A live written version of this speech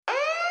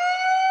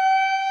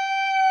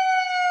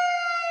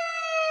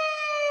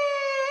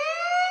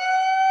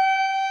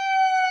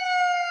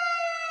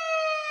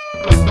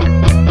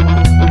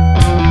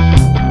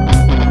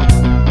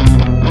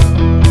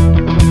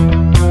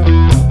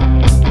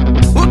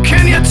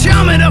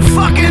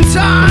fucking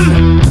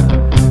time.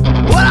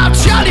 Well, I'll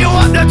tell you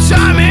what the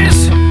time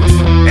is.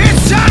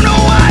 It's time to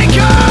wake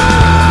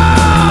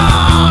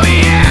up,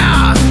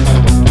 yeah.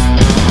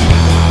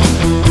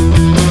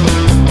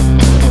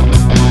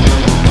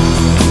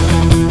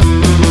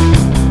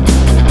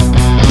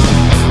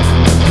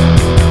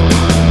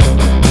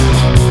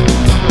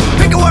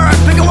 Pick a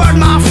word,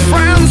 my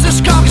friends.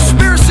 This called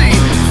conspiracy.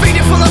 Feed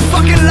it full of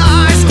fucking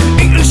lies.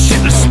 Eating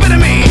shit and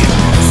spitting me.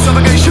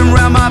 Suffocation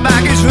round my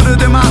back is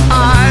hooded in my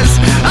eyes.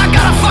 I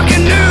got a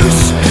fucking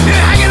noose. You're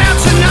hanging out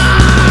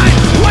tonight.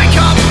 Wake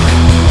up,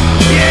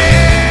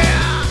 yeah.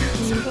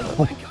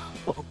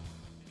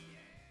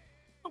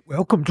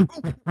 Welcome to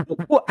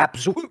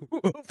episode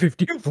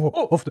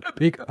 54 of the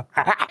Big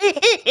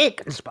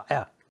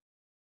Conspire. I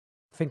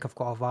think I've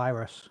got a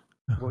virus.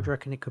 What do you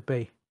reckon it could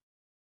be?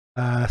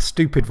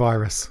 Stupid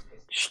virus.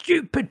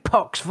 Stupid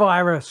pox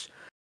virus.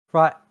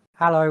 Right.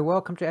 Hello.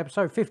 Welcome to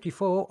episode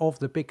 54 of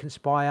the Big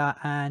Conspire.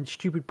 And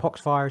stupid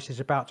pox virus is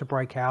about to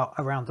break out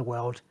around the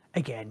world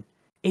again.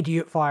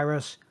 Idiot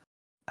virus,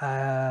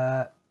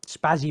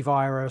 spazzy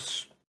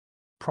virus,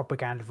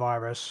 propaganda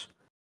virus,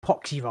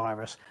 poxy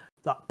virus.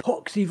 That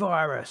poxy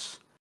virus.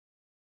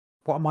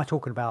 What am I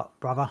talking about,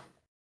 brother?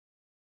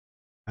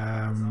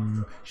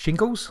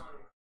 Shingles?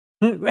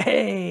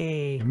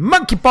 Hey!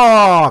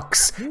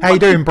 Monkeypox! How you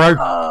doing, bro?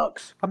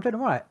 Monkeypox! I'm doing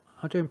alright.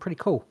 I'm doing pretty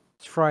cool.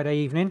 It's Friday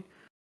evening.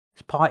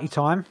 It's party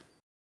time.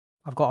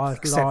 I've got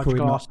a large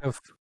glass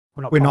of...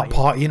 We're not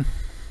partying.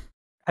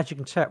 As you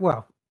can tell,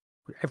 well,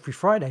 every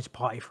Friday's a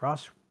party for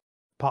us.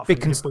 The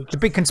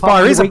Big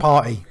Conspire is a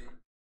party.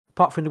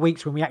 Apart from the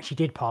weeks when we actually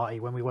did party,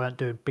 when we weren't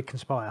doing Big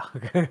Conspire.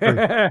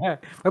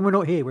 When we're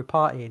not here, we're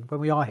partying.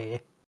 When we are here,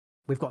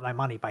 we've got no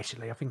money,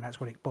 basically. I think that's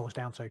what it boils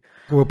down to.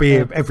 We'll be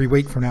here every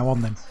week from now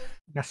on, then.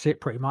 That's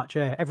it, pretty much,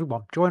 yeah.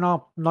 Everyone, join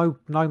our no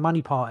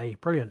money party.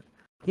 Brilliant.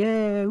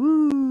 Yeah,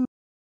 woo!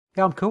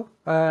 Yeah, I'm cool.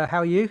 How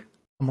are you?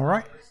 I'm all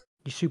right.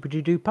 You super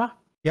duper?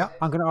 Yeah.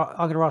 I'm gonna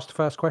ask the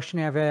first question.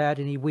 Have you had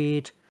any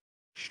weird,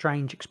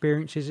 strange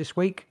experiences this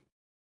week?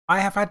 I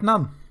have had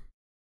none.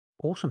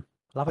 Awesome.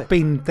 Love it.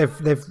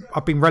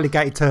 I've been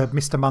relegated to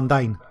Mr.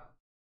 Mundane.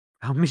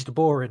 Oh, Mr.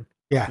 Boring.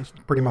 Yeah,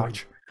 Mr. pretty Boring.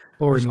 much.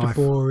 Boring Mr. life.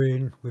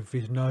 Boring with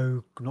his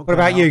no. Not What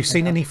about you?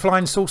 Seen any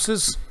flying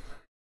saucers?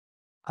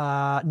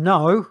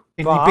 No.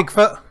 Seen any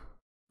Bigfoot?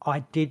 I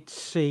did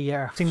see.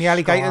 Seen the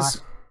alligators?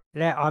 Sky.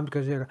 Yeah,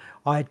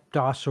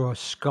 I saw a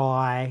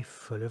sky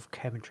full of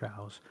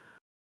chemtrails.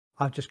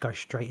 I'll just go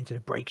straight into the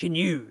breaking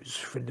news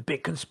from the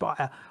Big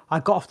Conspire. I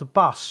got off the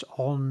bus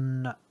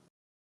on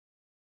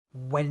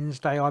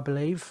Wednesday, I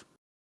believe,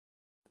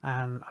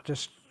 and I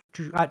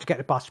had to get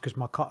the bus because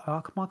my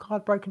car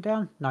had broken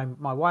down. No,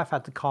 my wife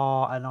had the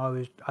car, and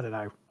I don't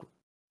know,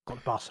 got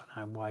the bus. I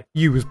don't know why.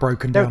 You was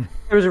broken down.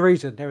 There was a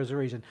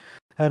reason.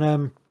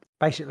 And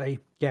basically,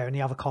 yeah, and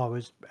the other car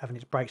was having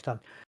its brakes done.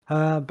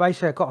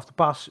 Basically, I got off the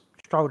bus,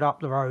 strolled up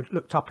the road,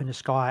 looked up in the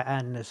sky,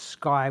 and the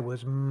sky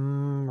was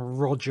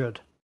rogered,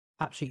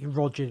 absolutely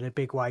rogered in a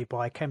big way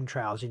by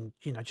chemtrails. In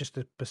just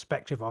the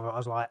perspective of it, I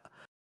was like,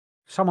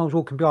 someone was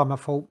walking behind me. I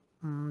thought,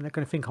 they're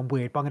going to think I'm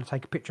weird, but I'm going to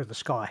take a picture of the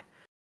sky.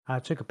 I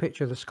took a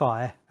picture of the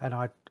sky and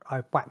I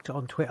whacked it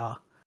on Twitter,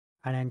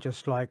 and then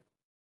just like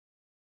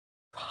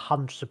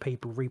hundreds of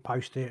people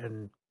reposted it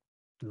and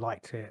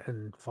liked it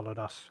and followed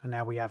us, and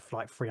now we have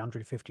like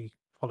 350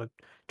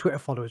 Twitter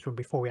followers when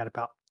before we had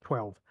about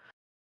 12.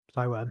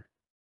 So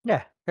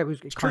yeah,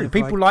 it's true.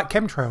 People like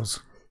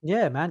chemtrails.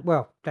 Yeah, man.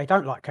 Well, they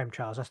don't like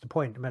chemtrails. That's the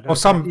point. Or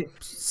some.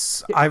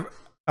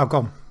 Oh, go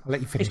on. I'll let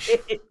you finish.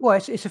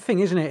 It's a thing,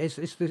 isn't it?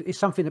 It's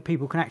something that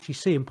people can actually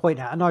see and point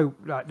at. I know,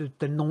 like the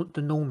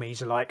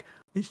normies are like,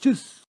 it's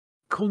just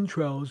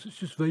contrails. It's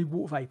just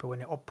water vapor,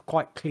 when it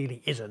quite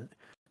clearly isn't.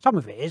 Some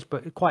of it is,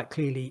 but it quite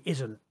clearly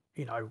isn't.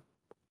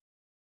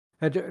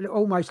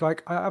 Almost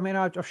like, I mean,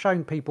 I've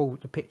shown people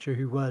the picture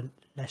who weren't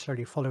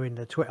necessarily following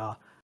the Twitter,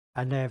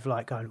 and they've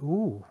like going,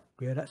 "Ooh,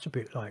 yeah, that's a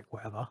bit like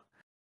whatever."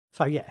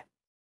 So yeah,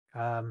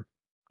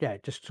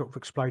 just sort of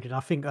exploded. I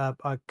think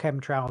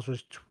chemtrails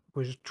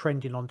was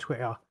trending on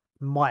Twitter.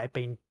 Might have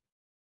been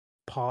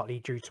partly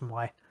due to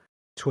my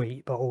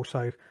tweet, but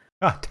also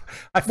I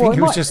think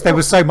it was just there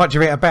was so much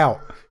of it about.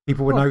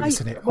 People were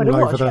noticing it all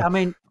over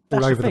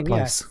the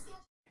place. Yeah.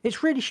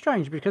 It's really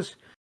strange because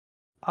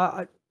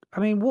I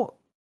mean, what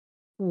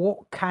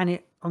can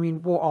it? I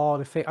mean, what are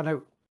the things? I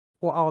know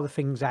what are the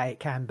things that it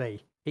can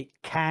be. It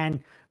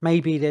can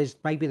maybe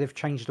they've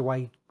changed the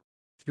way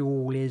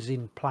fuel is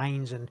in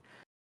planes, and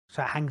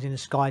so it hangs in the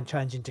sky and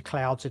turns into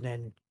clouds and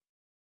then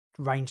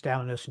rains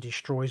down on us and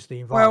destroys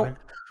the environment.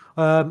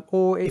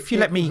 Or if you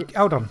let me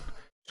hold on,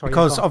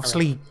 because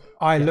obviously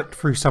I looked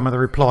through some of the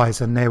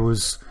replies and there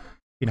was,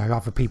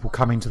 other people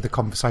come into the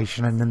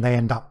conversation and then they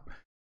end up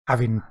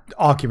having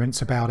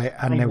arguments about it.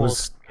 And there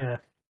was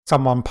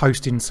someone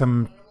posting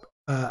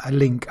a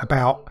link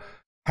about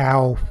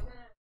how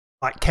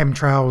like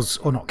chemtrails,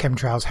 or not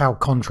chemtrails, how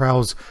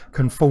contrails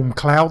can form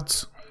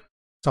clouds.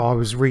 So I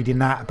was reading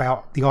that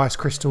about the ice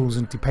crystals,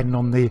 and depending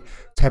on the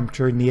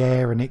temperature in the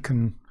air, and it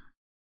can,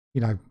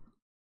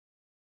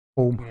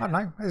 form. I don't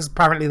know.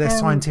 Apparently, there's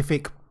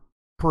scientific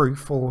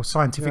proof or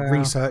scientific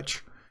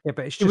research. Yeah,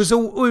 but it's just... it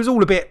was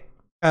all a bit.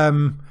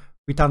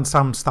 We'd done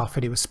some stuff,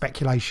 and it was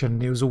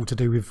speculation. It was all to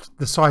do with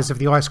the size of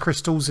the ice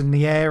crystals in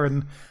the air,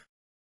 and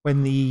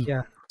when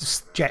the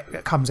jet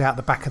that comes out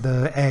the back of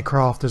the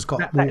aircraft has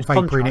got water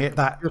vapor in it.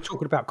 That you're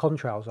talking about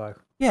contrails, though.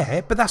 Yeah,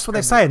 but that's what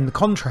they're saying. The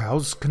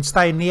contrails can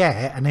stay in the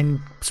air and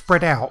then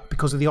spread out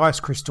because of the ice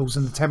crystals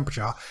and the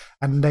temperature,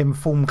 and then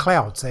form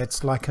clouds.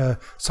 It's like a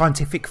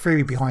scientific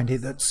theory behind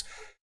it that's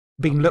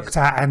been looked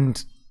at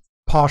and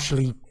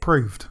partially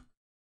proved.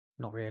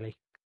 Not really.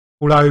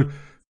 Although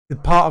the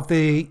part of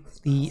the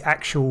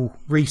actual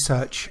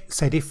research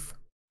said if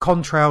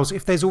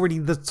there's already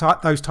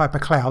those type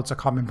of clouds, I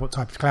can't remember what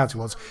type of clouds it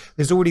was,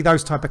 there's already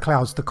those type of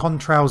clouds, the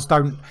contrails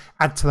don't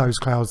add to those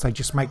clouds, they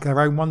just make their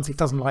own ones. It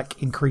doesn't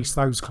like increase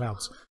those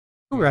clouds.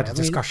 We had a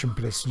discussion for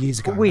this years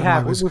ago.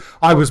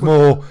 I was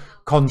more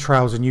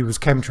contrails and you was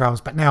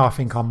chemtrails, but now I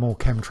think I'm more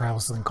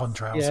chemtrails than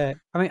contrails. Yeah,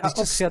 I mean,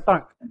 obviously I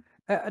don't.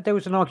 There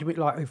was an argument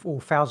like if all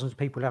thousands of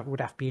people would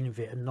have to be in of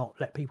it and not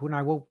let people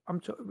know. Well,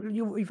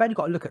 you've only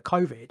got to look at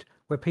COVID,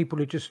 where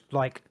people are just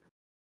like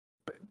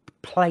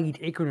played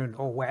ignorant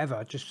or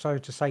whatever, just so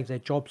to save their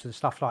jobs and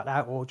stuff like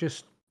that, or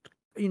just,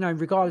 you know,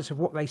 regardless of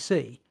what they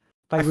see,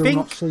 they will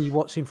not see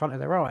what's in front of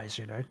their eyes.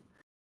 You know,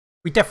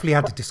 we definitely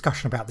had a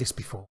discussion about this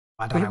before.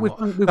 I don't know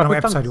what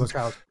episode it was.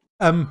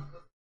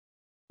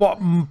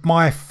 What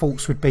my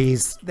thoughts would be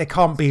is there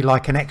can't be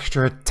like an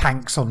extra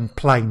tanks on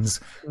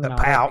planes that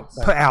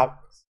put out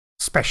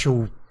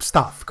special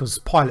stuff, because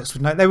pilots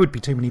would know there would be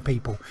too many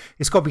people.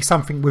 It's got to be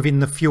something within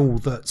the fuel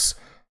that's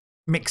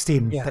mixed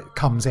in that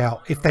comes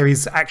out. If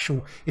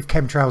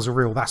chemtrails are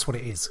real, that's what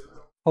it is.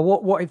 Or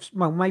what if?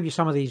 Well, maybe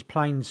some of these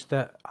planes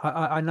that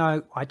I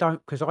know I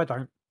don't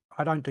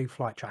do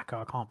flight tracker.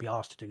 I can't be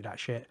asked to do that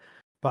shit.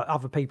 But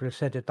other people have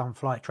said they've done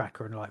flight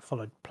tracker and like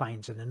followed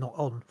planes and they're not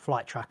on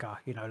flight tracker.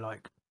 You know,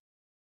 like.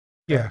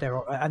 Yeah,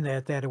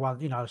 they're the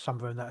ones, you know, some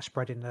of them that are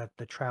spreading the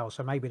trail.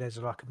 So maybe there's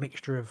like a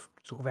mixture of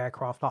sort of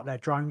aircraft up there,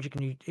 drones. You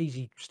can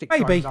easily stick.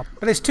 Maybe, up.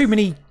 But there's too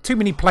many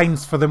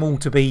planes for them all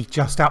to be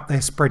just up there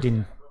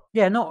spreading.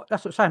 Yeah,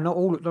 that's what I'm saying. Not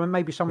all of them.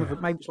 Maybe some of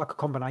it. Maybe it's like a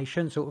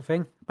combination sort of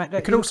thing.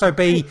 It could also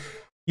be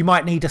you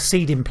might need a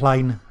seeding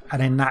plane,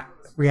 and then that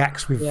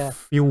reacts with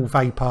fuel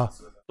vapor.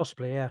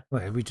 Possibly, yeah.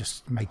 Well, we're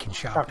just making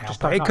shit up now,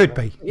 but it could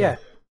be. Yeah,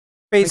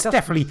 but it's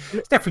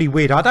definitely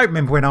weird. I don't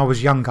remember when I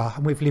was younger,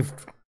 and we've lived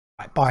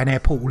by an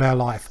airport all our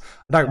life.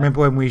 I don't remember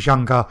when we was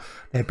younger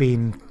there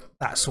being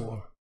that sort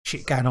of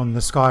shit going on in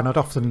the sky, and I'd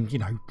often, you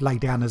know, lay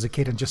down as a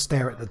kid and just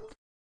stare at the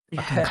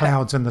fucking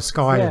clouds and the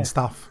sky and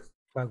stuff.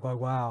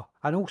 Wow.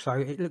 And also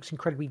it looks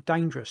incredibly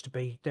dangerous to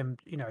be them,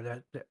 you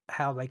know,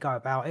 how they go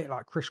about it,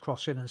 like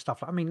crisscrossing and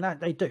stuff. I mean, that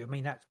they do. I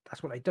mean,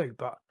 that's what they do,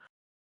 but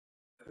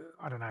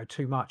I don't know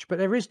too much. But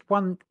there is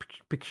one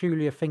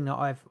peculiar thing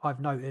that I've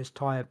noticed,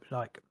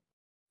 like,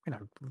 you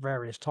know,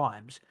 various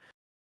times.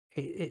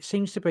 It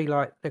seems to be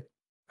like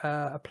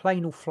a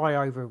plane will fly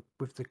over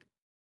with the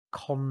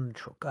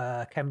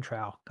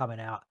chemtrail coming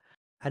out,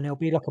 and there'll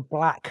be like a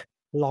black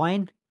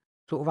line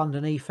sort of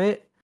underneath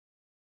it.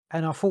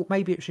 And I thought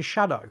maybe it's a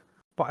shadow,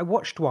 but I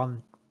watched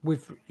one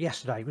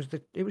yesterday.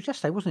 It was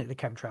yesterday, wasn't it? The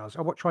chemtrails.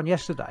 I watched one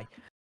yesterday,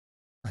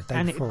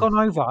 and it had gone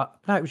over.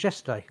 No, it was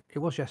yesterday. It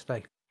was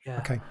yesterday. Yeah.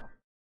 Okay.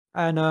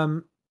 And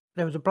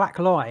there was a black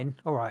line.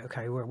 All right.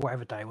 Okay.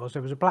 Whatever day it was,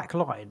 there was a black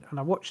line, and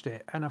I watched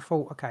it, and I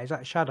thought, okay, is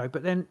that a shadow?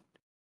 But then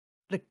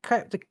the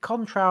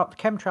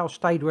chemtrail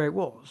stayed where it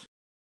was,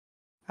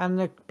 and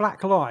the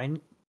black line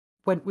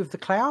went with the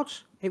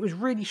clouds. It was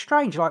really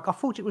strange. Like, I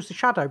thought it was the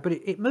shadow, but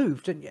it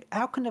moved. And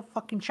how can a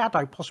fucking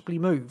shadow possibly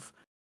move?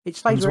 It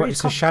stays where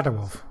it's a shadow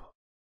of.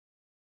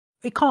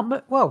 It can't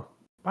move. Well,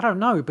 I don't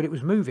know, but it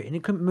was moving.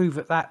 It couldn't move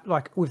at that,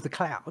 like, with the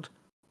cloud.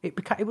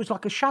 It was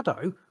like a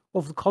shadow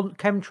of the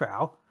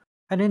chemtrail,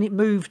 and then it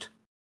moved.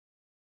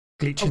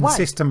 Glitch in the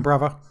system,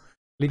 brother.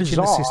 Glitch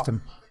in the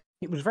system.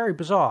 It was very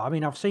bizarre. I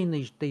mean, I've seen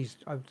these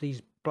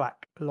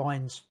black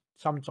lines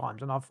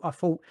sometimes, and I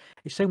thought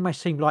it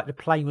almost seemed like the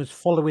plane was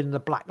following the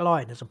black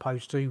line as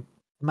opposed to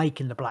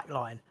making the black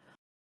line.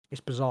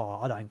 It's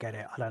bizarre. I don't get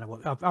it. I don't know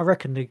what. I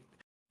reckon the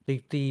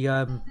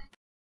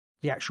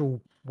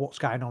actual what's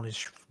going on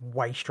is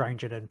way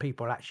stranger than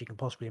people actually can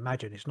possibly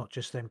imagine. It's not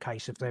just them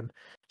case of them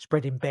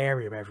spreading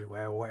barium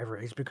everywhere or whatever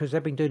it is, because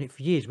they've been doing it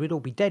for years. We'd all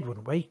be dead,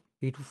 wouldn't we?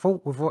 You'd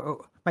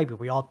thought maybe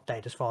we are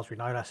dead as far as we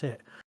know. That's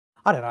it.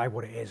 I don't know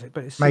what it is,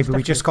 but maybe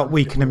we just got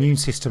weakened immune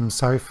systems.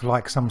 So if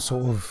like some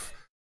sort of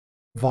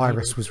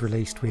virus was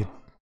released, we'd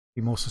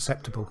be more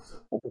susceptible.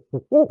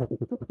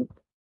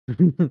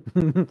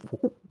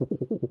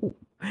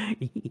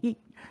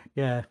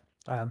 Yeah.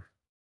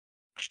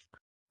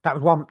 That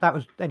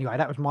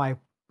was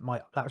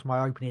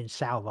my opening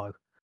salvo.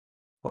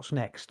 What's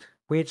next?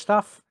 Weird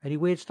stuff? Any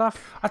weird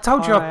stuff? I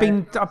told you I've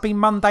been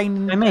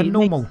mundane and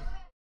normal.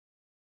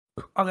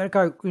 I'm gonna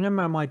go.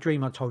 Remember my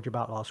dream I told you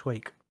about last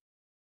week?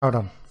 Hold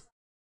on.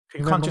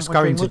 You can't just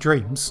go into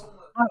dreams.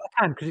 No,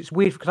 I can, because it's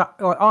weird. Because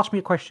ask me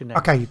a question then.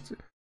 Okay.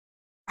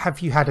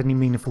 Have you had any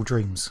meaningful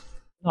dreams?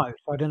 No,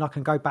 so then I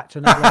can go back to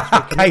last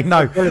week. Okay, no.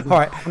 All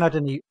right. I haven't had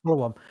any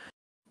follow on.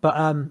 But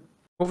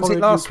what was it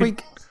last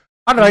week?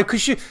 I don't know,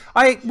 because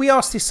I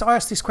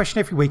ask this question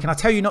every week, and I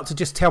tell you not to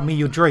just tell me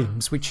your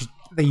dreams, which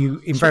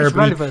you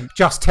invariably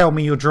just tell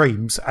me your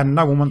dreams, and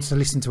no one wants to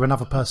listen to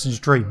another person's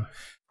dream.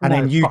 And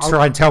then you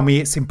try and tell me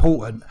it's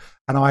important,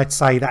 and I'd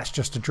say that's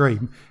just a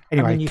dream.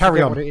 Anyway,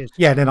 carry on. What it is.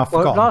 Yeah, then I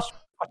forgot. Last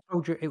I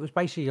told you it was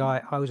basically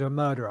I was a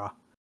murderer,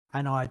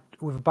 and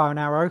with a bow and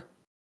arrow.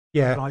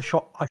 Yeah. And I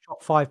shot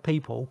 5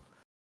 people,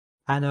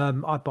 and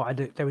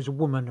there was a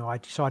woman who I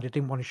decided I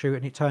didn't want to shoot,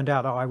 and it turned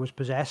out that I was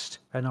possessed,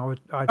 and I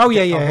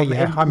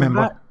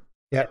remember.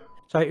 Yeah.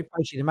 So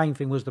basically, the main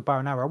thing was the bow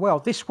and arrow. Well,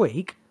 this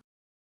week,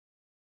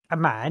 a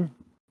man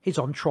is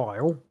on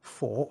trial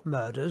for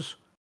murders.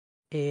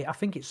 I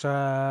think it's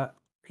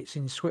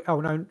in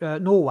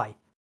Norway.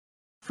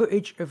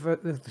 Footage of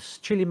the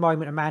chilling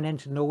moment a man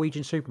entered a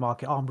Norwegian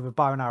supermarket armed with a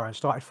bow and arrow and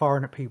started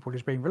firing at people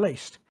has been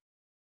released.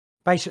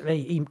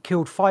 Basically, he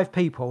killed 5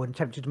 people and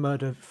attempted to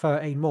murder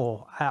 13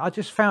 more. I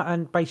just found,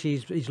 and basically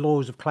his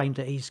lawyers have claimed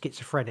that he's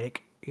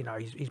schizophrenic. You know,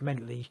 he's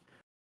mentally,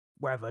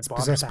 whatever.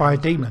 Possessed by a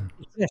demon.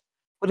 Yes.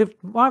 But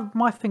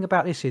my thing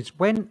about this is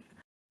when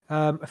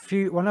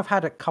I've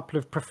had a couple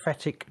of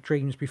prophetic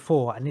dreams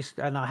before,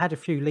 and I had a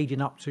few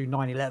leading up to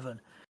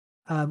 9/11.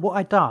 What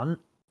I done,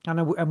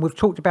 and we've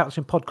talked about this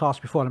in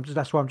podcasts before, and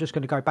that's why I'm just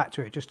going to go back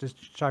to it just to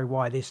show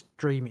why this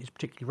dream is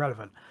particularly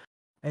relevant.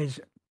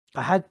 Is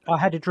I had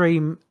a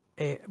dream.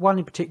 One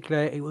in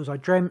particular, I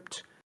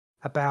dreamt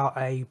about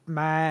a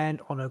man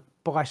on a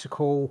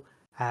bicycle,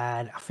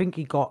 and I think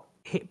he got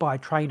hit by a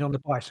train on the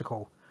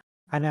bicycle.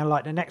 And then,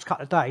 like the next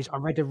couple of days, I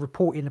read a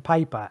report in the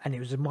paper, and it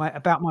was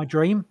about my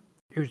dream.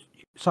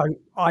 So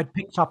I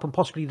picked up on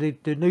possibly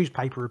the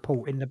newspaper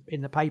report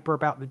in the paper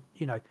about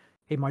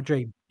in my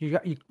dream. You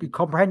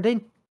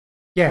comprehending?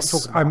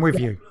 Yes, I'm with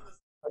you.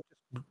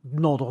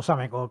 Nod or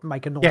something, or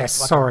make a noise. Yes,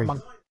 sorry.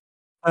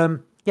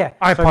 Yeah,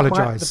 I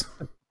apologise.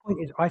 The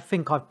point is, I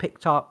think I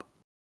picked up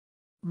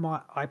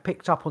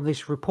on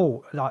this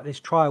report, like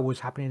this trial was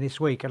happening this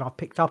week, and I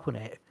picked up on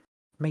it,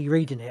 me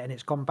reading it, and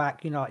it's gone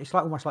back. It's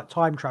like almost like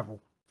time travel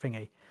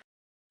thingy.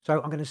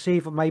 So I'm going to see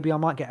if maybe I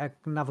might get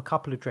another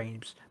couple of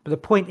dreams. But the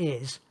point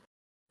is,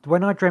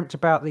 when I dreamt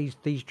about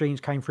these dreams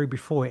came through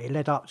before it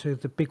led up to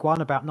the big one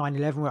about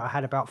 9/11, where I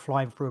had about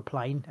flying through a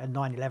plane, and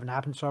 9/11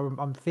 happened. So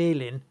I'm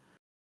feeling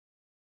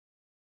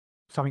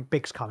something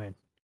big's coming.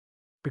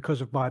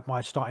 Because of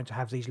my starting to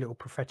have these little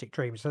prophetic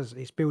dreams,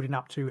 it's building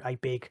up to a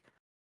big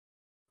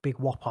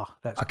whopper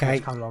that's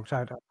coming along.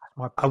 So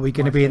are we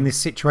going to be in this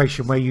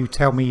situation where you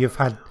tell me you've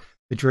had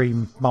the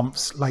dream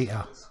months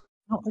later?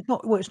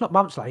 It's not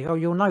months later.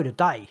 You'll know the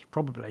day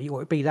probably,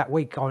 or it'll be that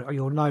week. Or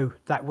you'll know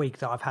that week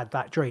that I've had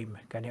that dream,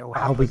 and it'll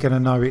happen. Are we going to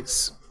know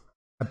it's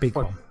a big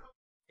one?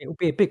 It'll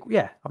be a big,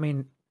 yeah. I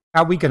mean,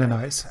 how are we going to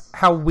know?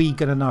 How are we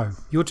going to know?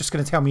 You're just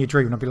going to tell me a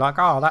dream and I'll be like,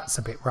 oh, that's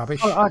a bit rubbish.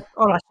 I see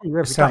you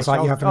every day. Sounds like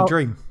you're having a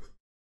dream.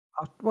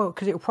 Well,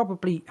 because it'll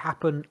probably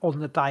happen on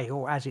the day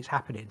or as it's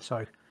happening.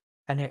 So,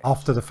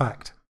 after the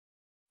fact.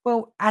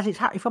 Well, as it's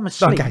happening, if I'm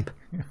asleep,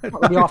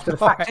 not really after the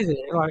fact, is it?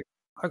 Like,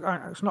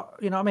 it's not.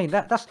 You know what I mean?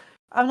 That's.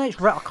 I mean,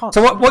 I can't.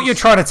 So what you're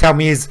trying to tell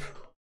me is,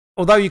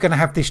 although you're going to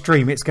have this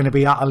dream, it's going to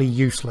be utterly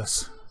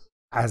useless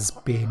as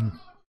being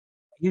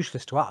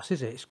useless to us,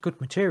 is it? It's good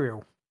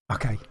material.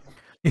 Okay.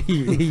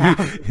 you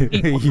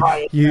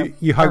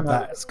hope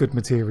that's good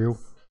material.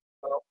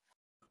 Well,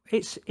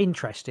 it's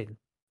interesting.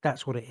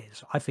 That's what it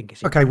is. I think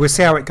it's okay. We'll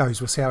see how it goes.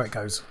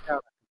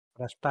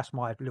 That's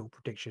my little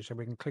prediction. So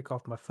we can click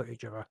off my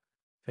footage of a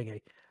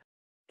thingy.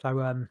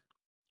 So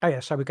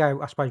so we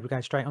go. I suppose we're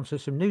going straight onto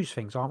some news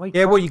things, aren't we?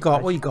 Yeah. What you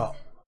got?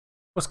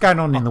 What's going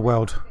on in the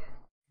world?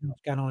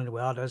 What's going on in the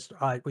world?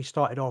 We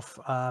started off.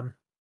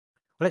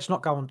 Let's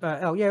not go on.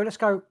 Let's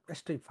go.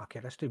 Let's do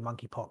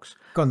monkeypox.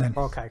 Go on then.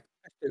 Okay.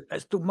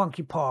 Let's do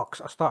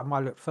monkeypox. I started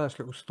my first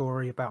little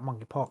story about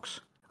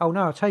monkeypox. Oh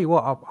no! I'll tell you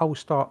what. I will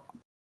start.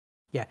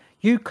 Yeah,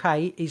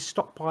 UK is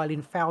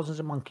stockpiling thousands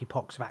of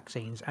monkeypox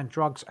vaccines and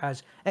drugs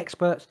as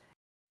experts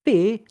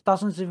fear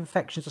dozens of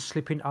infections are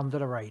slipping under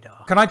the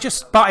radar. Can I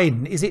just butt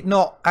in? Is it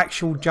not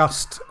actual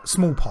just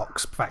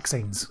smallpox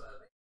vaccines?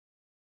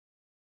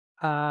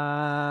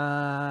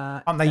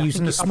 Aren't they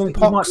using the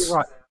smallpox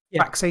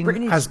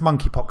vaccine as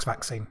monkeypox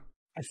vaccine?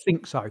 I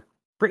think so.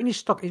 Britain is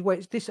stocking.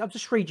 I'll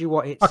just read you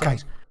what it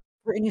says.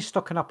 Britain is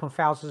stocking up on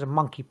thousands of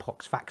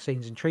monkeypox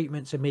vaccines and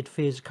treatments amid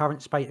fears the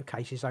current spate of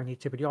cases only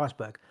tip of the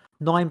iceberg.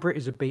 9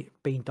 Brits have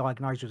been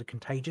diagnosed with a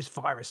contagious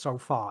virus so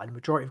far, and the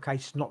majority of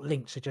cases not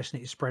linked, suggesting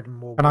it is spreading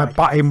more. Can I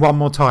butt in one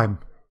more time?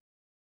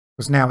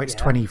 Because now it's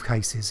 20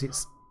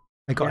 cases.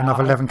 They got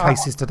another 11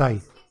 cases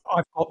today.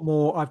 I've got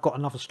more. I've got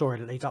another story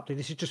that leads up to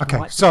this. Is just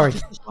okay. Sorry.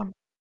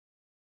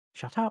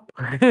 Shut up.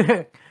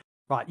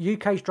 Right,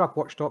 UK's drug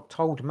watchdog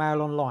told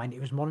Mail Online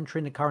it was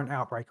monitoring the current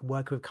outbreak and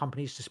working with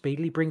companies to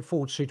speedily bring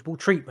forward suitable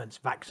treatments,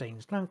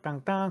 vaccines,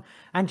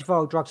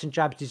 antiviral drugs and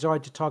jabs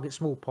designed to target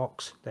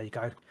smallpox. There you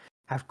go.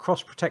 Have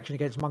cross protection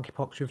against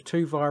monkeypox with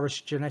 2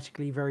 viruses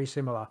genetically very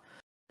similar.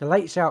 The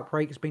latest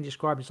outbreak has been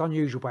described as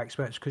unusual by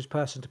experts because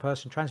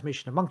person-to-person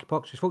transmission of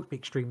monkeypox is thought to be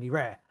extremely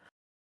rare.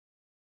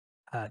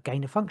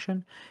 Gain of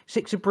function.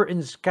 6 of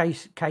Britain's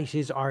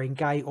cases are in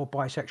gay or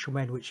bisexual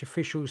men, which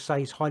officials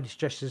say is highly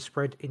suggested of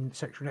spread in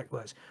sexual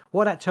networks.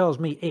 What that tells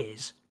me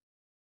is,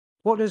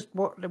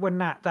 when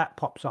that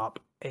pops up,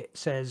 it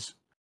says,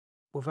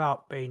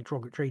 without being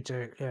derogatory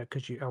to,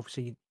 because you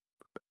obviously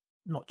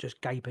not just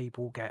gay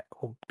people get,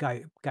 or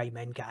gay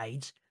men get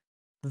AIDS,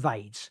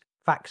 VAIDS,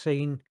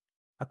 vaccine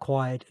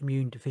acquired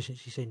immune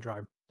deficiency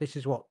syndrome. This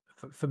is what,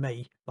 for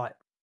me, like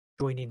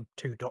joining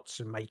 2 dots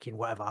and making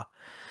whatever.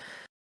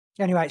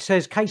 Anyway, it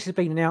says cases have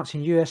been announced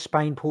in US,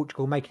 Spain,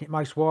 Portugal, making it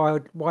most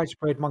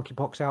widespread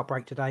monkeypox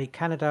outbreak today.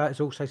 Canada has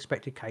also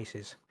suspected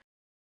cases.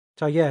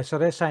 So yeah, so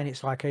they're saying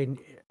it's like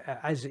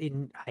as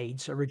in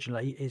AIDS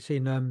originally, it's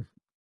in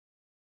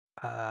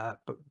the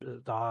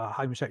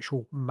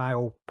homosexual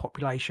male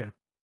population,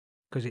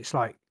 because it's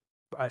like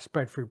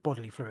spread through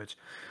bodily fluids.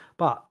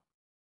 But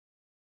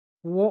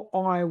what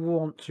I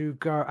want to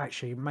go,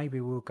 actually, maybe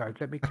we'll go.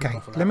 Let me click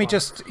off of that. Let me one.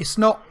 just. It's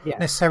not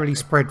necessarily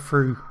spread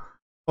through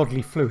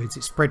bodily fluids.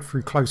 It's spread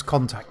through close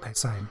contact. They're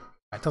saying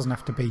it doesn't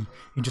have to be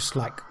in just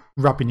like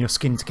rubbing your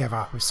skin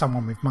together with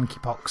someone with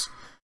monkeypox.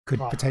 Could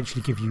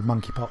potentially give you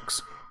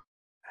monkeypox.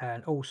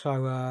 And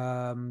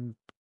also,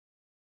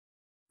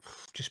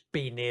 just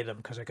be near them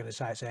because they're going to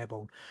say it's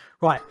airborne.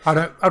 Right. Hold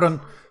on.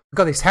 I've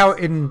got this. How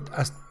in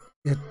a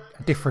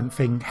different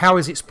thing. How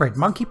is it spread?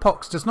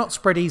 Monkeypox does not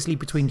spread easily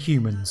between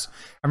humans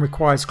and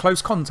requires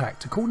close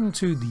contact. According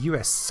to the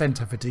US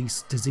Center for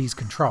Disease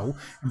Control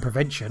and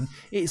Prevention,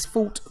 it is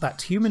thought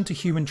that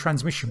human-to-human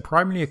transmission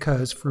primarily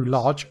occurs through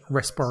large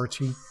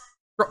respiratory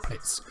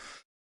droplets.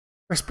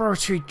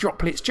 Respiratory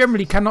droplets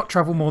generally cannot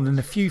travel more than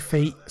a few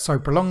feet, so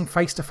prolonged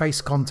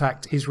face-to-face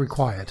contact is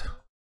required.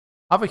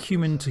 Other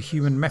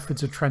human-to-human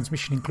methods of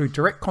transmission include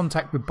direct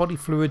contact with body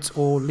fluids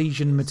or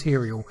lesion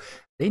material,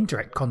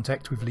 indirect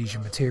contact with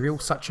lesion material,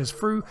 such as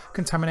through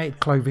contaminated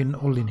clothing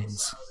or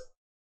linens.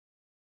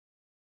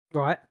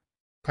 Right.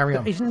 Carry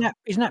on. Isn't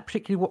that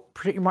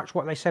pretty much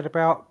what they said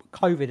about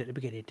COVID at the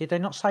beginning? Did they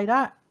not say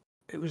that?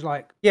 It was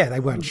like, yeah, they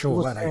weren't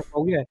sure, were they?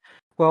 Oh yeah.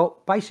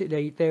 Well,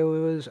 basically there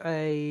was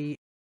I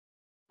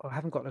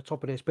haven't got the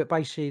top of this, but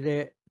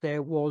basically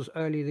there was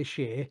earlier this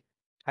year.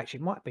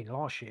 Actually, it might have been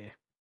last year.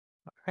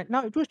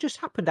 No, it was just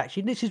happened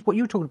actually. This is what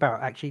you were talking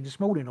about actually this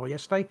morning or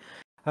yesterday.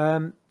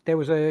 There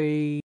was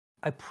a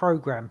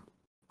program,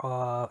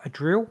 a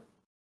drill.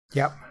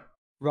 Yep.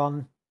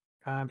 Run.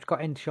 It's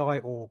got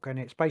NTI.org, and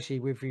it's basically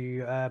with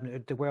you,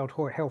 the World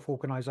Health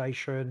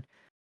Organization.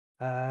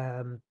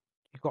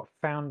 You've got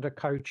founder,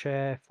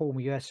 co-chair,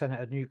 former US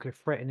Senator, Nuclear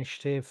Threat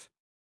Initiative.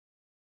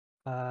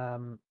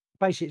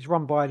 Basically, it's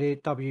run by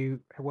the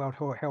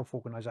World Health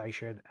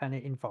Organization, and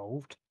it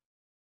involved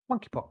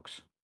monkeypox.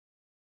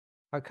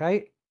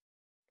 Okay,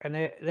 and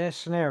their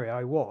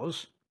scenario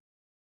was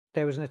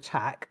there was an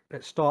attack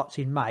that starts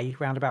in May,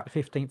 around about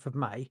the 15th of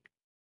May,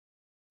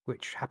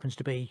 which happens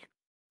to be,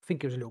 I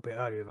think it was a little bit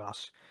earlier with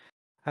us.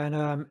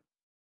 And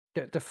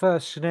the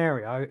first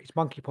scenario is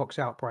monkeypox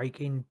outbreak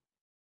in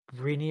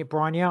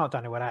Brinia. I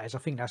don't know where that is. I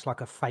think that's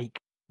like a fake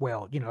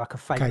world, like a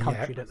fake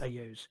country that they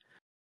use.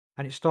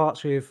 And it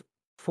starts with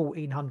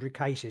 1,400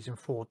 cases and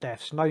 4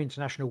 deaths. No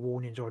international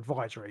warnings or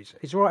advisories.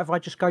 Is it all right if I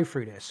just go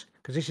through this?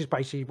 Because this is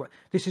basically what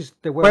this is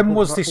the world. When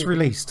was this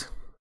released?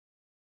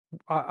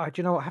 Do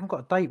you know what? I haven't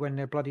got a date when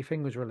the bloody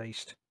thing was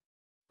released,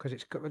 because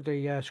it's got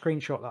the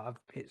screenshot that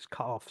it's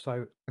cut off.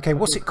 So okay,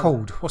 what's it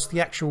called? What's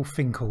the actual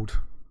thing called?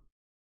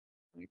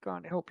 We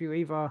can't help you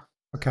either.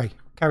 Okay,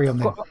 carry on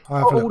then.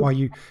 I'll have a look while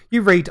you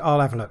read. I'll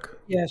have a look.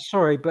 Yeah,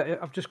 sorry,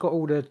 but I've just got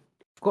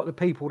the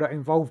people that are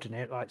involved in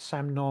it, like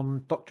Sam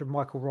Non, Dr.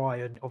 Michael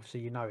Ryan,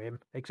 obviously you know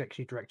him,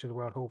 Executive Director of the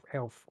World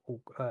Health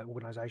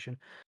Organization,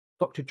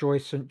 Dr.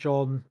 Joyce St.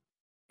 John,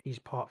 he's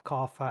part of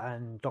CARFA,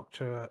 and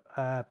Dr.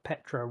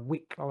 Petra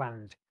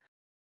Wickland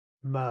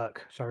Merck.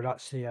 So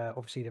that's the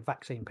obviously the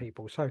vaccine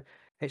people. So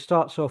it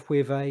starts off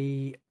with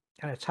an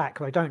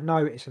attack. I don't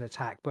know it's an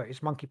attack, but it's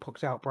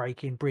monkeypox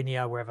outbreak in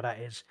Brinia, wherever that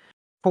is.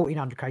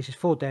 1,400 cases,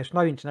 4 deaths, no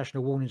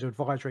international warnings or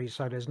advisories.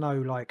 So there's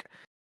no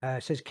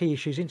it says key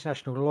issues,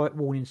 international alert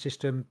warning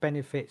system,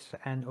 benefits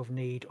and of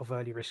need of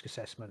early risk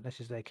assessment. This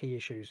is their key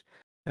issues.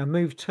 Now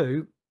move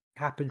 2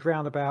 happened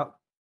round about,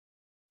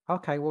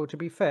 okay, well, to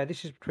be fair,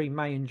 this is between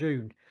May and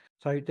June.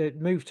 So the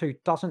move 2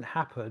 doesn't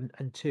happen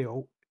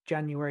until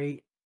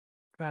January,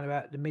 around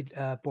about the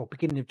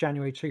beginning of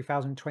January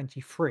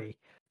 2023.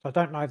 So I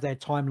don't know if their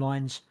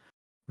timelines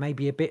may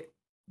be a bit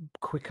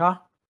quicker.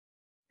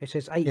 It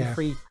says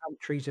 83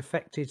 countries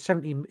affected,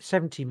 70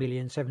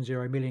 million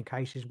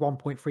cases,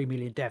 1.3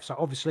 million deaths. So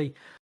obviously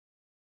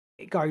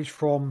it goes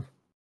from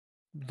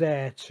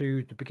there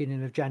to the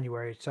beginning of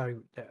January.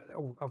 So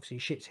obviously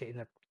shit's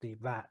hitting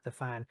the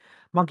fan.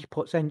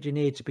 Monkeypox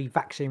engineered to be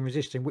vaccine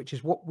resistant, which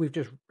is what we've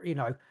just,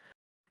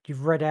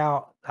 you've read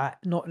out that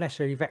not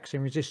necessarily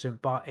vaccine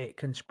resistant, but it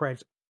can spread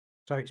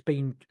So it's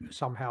been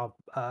somehow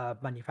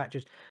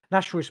manufactured.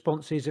 National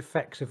responses,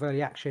 effects of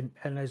early action,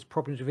 and there's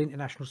problems with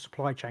international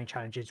supply chain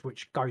challenges,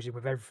 which goes in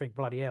with everything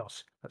bloody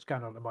else that's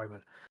going on at the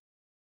moment.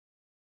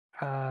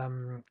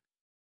 And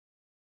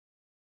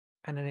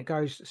then it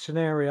goes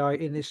scenario.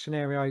 In this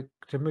scenario,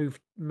 to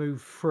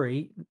move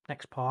free,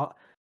 next part,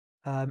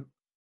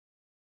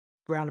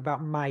 around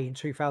about May in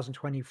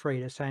 2023,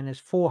 they're saying there's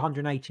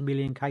 480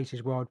 million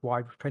cases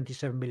worldwide with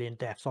 27 million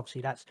deaths.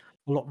 Obviously, that's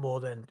a lot more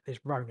than this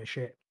Rona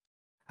shit.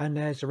 And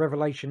there's a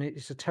revelation.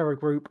 It's a terror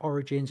group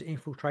origins,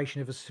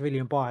 infiltration of a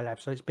civilian biolab.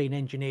 So it's been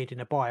engineered in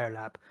a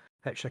biolab.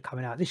 That's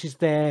coming out. This is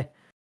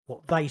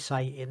what they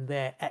say in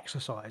their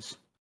exercise.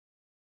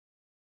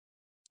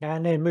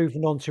 And then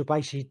moving on to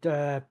basically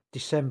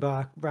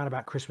December, around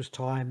about Christmas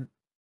time,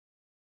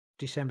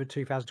 December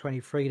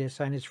 2023, they're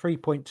saying there's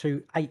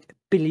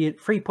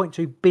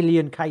 3.2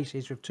 billion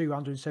cases with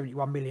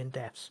 271 million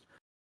deaths.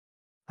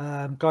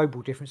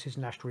 Global differences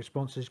in national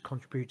responses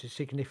contribute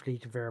significantly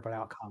to variable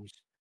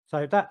outcomes.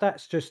 So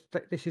that's just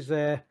this is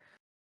their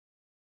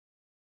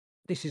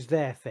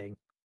thing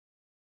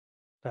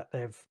that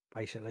they've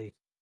basically,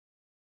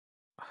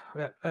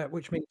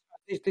 which means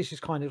this is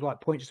kind of like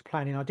points to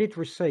planning. I did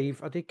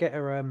get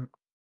a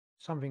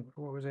something.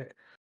 What was it?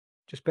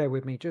 Just bear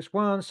with me, just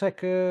 1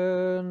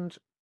 second.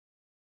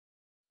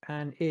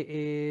 And it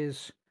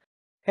is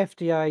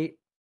FDA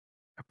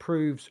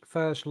approves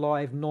first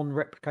live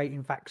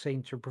non-replicating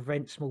vaccine to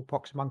prevent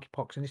smallpox and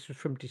monkeypox, and this was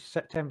from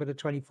September the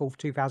 24th,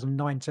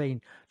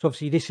 2019. So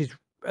obviously this is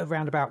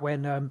around about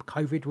when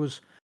COVID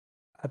was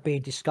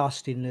being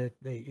discussed in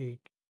the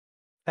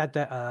had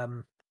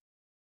that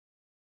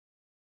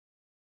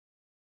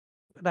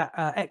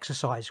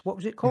exercise. What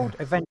was it called?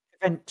 Yeah.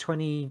 Event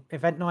 19,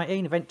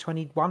 Event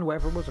 21,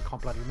 whatever it was. I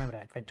can't bloody remember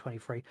that. Event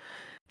 23.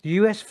 The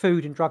US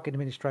Food and Drug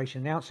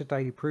Administration announced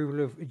today the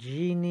approval of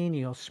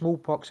Genenial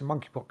smallpox and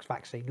monkeypox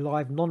vaccine,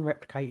 live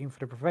non-replicating for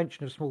the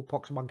prevention of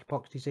smallpox and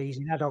monkeypox disease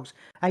in adults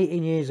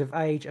 18 years of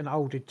age and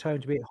older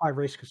determined to be at high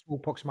risk of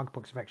smallpox and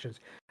monkeypox infections.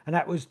 And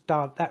that was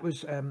done. That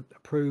was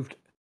approved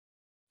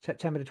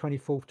September the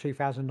 24th,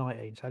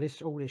 2019. So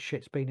all this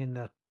shit's been in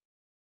the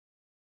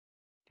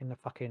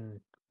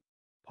fucking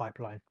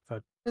pipeline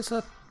for. There's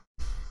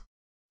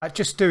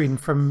just doing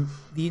from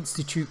the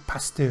Institute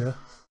Pasteur.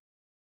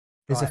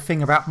 There's a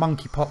thing about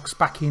monkeypox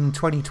back in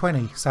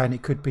 2020 saying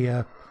it could be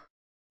a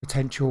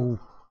potential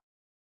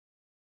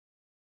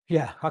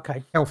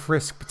health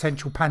risk,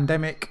 potential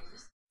pandemic.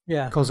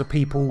 Yeah, because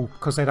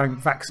they don't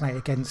vaccinate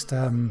against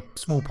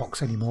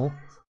smallpox anymore.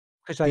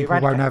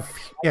 People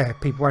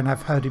won't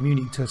have herd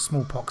immunity to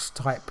smallpox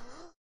type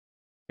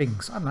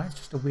things. I don't know. It's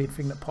just a weird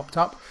thing that popped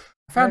up.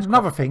 I found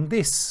another thing.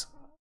 This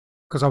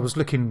because I was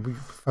looking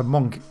for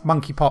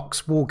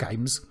monkeypox war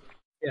games.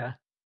 Yeah.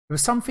 There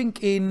was something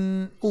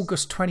in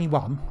August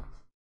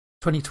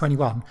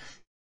 2021.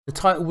 The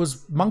title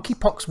was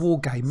Monkeypox War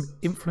Game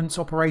Influence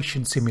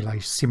Operation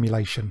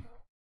Simulation.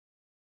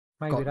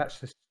 Maybe that's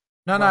the.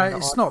 No,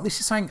 it's not. This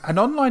is saying an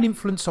online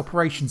influence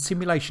operation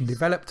simulation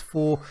developed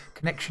for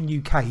Connection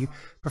UK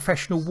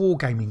professional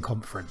wargaming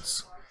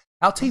conference.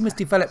 Our team has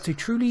developed a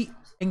truly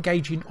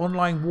engaging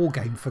online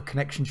wargame for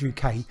Connections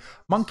UK.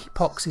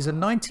 Monkeypox is a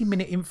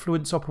 90-minute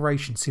influence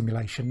operation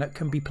simulation that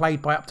can be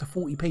played by up to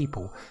 40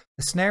 people.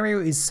 The scenario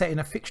is set in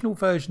a fictional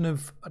version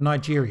of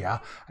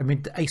Nigeria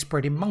amid a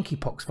spreading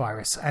monkeypox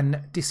virus and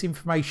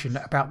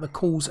disinformation about the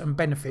cause and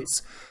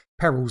benefits,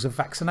 perils of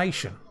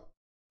vaccination.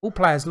 All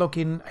players log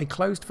in a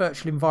closed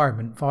virtual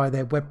environment via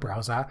their web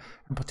browser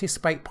and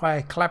participate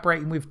by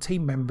collaborating with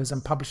team members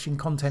and publishing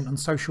content on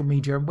social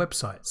media and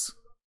websites.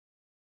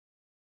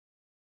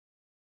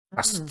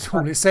 That's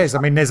all it says. I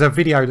mean, there's a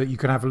video that you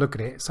can have a look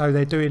at it. So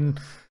they're doing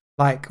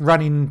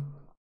running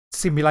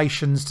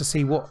simulations to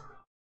see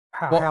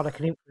how they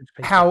can influence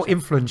people.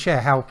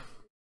 How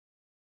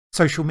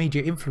social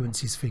media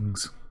influences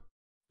things.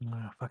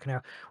 Oh, fucking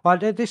hell. Well,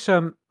 this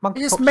they're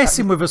just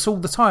messing with us all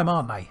the time,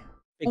 aren't they?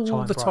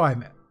 All the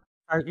time.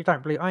 You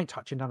don't believe? I ain't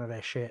touching none of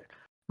their shit.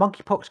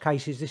 Monkeypox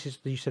cases. This is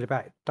you said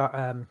about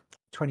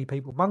 20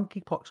 people.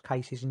 Monkeypox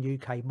cases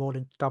in UK more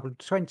than doubled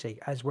 20,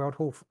 as World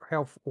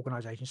Health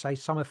Organization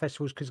says. Summer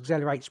festivals could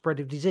accelerate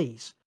spread of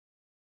disease.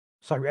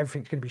 So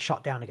everything's going to be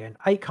shut down again.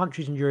 8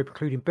 countries in Europe,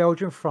 including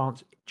Belgium,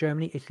 France,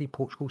 Germany, Italy,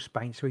 Portugal,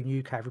 Spain, Sweden,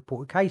 UK, have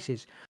reported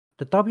cases.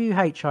 The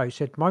WHO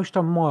said most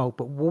are mild,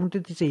 but warned the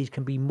disease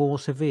can be more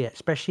severe,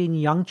 especially in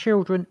young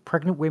children,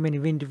 pregnant women,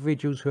 and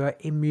individuals who are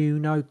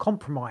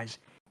immunocompromised.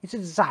 It's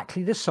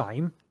exactly the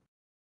same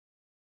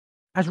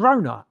as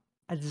Rona,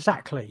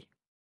 exactly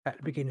at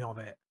the beginning of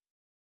it.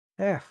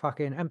 They're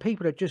fucking, and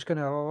people are just going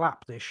to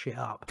lap this shit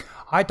up.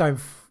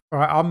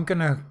 I'm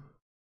gonna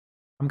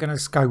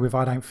go with.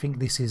 I don't think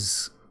this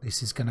is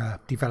going to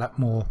develop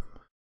more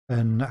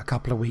than a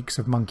couple of weeks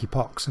of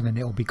monkeypox, and then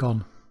it'll be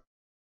gone.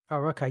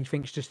 Oh, okay. You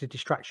think it's just a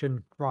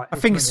distraction, right? I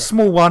think it's a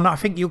small one. I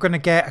think you're going to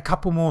get a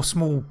couple more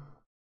small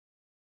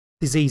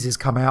diseases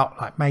come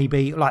out,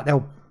 maybe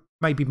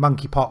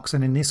monkeypox,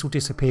 and then this will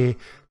disappear.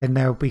 Then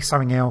there'll be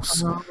something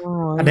else,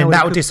 and then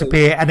that will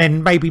disappear, and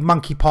then maybe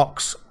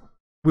monkeypox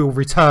will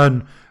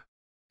return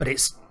but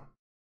it's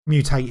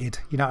mutated.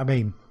 You know what I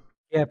mean?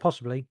 Yeah,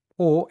 possibly.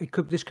 Or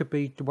this could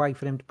be the way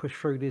for them to push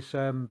through this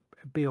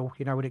bill.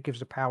 When it gives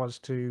the powers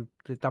to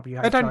the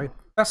WHO.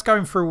 That's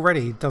going through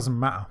already. It doesn't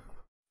matter.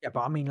 Yeah,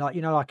 but I mean,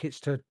 like it's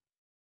to.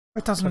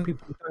 It doesn't. So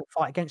people don't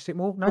fight against it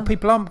more. No, well,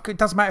 people aren't. It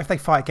doesn't matter if they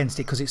fight against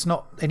it because it's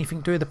not anything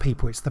to do with the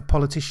people. It's the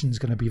politicians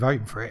going to be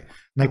voting for it, and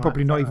they're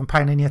probably not even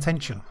paying any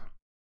attention.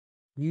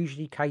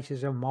 Usually,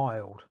 cases are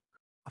mild.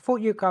 I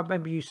thought I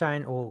remember you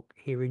saying or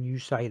hearing you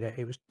say that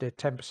it was the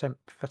 10%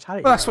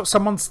 fatality. Well, that's what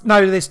someone's.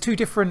 No, there's two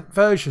different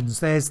versions.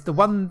 There's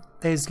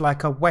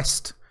like a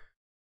West.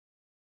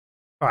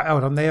 Right,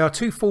 hold on. There are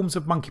two forms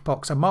of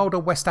monkeypox: a milder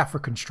West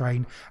African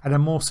strain and a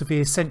more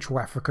severe Central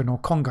African or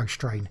Congo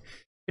strain.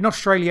 In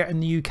Australia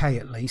and the UK,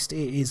 at least,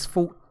 it is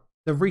thought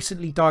the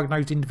recently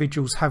diagnosed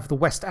individuals have the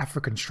West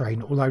African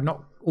strain, although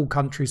not all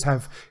countries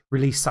have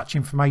released such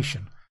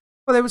information.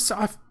 Well,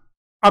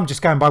 I'm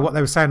just going by what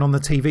they were saying on the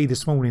TV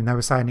this morning. They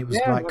were saying it was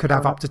could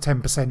have up to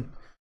 10%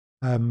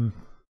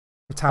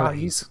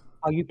 fatalities.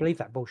 You believe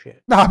that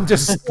bullshit? No, I'm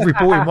just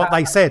reporting what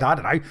they said. I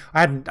don't know. I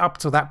hadn't up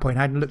till that point.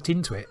 I hadn't looked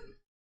into it.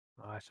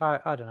 So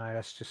I don't know.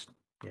 That's just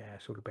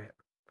sort of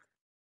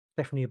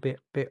definitely a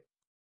bit.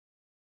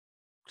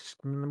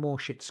 Just more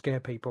shit to scare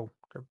people.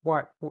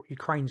 What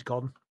Ukraine's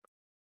gone.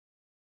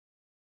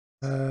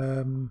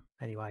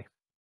 Anyway,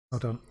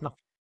 hold on. Nothing.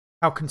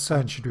 How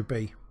concerned should we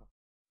be?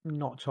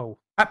 Not at all.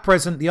 At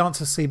present, the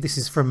answer seems. This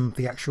is from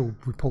the actual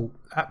report.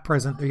 At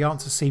present, the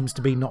answer seems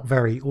to be not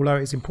very. Although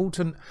it is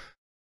important,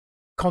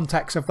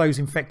 contacts of those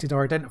infected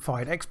are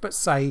identified. Experts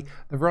say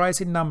the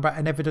rise in number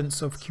and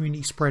evidence of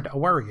community spread are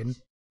worrying,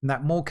 and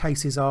that more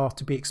cases are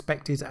to be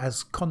expected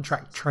as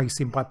contract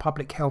tracing by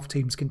public health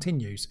teams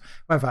continues.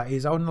 However, it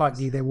is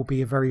unlikely there will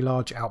be a very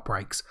large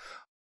outbreaks.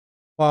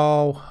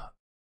 While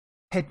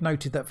Head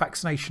noted that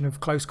vaccination of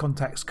close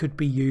contacts could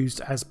be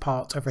used as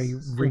part of a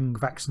ring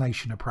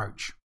vaccination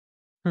approach.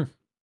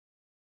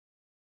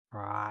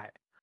 Right.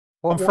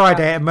 On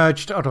Friday, it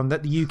emerged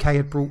that the UK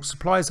had brought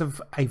supplies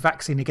of a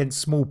vaccine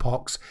against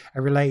smallpox,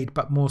 a related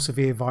but more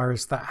severe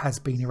virus that has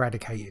been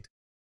eradicated.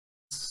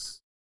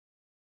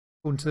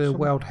 According to the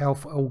World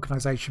Health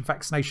Organization,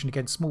 vaccination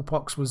against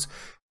smallpox was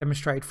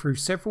demonstrated through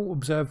several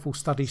observable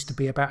studies to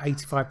be about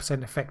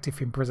 85% effective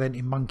in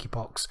preventing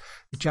monkeypox.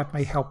 The jab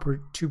may help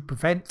to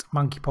prevent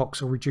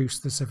monkeypox or reduce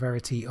the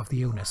severity of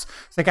the illness.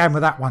 So again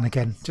with that one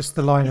again, just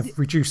the line of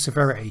reduced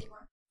severity.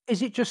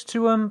 Is it just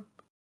to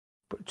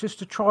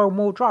trial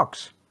more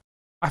drugs?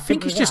 I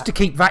think it's just to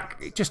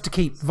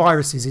keep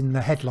viruses in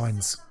the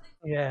headlines.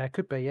 Yeah, it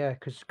could be. Yeah,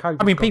 because COVID.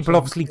 I mean, people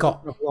obviously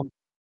got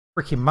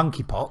freaking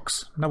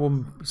monkeypox. No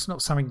one. It's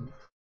not something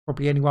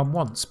probably anyone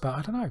wants, but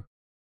I don't know.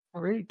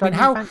 Really?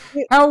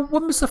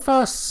 When was the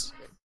first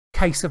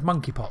case of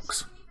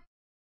monkeypox?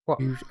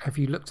 What? Have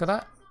you looked at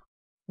that?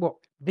 What?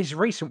 This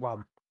recent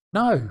one?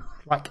 No,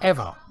 like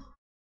ever.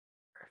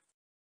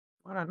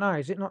 I don't know.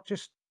 Is it not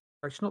just?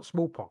 It's not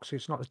smallpox.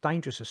 It's not as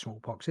dangerous as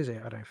smallpox, is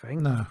it? I don't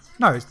think. No.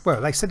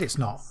 Well, they said it's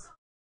not.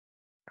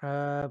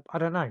 I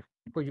don't know.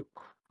 Well,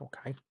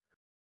 okay.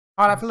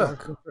 I'll have a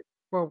look.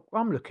 Well,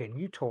 I'm looking.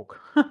 You talk.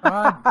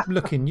 I'm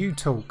looking. You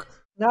talk.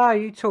 No,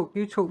 you talk.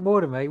 You talk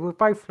more than me. We'll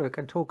both look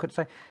and talk and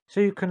say. So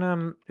you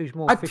can who's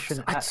more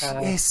efficient?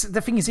 Yes.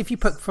 The thing is, if you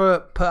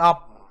put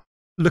up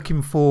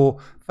looking for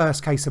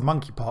first case of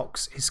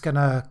monkeypox, it's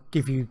gonna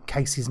give you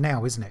cases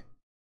now, isn't it?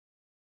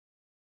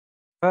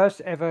 First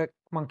ever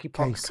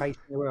monkeypox case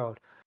in the world.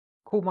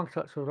 Called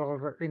monkeypox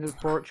in the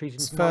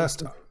laboratories in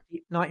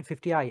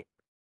 1958.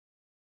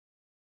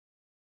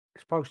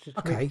 Exposed to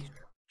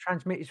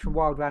transmitted from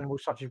wild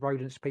animals such as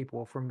rodents, people,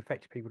 or from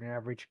infected people on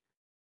average.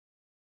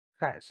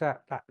 That's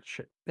that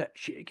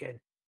shit again.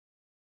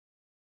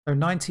 So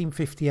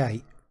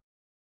 1958,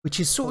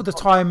 which is sort of the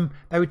time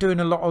they were doing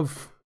a lot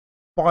of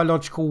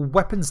biological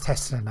weapons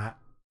testing and that.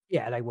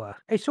 Yeah, they were.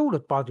 It's all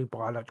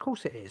biological. Of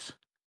course it is.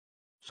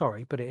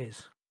 Sorry, but it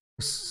is.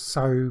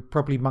 So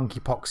probably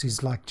monkeypox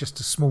is like just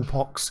a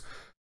smallpox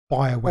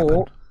bioweapon.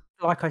 Or,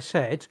 like I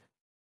said,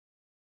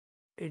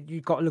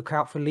 you've got to look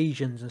out for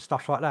lesions and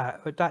stuff like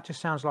that. But that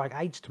just sounds like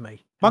AIDS to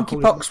me.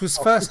 Monkeypox was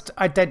first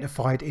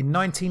identified in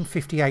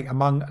 1958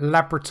 among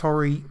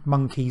laboratory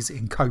monkeys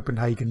in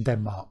Copenhagen,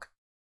 Denmark.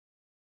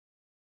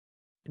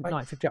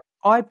 1958.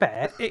 I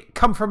bet it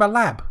come from a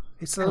lab.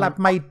 It's a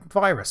lab-made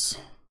virus.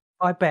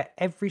 I bet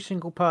every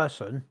single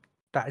person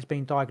that has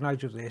been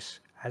diagnosed with this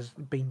has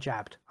been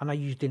jabbed. I know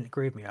you didn't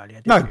agree with me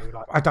earlier. No,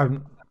 I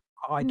don't.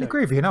 I didn't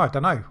agree with you. No, I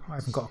don't know. I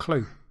haven't got a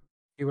clue.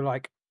 You were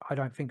like, I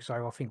don't think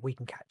so. I think we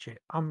can catch it.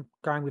 I'm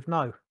going with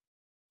no.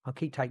 I'll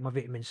keep taking my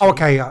vitamin C.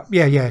 Okay,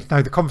 yeah.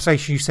 No, the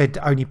conversation you said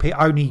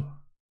only.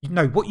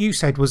 No, what you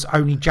said was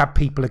only jab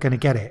people are going to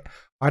get it.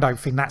 I don't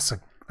think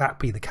that'd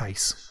be the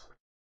case.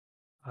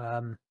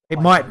 It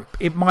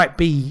might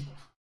be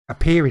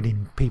appearing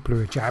in people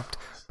who are jabbed,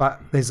 but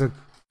there's a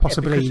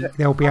possibility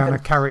they'll be able to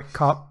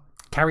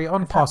carry it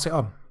on, pass it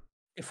on.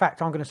 In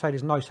fact, I'm going to say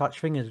there's no such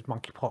thing as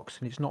monkeypox,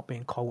 and it's not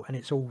being caught, and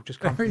it's all just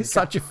coming. There is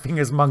such a thing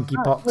as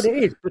monkeypox. But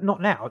it is, but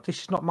not now.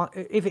 This is not.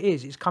 If it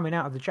is, it's coming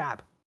out of the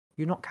jab.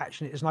 You're not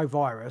catching it. There's no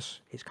virus.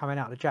 It's coming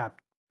out of the jab.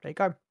 There you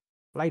go.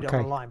 Laid it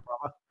on the line,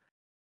 brother.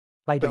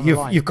 Laid it But on the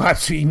line. you've got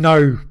absolutely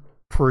no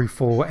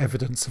proof or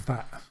evidence of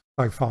that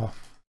so far.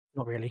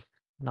 Not really,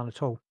 none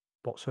at all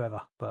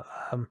whatsoever. But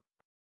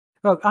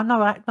well, I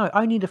know. No,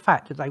 only the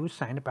fact that they were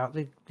saying about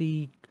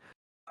the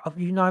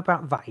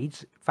about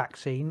VAIDS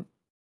vaccine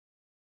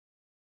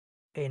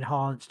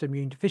enhanced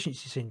immune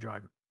deficiency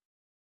syndrome,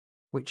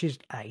 which is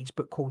AIDS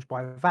but caused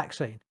by a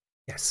vaccine.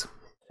 Yes.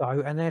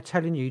 So, and they're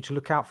telling you to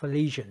look out for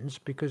lesions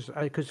because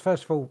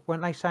first of all,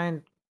 weren't they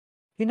saying,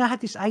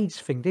 had this AIDS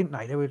thing, didn't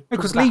they? They were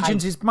because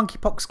lesions is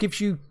monkeypox gives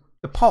you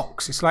the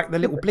pox. It's like the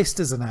little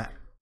blisters and that.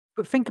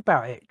 But think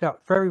about it.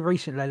 Like, very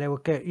recently, there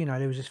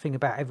was this thing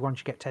about everyone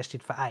should get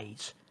tested for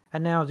AIDS,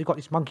 and now they've got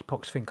this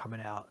monkeypox thing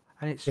coming out,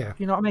 and it's you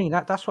know what I mean.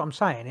 That's what I'm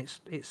saying.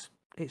 It's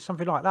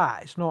something like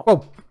that. It's not.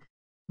 Well,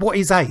 what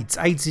is AIDS?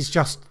 AIDS is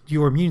just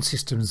your immune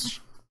system's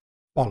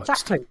bollocks.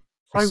 Exactly.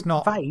 It's So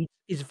not. AIDS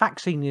is a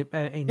vaccine.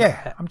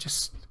 I'm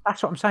just.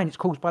 That's what I'm saying. It's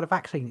caused by the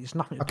vaccine. It's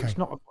nothing. Okay. It's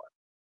not.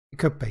 It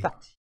could be,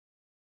 but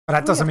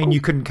that doesn't mean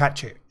you couldn't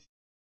catch it.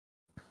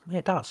 Yeah,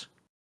 it does.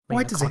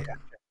 Why does it?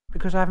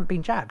 Because I haven't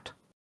been jabbed.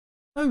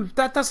 No,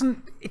 that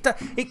doesn't.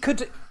 It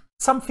could.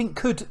 Something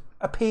could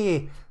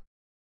appear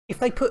if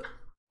they put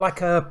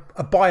like a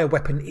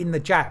bioweapon in the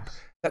jab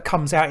that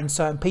comes out in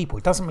certain people.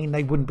 It doesn't mean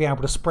they wouldn't be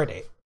able to spread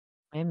it.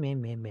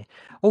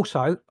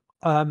 Also,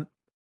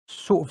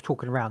 sort of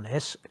talking around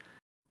this,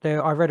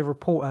 I read a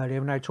report earlier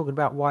and they were talking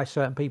about why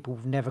certain people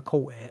have never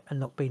caught it and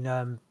not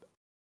been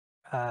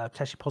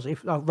tested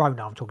positive.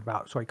 Rona, I'm talking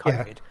about. Sorry,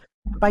 COVID.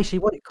 Yeah. Basically,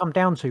 what it come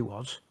down to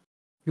was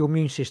your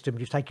immune system.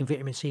 You've taken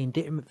vitamin C and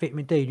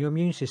vitamin D, and your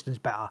immune system's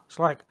better. It's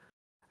like,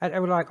 and they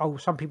were like, oh,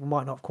 some people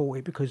might not have caught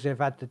it because they've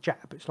had the jab.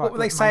 It's like, what were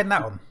they saying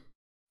that on?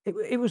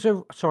 It was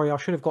sorry, I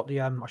should have got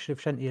I should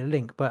have sent you a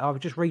link, but I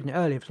was just reading it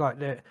earlier. It's like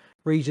the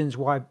reasons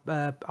why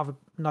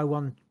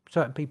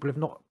certain people have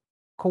not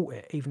caught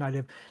it, even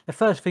though the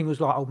first thing was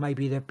like, oh,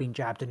 maybe they've been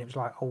jabbed, and it was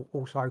like, oh,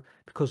 also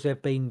because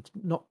they've been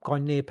not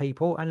going near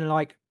people, and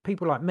like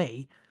people like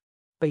me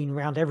being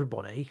around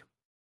everybody.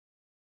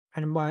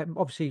 And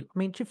obviously, I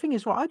mean, the thing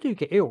is, I do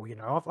get ill,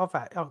 I've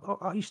had,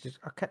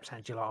 I kept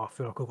saying to you, like, I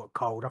feel like I've got a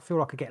cold. I feel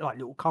like I get like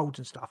little colds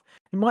and stuff.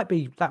 That might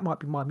be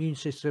my immune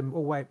system,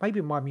 or maybe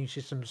my immune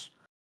system's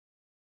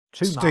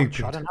too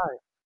much. I don't know.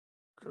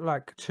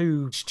 Like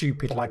too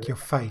stupid, like your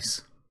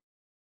face.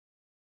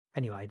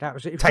 Anyway, that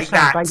was it. Take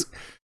that.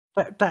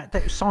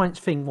 That science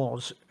thing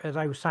was,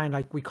 they were saying,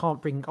 like, we can't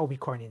bring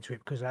Omicron into it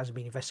because it hasn't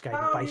been investigated.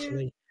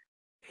 Basically,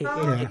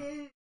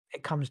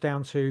 it comes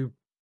down to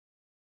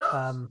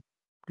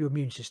your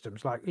immune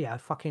system's like,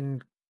 fucking.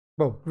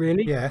 Well,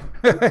 really? Yeah,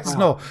 it's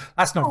not.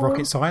 That's not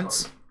rocket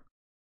science.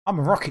 I'm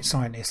a rocket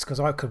scientist because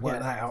I could work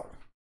that out.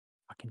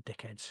 Fucking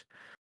dickheads.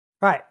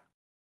 Right.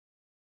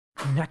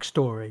 Next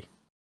story.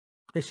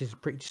 This is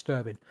pretty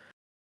disturbing.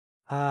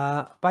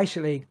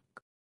 Basically,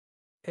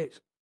 it's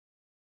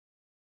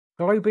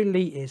global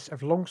elitists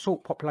have long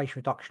sought population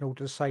reduction in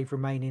order to save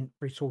remaining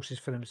resources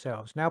for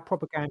themselves. Now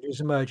propaganda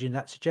is emerging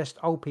that suggests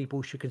old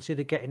people should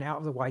consider getting out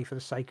of the way for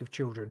the sake of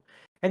children.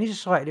 Any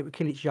society that would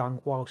kill its young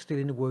while still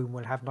in the womb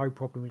will have no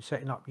problem in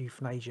setting up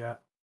euthanasia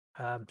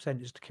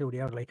centres to kill the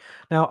elderly.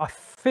 Now,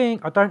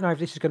 I don't know if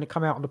this is going to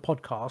come out on the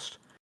podcast,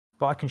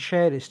 but I can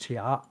share this to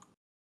you.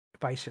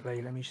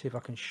 Basically, let me see if I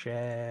can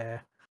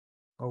share.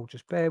 Oh,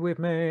 just bear with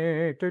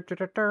me.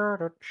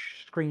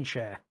 Screen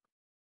share.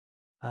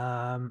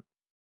 And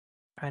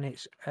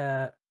it's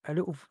a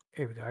little.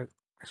 Here we go.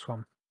 This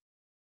one.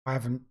 I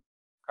haven't.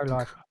 Go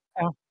live.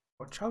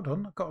 Watch. Hold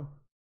on. I've got to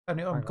turn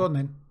it on. Go on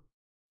then.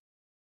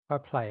 I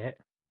play it.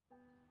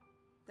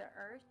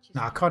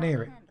 No, I can't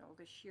hear it.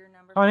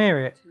 Can't hear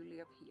it.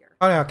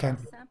 Oh, no, I can.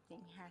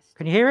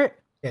 Can you hear it?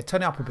 Yeah,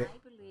 turn it up a bit.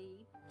 I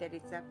believe that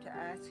it's up to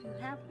us who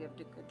have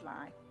lived a good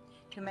life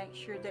to make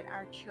sure that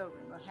our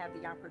children will have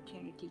the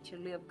opportunity to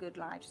live good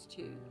lives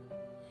too.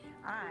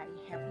 I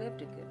have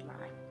lived a good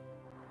life.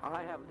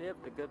 I have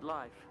lived a good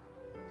life.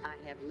 I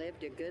have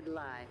lived a good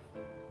life.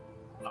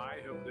 I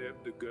have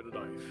lived a good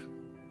life.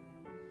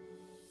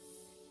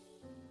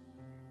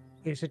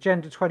 It's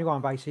Agenda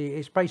 21, basically.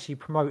 It's basically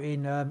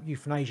promoting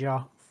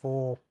euthanasia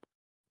for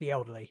the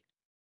elderly.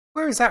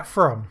 Where is that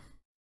from?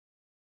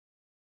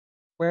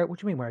 What do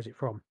you mean, where is it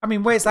from? I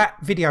mean, where's that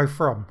video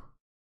from?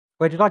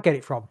 Where did I get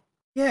it from?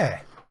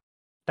 Yeah.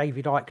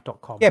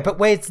 DavidIke.com. Yeah, but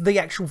where's the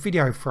actual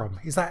video from?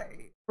 Is that,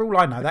 for all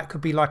I know, that could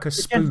be like a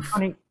spoof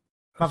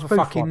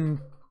motherfucking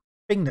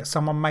thing that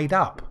someone made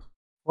up.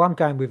 Well, I'm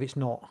going with it's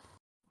not.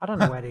 I don't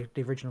know where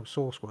the original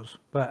source was,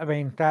 but I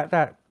mean,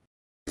 that.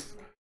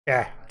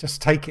 Yeah,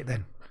 just take it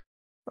then.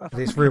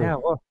 It's real.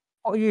 Hell,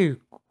 what are you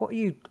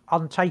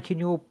untaking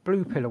your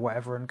blue pill or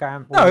whatever and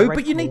going? No,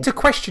 but you need to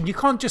question. You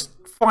can't just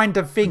find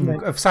a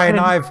thing of saying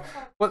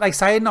what they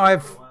saying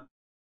I've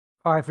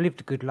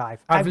lived a good life.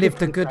 I've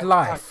lived a good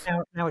life.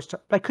 Now it's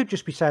they could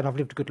just be saying I've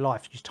lived a good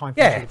life. It's time.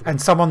 And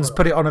someone's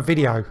put it on a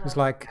video. It's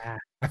like,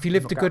 have you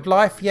lived a good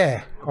life?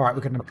 Yeah. All right,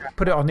 we're gonna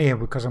put it on here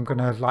because I'm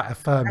gonna like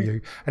affirm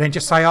you, and then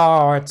just say,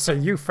 oh, it's a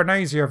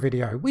euthanasia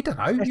video. We don't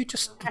know. You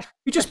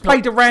just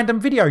played a random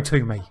video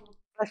to me.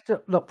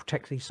 let's not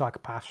protect these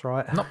psychopaths,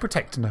 right? I'm not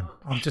protecting them.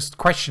 I'm just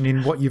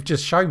questioning what you've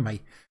just shown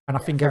me, and I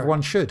think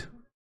everyone should.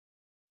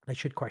 They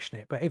should question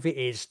it. But if it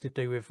is to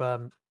do with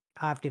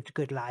I've lived a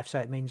good life, so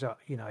it means that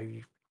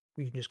you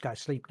can just go to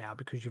sleep now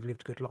because you've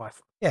lived a good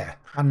life. Yeah,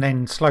 and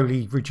then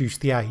slowly reduce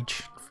the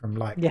age from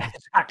like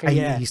exactly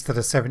 80s to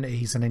the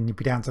 70s, and then you'll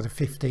be down to the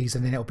 50s,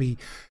 and then it'll be,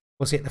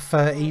 was it the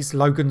 30s?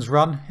 Logan's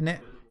Run, isn't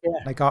it? Yeah,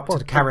 they go up to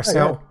the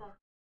carousel.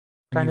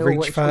 When you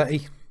reach 30,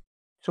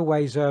 it's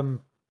always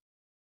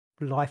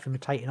life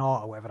imitating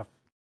art, or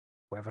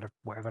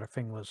whatever the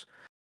thing was.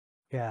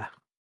 Yeah.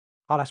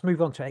 Oh, let's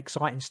move on to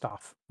exciting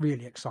stuff.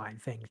 Really exciting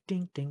things.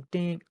 Ding, ding,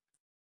 ding.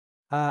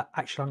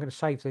 Actually, I'm going to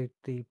save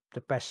the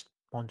best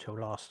one till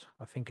last.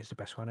 I think it's the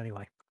best one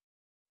anyway.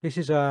 This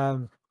is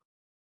a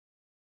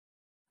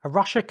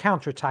Russia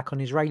counterattack on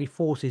Israeli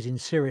forces in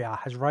Syria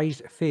has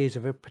raised fears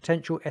of a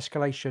potential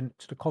escalation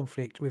to the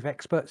conflict, with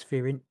experts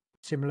fearing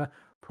similar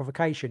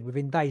provocation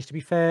within days. To be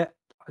fair,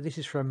 this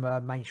is from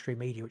mainstream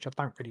media, which I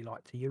don't really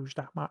like to use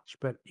that much,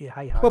 but yeah,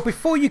 hey ho. Well,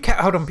 before you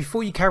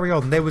carry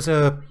on, there was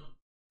a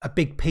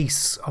big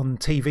piece on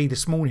TV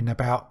this morning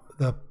about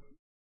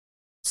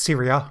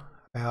Syria,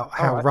 about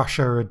how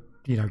Russia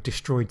had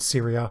destroyed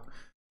Syria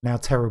and how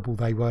terrible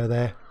they were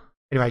there.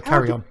 Anyway,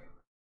 carry on.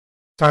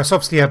 So it's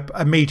obviously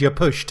a media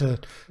push to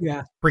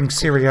bring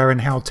Syria and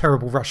how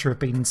terrible Russia have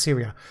been in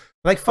Syria.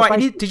 Are they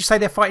fighting? Did you say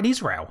they're fighting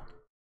Israel?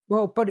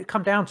 Well, but it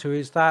come down to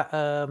is that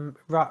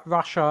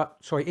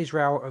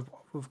Israel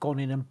have gone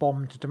in and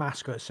bombed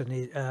Damascus and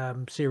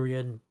the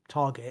Syrian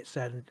targets,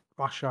 and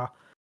Russia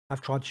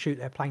have tried to shoot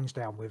their planes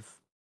down with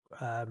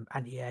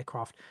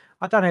anti-aircraft.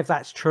 I don't know if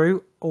that's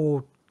true,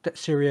 or that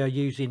Syria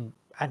using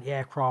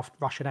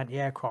Russian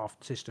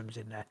anti-aircraft systems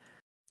in there.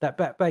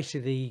 But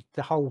basically,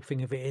 the whole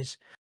thing of it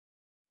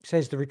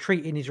says the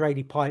retreating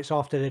Israeli pilots,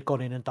 after they'd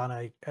gone in and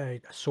done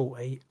a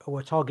sortie,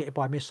 were targeted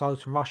by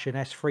missiles from Russian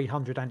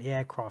S-300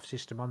 anti-aircraft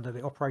system under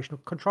the operational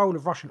control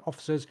of Russian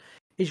officers.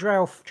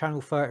 Israel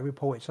Channel 30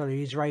 reported, so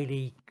the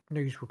Israeli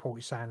news report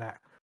is saying that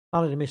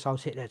none of the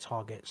missiles hit their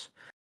targets.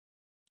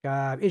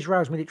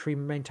 Israel's military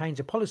maintains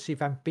a policy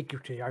of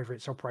ambiguity over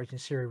its operation in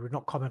Syria, would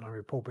not comment on the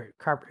report, but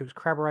it was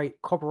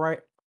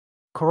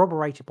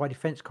corroborated by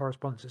defense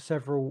correspondents at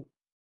several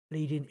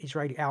leading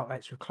Israeli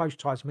outlets with close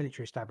ties to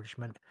military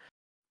establishment.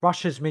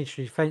 Russia's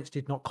Ministry of Defense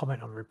did not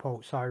comment on the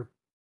report, so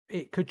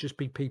it could just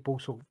be people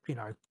sort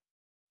of,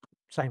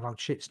 same old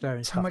shit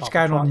stirring stuff. So much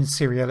going on in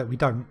Syria that we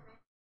don't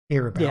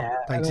hear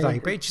about day to day.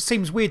 But it just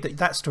seems weird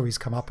that story's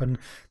come up, and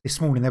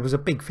this morning there was a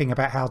big thing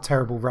about how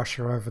terrible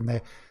Russia are, and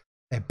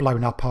they're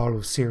blown up all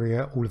of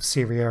Syria,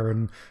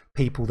 and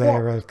people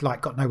there are like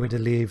got nowhere to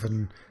live,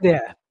 and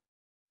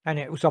and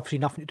it was obviously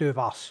nothing to do with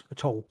us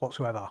at all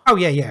whatsoever. Oh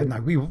yeah,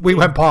 no, we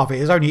weren't part of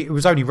it. It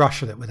was only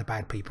Russia that were the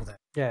bad people there.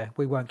 Yeah,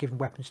 we weren't giving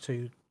weapons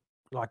to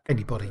like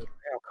anybody.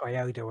 Al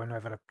Qaeda or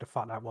whatever the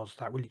fuck that was.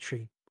 That we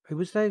literally, who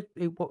was there?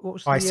 What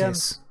was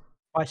ISIS?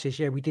 ISIS.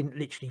 Yeah, we didn't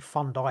literally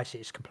fund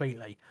ISIS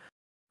completely.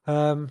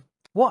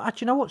 What? Do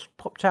you know what's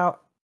popped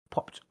out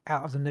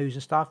of the news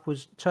and stuff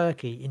was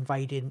Turkey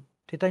invading.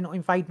 Did they not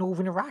invade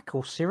northern Iraq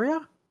or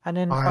Syria? And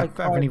then I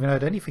haven't even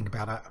heard anything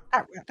about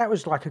that. That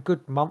was like a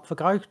good month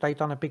ago. They'd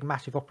done a big,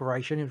 massive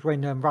operation. It was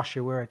when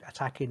Russia were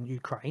attacking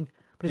Ukraine.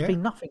 But there's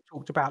been nothing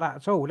talked about that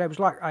at all. There was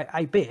like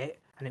a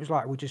bit, and it was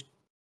like we're just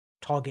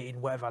targeting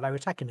whatever. They were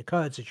attacking the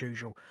Kurds as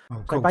usual.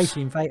 So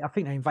basically, I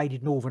think they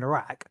invaded northern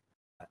Iraq.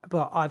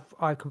 But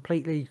I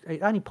completely,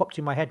 it only popped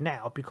in my head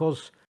now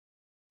because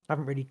I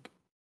haven't really,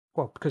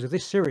 because of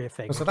this Syria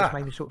thing. It just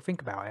made me sort of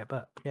think about it.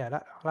 But yeah,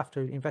 I'll have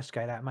to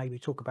investigate that and maybe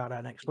talk about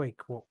that next week.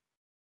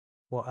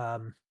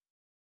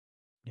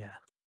 Yeah.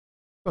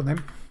 Well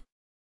then.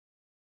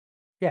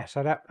 Yeah,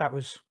 so that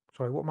was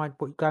what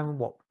you going on?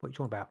 What are you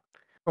talking about?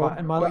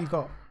 What you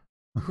got?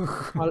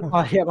 My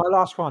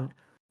last one.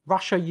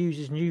 Russia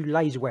uses new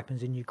laser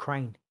weapons in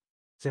Ukraine.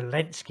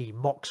 Zelensky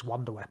mocks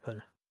wonder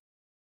weapon.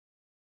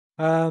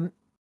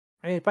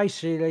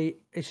 Basically,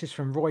 this is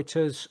from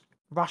Reuters.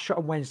 Russia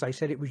on Wednesday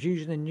said it was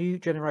using a new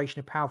generation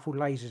of powerful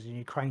lasers in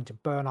Ukraine to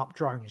burn up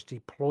drones,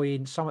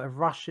 deploying some of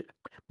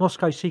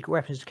Moscow's secret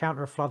weapons to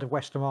counter a flood of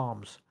Western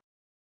arms.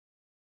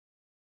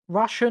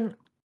 Russian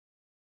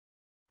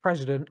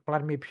President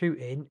Vladimir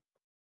Putin,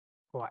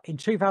 in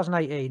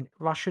 2018,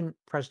 Russian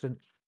President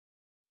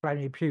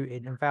Vladimir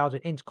Putin unveiled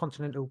an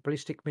intercontinental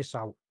ballistic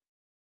missile,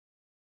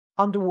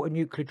 underwater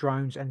nuclear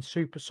drones, and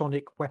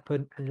supersonic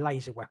weapon and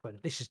laser weapon.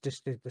 This is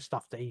just the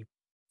stuff that he's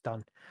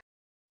done.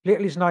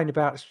 Little is known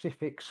about the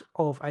specifics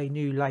of a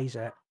new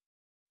laser.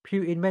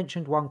 Putin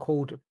mentioned one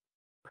called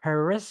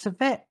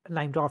Perezavet,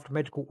 named after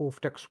medical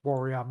Orthodox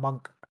warrior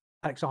monk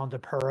Alexander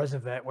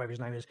Perezavet, whatever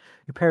his name is,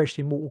 who perished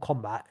in Mortal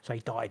Kombat. So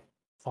he died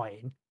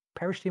fighting.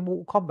 Perished in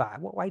Mortal Kombat.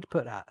 What way to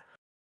put that?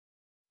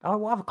 Oh,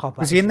 what other combat?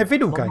 Was he in the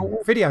video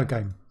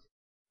game?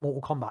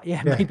 Mortal Kombat.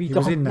 Yeah, maybe he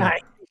was in there.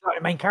 He's like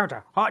the main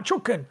character.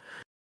 Chukin.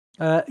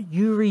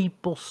 Yuri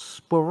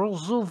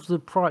Bosporozov, the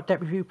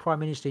Deputy Prime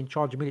Minister in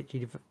charge of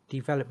military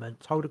development,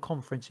 told a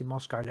conference in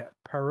Moscow that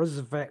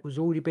Perezavet was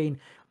already being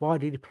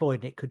widely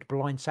deployed and it could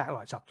blind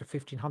satellites up to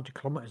 1,500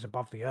 kilometers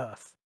above the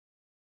Earth.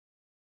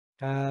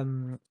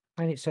 And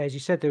it says, he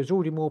said there was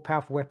already more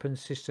powerful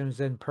weapons systems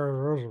than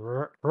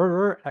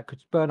that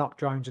could burn up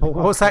drones. And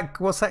What's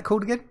that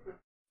called again?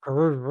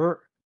 Perezovet.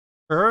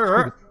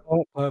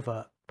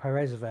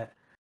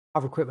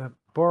 Other equipment.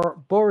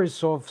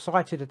 Borisov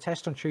cited a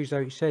test on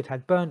Tuesday which said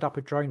had burned up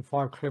a drone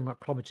 5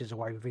 kilometers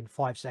away within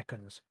 5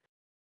 seconds.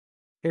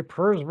 It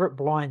Perezovet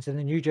blinds and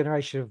the new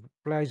generation of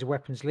laser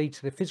weapons lead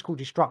to the physical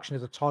destruction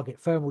of the target,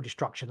 thermal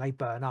destruction. They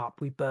burn up.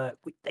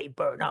 They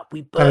burn up.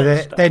 We burn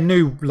So stuff. their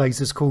new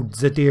laser's called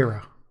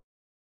Zadira.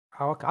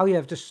 Oh, okay. Oh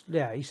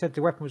yeah, he said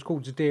the weapon was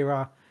called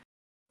Zadira.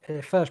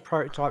 The first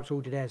prototype's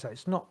already there, so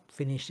it's not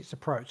finished. It's a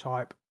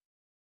prototype.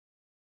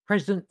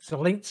 President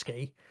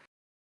Zelensky,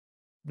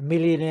 the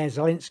millionaire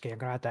Zelensky, I'm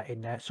going to add that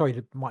in there. Sorry,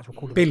 might as well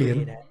call him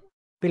billionaire.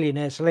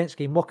 Billionaire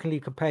Zelensky mockingly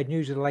compared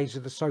news of the lasers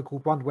to the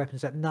so-called wonder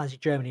weapons that Nazi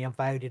Germany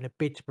unveiled in a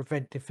bid to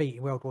prevent defeat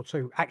in World War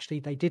II. Actually,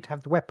 they did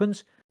have the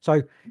weapons,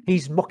 so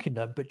he's mocking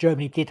them, but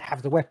Germany did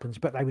have the weapons,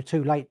 but they were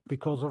too late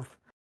because of,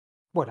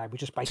 well, they were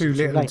just basically Too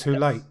little and too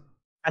late.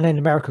 And then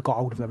America got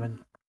hold of them, and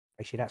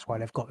basically that's why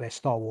they've got their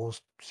Star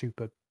Wars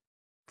super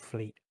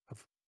fleet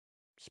of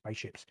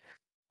spaceships.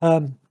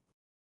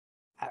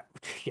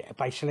 Yeah,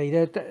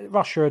 basically,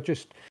 Russia are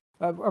just.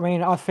 I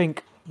mean, I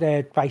think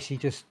they're basically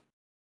just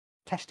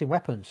testing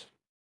weapons.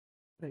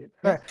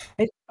 I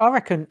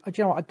reckon. Do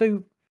you know what? I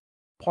do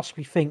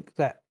possibly think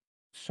that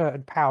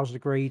certain powers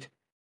agreed.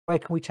 Where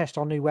can we test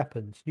our new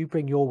weapons? You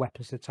bring your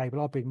weapons to the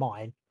table. I'll bring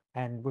mine,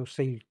 and we'll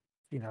see.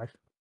 You know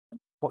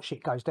what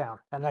shit goes down.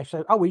 And they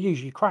say, "Oh, we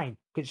use Ukraine.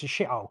 It's a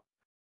shithole,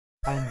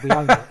 and we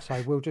own it.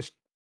 So we'll just."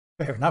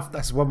 Fair enough.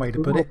 That's one way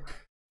to put it.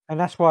 And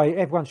that's why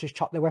everyone's just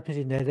chucked their weapons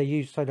in there. They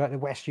use so like the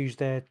West used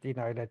their,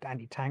 their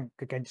anti-tank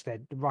against their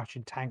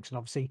Russian tanks, and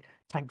obviously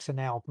tanks are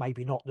now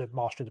maybe not the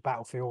master of the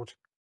battlefield,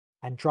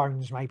 and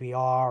drones maybe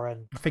are.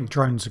 And I think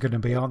drones are going to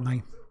be, aren't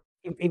they?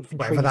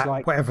 Infantry,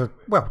 whatever.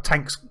 Well,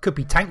 tanks could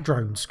be tank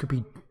drones, could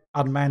be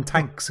unmanned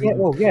tanks. Yeah,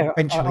 well, yeah.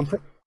 Eventually,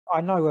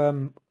 I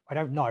know. I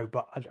don't know,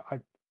 but I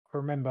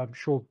remember. I'm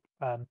sure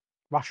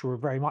Russia were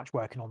very much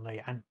working on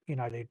the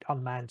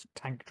unmanned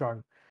tank drone.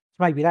 So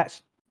maybe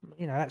that's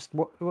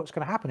what's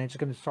going to happen. It's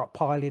going to start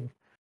piling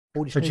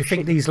all this. So do you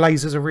think these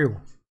lasers are real?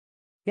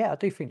 Yeah, I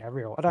do think they're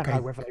real. I don't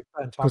know whether they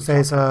burn time. Because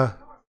there's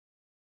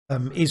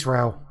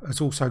Israel has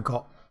also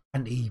got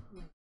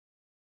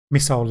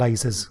anti-missile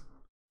lasers.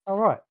 Oh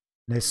right.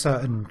 There's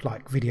certain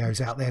videos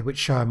out there which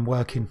show them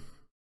working,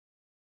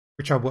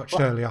 which I watched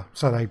earlier.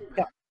 So they,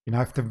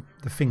 if the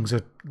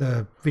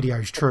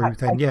video's true,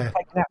 then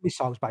taking out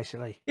missiles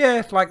basically.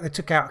 Yeah, they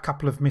took out a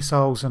couple of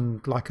missiles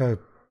and a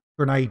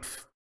grenade,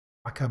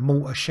 a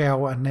mortar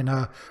shell, and then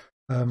a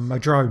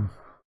drone.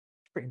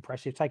 It's pretty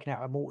impressive taking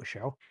out a mortar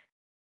shell.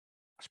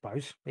 I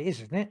suppose it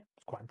is, isn't it?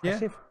 It's quite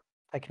impressive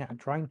taking out a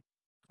drone.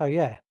 So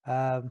yeah,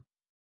 I'm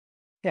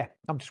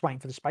just waiting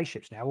for the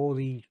spaceships now. All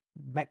the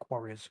mech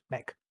warriors,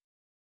 mechs.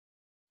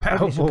 Yeah,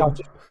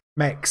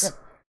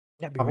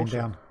 coming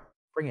down.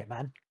 Bring it,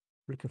 man.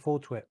 Looking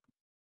forward to it.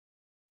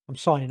 I'm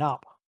signing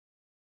up.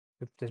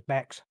 If there's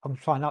mechs, I'm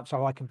signing up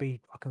so I can go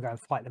and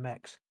fight the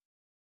mechs.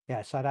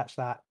 Yeah, so that's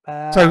that.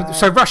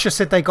 So Russia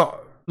said they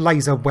got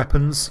laser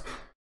weapons.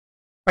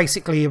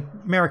 Basically,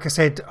 America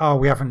said, "Oh,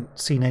 we haven't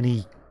seen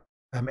any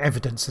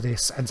evidence of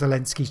this," and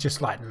Zelensky's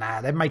just like,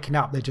 "Nah, they're making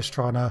up. They're just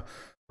trying to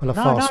pull a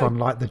fast one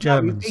like the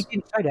Germans." He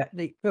didn't say that.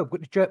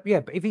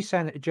 But if he's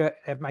saying that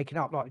they're making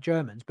up like the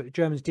Germans, but the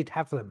Germans did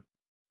have them.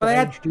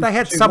 But they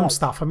had some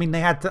stuff. I mean, they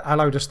had a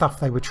load of stuff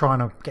they were trying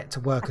to get to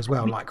work as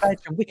well. They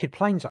had some wicked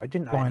planes, though,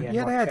 didn't they?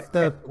 Yeah, they had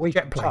the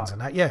jet planes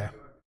and that. Yeah.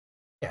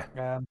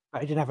 But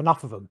they didn't have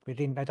enough of them. They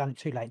done it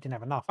too late. Didn't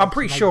have enough. I'm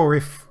pretty sure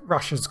if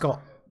Russia's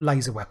got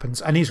laser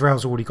weapons and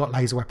Israel's already got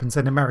laser weapons,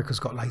 then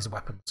America's got laser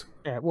weapons.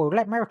 Yeah, well,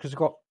 America's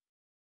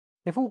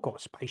they've all got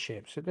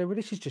spaceships.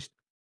 This is just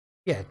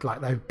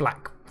those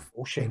black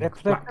bullshit.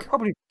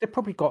 They've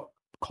probably got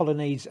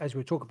colonies, as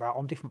we talk about,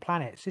 on different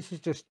planets. This is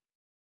just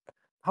the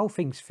whole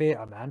thing's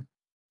theatre, man.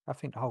 I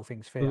think the whole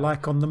thing's theatre.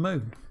 Like on the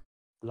moon.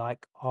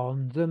 Like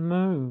on the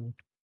moon.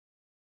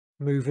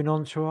 Moving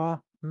on to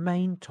our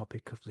main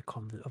topic of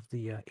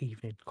the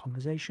evening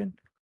conversation.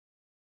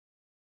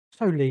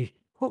 So, Lee,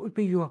 what would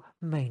be your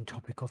main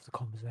topic of the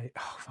conversation?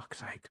 Oh, fuck's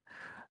sake.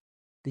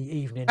 The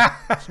evening.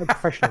 So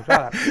professional.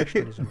 That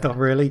professionalism. Not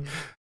really.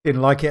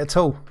 Didn't like it at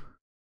all.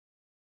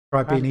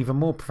 Try being even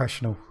more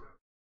professional.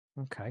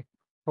 Okay.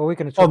 Well, we're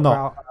going to talk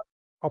about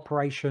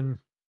Operation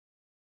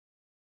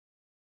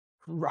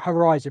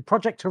Horizon.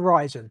 Project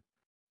Horizon.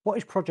 What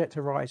is Project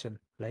Horizon,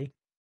 Lee?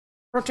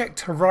 Project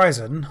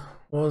Horizon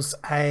was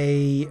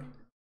a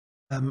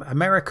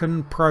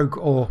American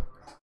proposal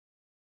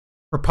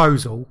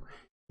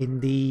in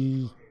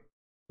the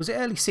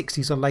early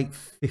 60s or late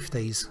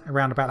 50s,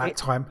 around about that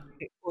time.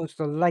 It was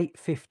the late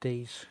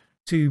 50s.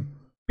 To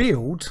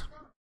build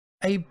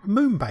a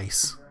moon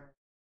base.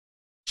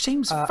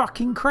 Seems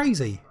fucking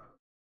crazy.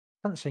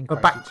 Doesn't seem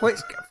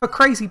crazy. For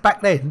crazy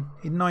back then,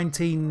 in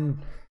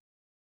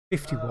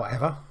 1950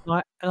 whatever.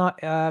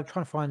 I'm trying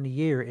to find the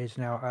year it is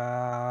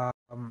now.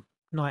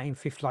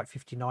 1950, like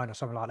 59 or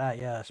something like that.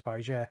 Yeah, I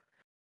suppose. Yeah.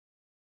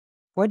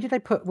 When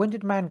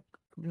did man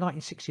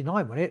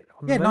 1969, wasn't it?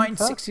 On the Yeah, moon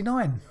first?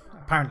 1969.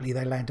 Apparently,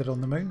 they landed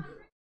on the moon.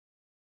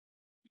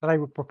 So they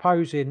were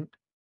proposing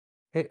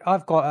it.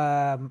 I've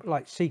got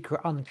like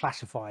secret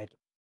unclassified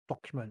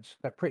documents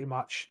that pretty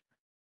much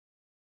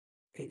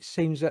it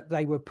seems that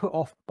they were put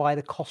off by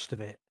the cost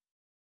of it.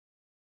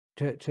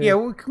 Yeah, To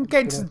we can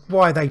get to into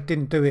why they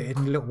didn't do it in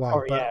a little while,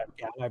 sorry, but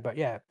no, but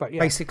yeah.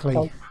 basically,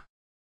 So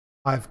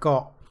I've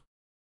got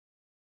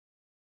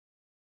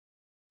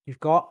you've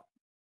got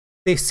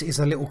this is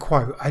a little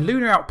quote. A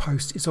lunar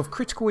outpost is of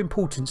critical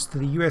importance to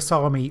the US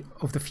Army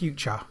of the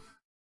future.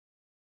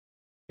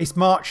 It's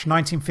March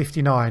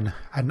 1959,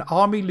 and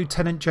Army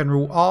Lieutenant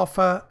General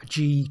Arthur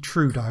G.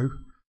 Trudeau,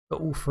 the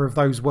author of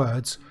those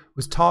words,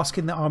 was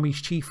tasking the Army's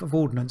Chief of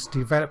Ordnance to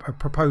develop a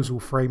proposal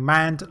for a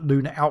manned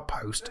lunar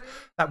outpost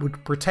that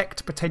would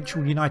protect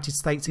potential United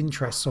States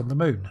interests on the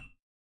moon.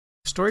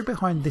 The story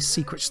behind this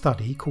secret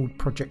study, called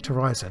Project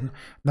Horizon, and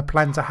the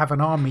plan to have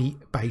an army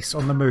base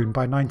on the moon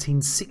by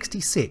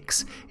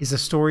 1966, is a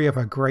story of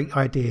a great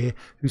idea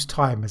whose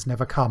time has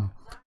never come.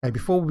 Now,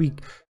 before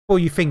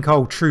you think,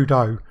 oh,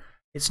 Trudeau,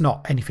 it's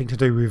not anything to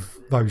do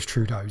with those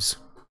Trudeaus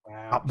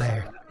up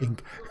there.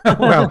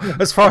 Well,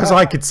 as far as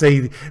I could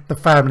see, the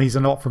families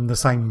are not from the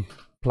same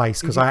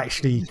place, because I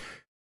actually...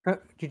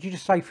 Did you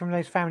just say from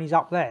those families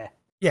up there?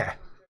 Yeah.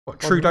 What,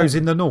 Trudeau's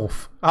in the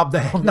north? Up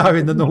there? No,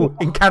 in the north.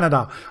 In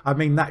Canada. I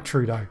mean that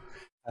Trudeau.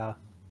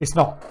 It's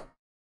not.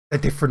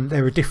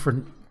 There are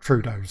different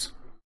Trudeaus.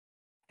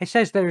 It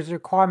says there is a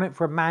requirement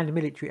for a manned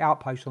military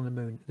outpost on the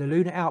moon. The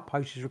lunar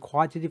outpost is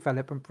required to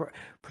develop and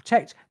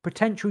protect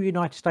potential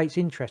United States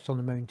interests on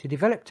the moon, to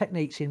develop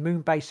techniques in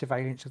moon-based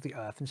surveillance of the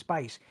Earth and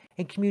space,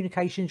 in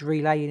communications,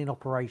 relay, and in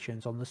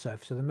operations on the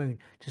surface of the moon,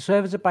 to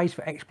serve as a base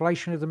for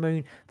exploration of the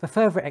moon, for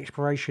further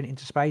exploration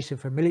into space, and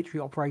for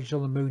military operations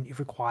on the moon if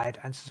required,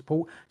 and to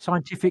support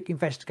scientific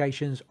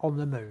investigations on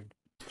the moon.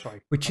 Sorry,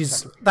 which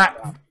is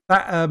that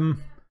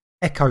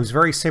echoes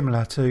very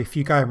similar to if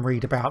you go and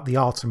read about the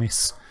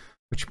Artemis,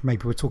 which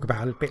maybe we'll talk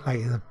about a bit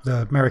later,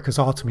 the America's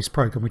Artemis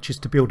program, which is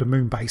to build a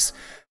moon base.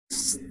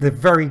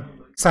 They're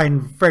saying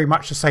very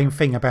much the same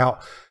thing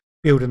about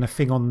building a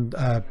thing on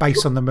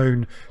base on the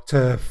moon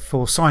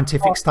for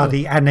scientific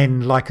study, and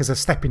then like as a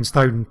stepping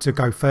stone to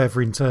go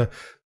further into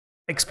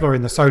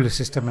exploring the solar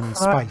system and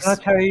space. Can I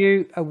tell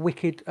you a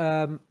wicked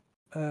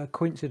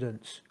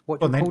coincidence?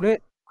 What do you call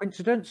it?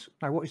 Coincidence?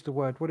 No, what is the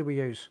word? What do we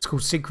use? It's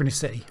called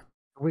synchronicity.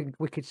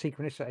 Wicked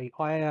synchronicity.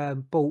 I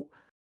bought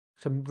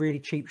some really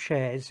cheap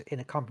shares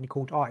in a company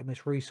called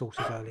Artemis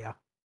Resources earlier.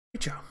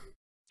 Did you?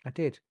 I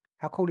did.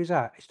 How cool is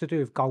that? It's to do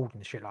with gold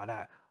and shit like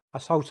that. I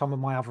sold some of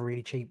my other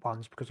really cheap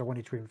ones because I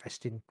wanted to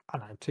invest in, I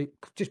don't know,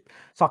 just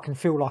so I can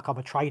feel like I'm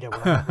a trader.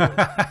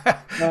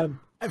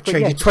 I've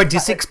traded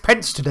 26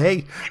 pence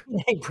today.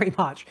 Pretty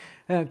much.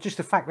 Just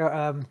the fact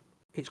that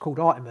it's called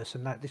Artemis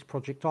and that this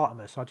project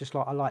Artemis,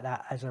 I like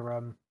that as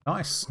a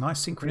nice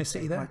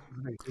synchronicity there.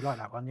 You like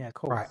that one? Yeah,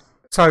 cool. Right.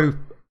 So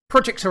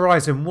Project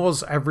Horizon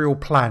was a real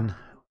plan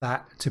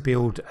to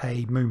build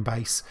a moon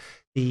base.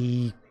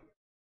 The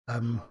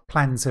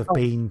plans have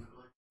been.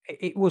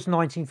 It was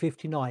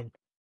 1959.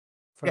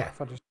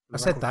 I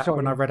said that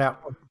when I read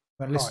out.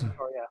 But listen.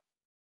 Sorry, yeah.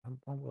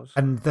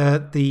 And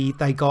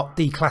they got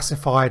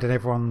declassified, and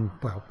everyone,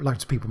 well,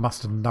 loads of people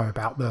must know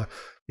about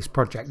this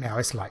project now.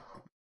 It's like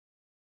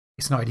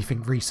it's not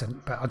anything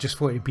recent, but I just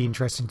thought it'd be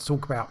interesting to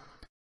talk about.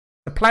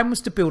 The plan was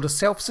to build a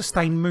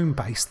self-sustained moon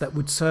base that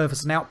would serve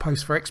as an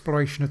outpost for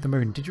exploration of the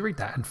moon. Did you read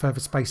that? And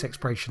further space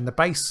exploration. The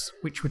base,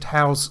 which would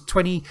house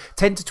 10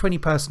 to 20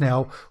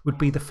 personnel, would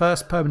be the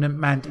first permanent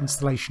manned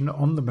installation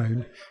on the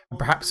moon, and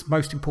perhaps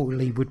most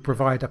importantly would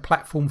provide a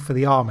platform for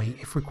the army,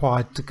 if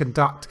required, to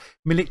conduct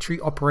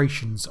military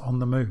operations on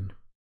the moon.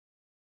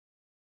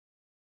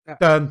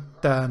 Dun,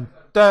 dun,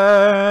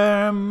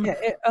 dun.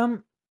 Yeah,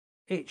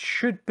 it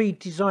should be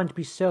designed to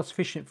be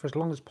self-sufficient for as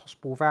long as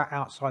possible without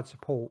outside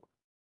support.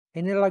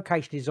 In the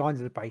location design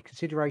of the base,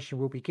 consideration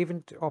will be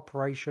given to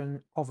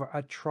operation of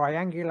a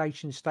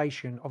triangulation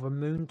station of a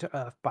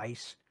moon-to-Earth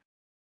base.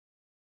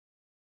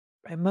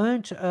 A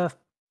moon-to-Earth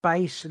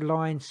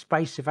baseline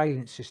space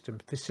surveillance system,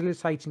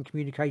 facilitating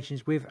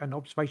communications with and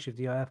observation of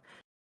the Earth,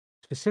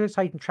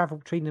 facilitating travel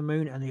between the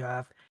moon and the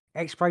Earth,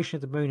 exploration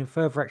of the moon and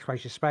further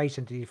exploration of space,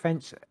 and the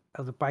defense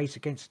of the base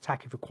against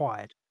attack if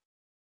required.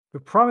 The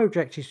primary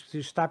objective is to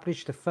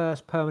establish the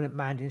first permanent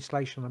manned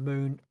installation on the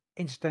moon.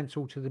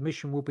 Incidental to the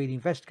mission will be the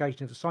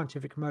investigation of the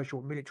scientific, commercial,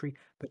 and military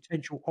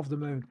potential of the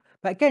moon.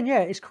 But again, yeah,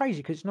 it's crazy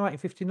because it's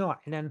 1959,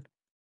 and then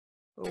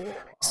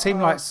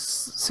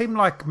seemed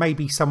like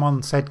maybe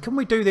someone said, "Can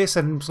we do this?"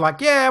 And was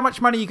like, "Yeah, how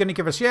much money are you going to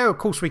give us?" Yeah, of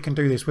course we can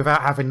do this,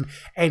 without having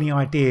any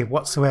idea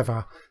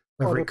whatsoever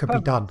whether it could be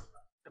done.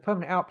 The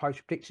permanent outpost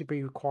is predicted to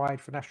be required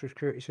for national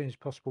security as soon as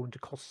possible and to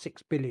cost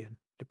 $6 billion.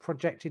 The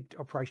projected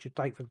operation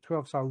date for the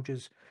 12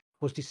 soldiers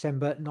was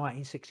December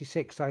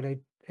 1966, so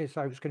it's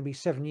going to be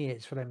 7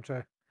 years for them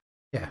to.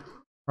 Yeah.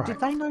 Right. Did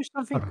they know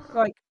something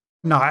like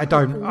No, I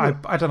don't.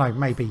 I don't know.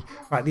 Maybe.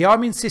 Right. The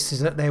Army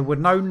insisted that there were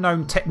no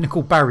known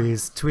technical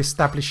barriers to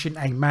establishing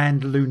a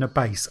manned lunar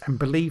base and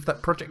believed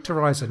that Project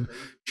Horizon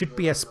should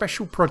be a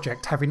special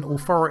project having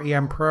authority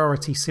and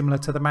priority similar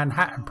to the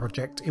Manhattan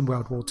Project in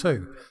World War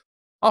II.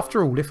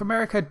 After all, if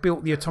America had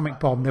built the atomic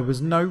bomb, there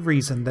was no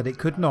reason that it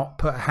could not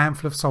put a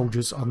handful of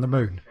soldiers on the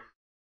moon.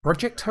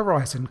 Project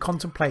Horizon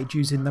contemplated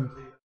using the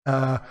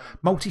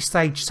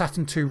multi-stage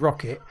Saturn II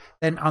rocket,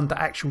 then under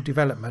actual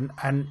development,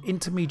 and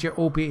intermediate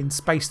orbiting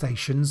space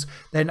stations,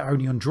 then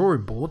only on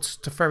drawing boards,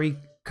 to ferry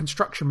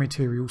construction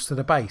materials to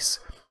the base.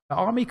 The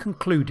Army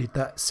concluded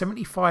that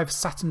 75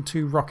 Saturn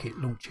II rocket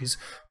launches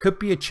could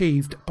be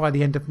achieved by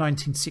the end of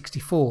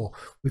 1964,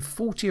 with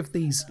 40 of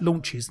these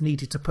launches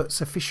needed to put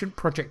sufficient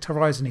Project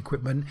Horizon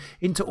equipment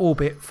into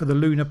orbit for the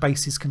lunar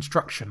base's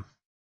construction.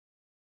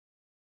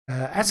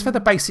 As for the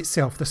base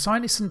itself, the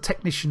scientists and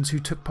technicians who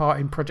took part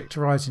in Project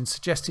Horizon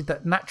suggested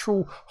that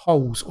natural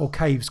holes or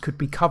caves could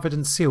be covered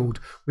and sealed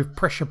with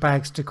pressure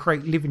bags to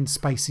create living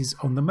spaces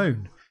on the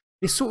moon.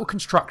 This sort of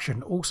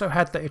construction also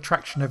had the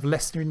attraction of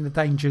lessening the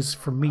dangers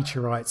from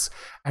meteorites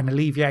and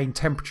alleviating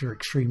temperature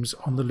extremes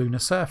on the lunar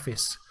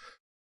surface.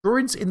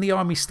 Drawings in the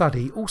Army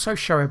study also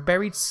show a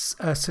buried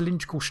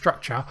cylindrical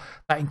structure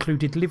that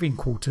included living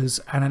quarters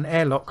and an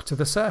airlock to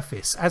the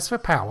surface. As for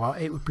power,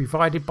 it was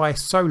provided by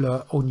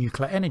solar or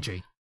nuclear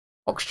energy.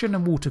 Oxygen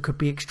and water could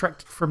be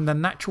extracted from the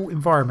natural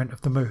environment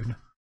of the moon.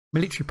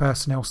 Military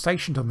personnel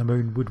stationed on the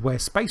moon would wear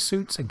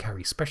spacesuits and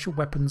carry special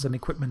weapons and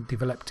equipment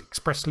developed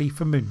expressly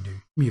for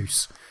moon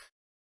use.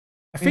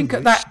 I think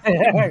at that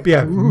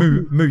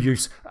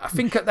use. I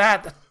think at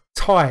that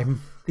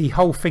time, the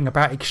whole thing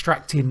about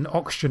extracting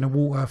oxygen and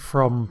water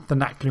from the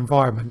natural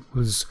environment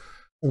was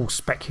all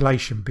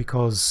speculation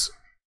because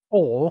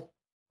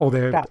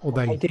that's what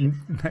they did,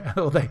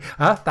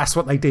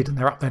 and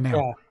they're up there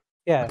now.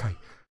 Yeah. Okay.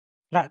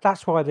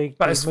 That's why the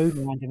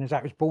moon landing is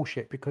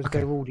bullshit, because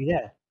they're already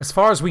there. As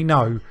far as we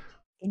know,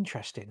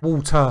 interesting.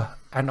 Water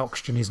and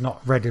oxygen is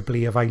not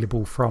readily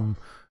available from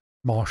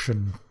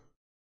from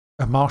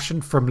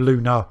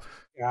lunar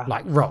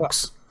like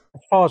rocks.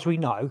 But as far as we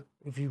know,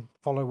 if you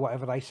follow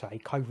whatever they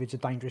say, COVID's a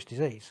dangerous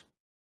disease.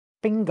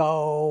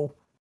 Bingo.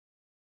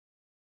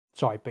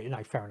 Sorry, but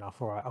fair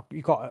enough. All right,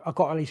 I've got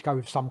to at least go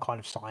with some kind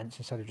of science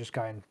instead of just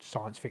going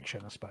science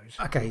fiction, I suppose.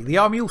 Okay, the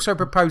Army also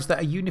proposed that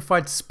a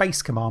unified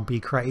space command be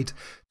created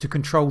to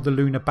control the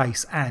lunar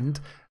base and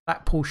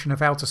that portion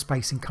of outer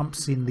space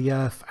encompassing the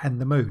Earth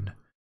and the Moon.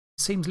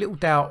 It seems little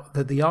doubt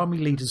that the Army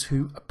leaders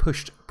who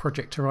pushed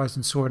Project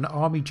Horizon saw an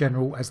Army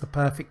general as the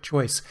perfect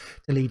choice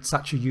to lead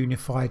such a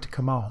unified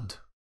command.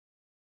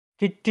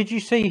 Did you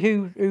see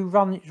who's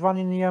running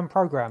the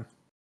program?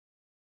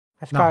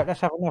 Let's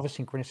have another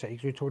synchronicity,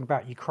 because we're talking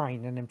about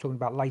Ukraine and them talking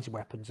about laser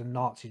weapons and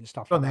Nazis and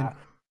stuff like that.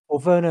 Well,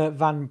 Werner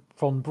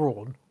von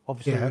Braun,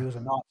 obviously he was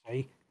a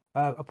Nazi,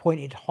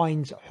 appointed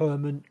Heinz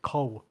Hermann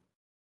Kohl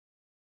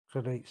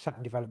for the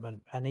Saturn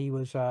development, and he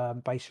was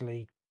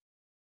basically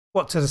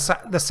to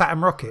the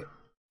Saturn rocket.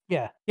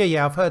 Yeah,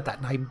 I've heard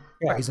that name.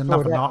 Yeah, he's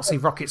another Nazi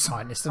rocket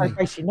scientist, isn't he?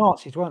 Basically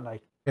Nazis, weren't they?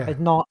 Yeah. The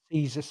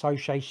Nazis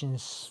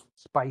Associations,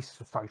 Space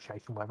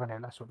Association, whatever.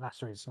 That's what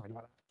NASA is, something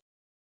like that.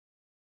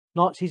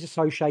 Nazis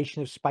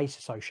Association of Space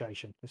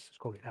Association. Let's just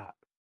call it that.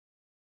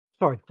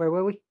 Sorry, where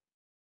were we?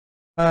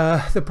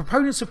 The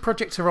proponents of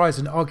Project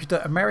Horizon argued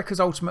that America's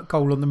ultimate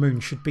goal on the moon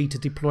should be to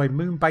deploy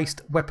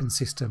moon-based weapon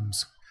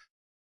systems.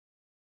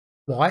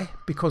 Why?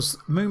 Because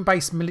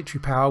moon-based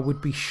military power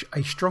would be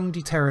a strong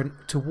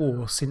deterrent to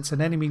war, since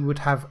an enemy would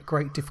have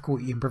great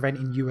difficulty in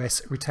preventing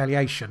US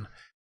retaliation.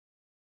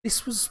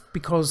 This was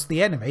because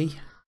the enemy,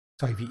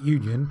 Soviet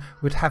Union,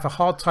 would have a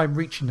hard time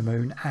reaching the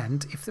moon,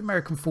 and if the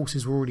American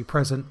forces were already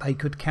present, they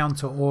could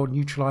counter or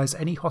neutralise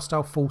any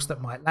hostile force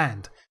that might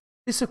land.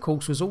 This, of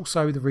course, was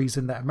also the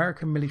reason that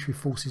American military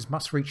forces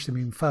must reach the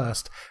moon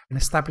first and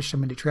establish a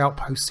military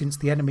outpost, since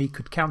the enemy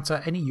could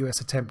counter any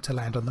US attempt to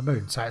land on the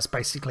moon. So it's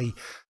basically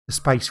the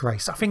space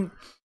race. I think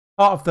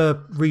part of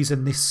the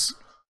reason this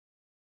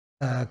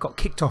got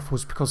kicked off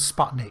was because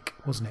Sputnik,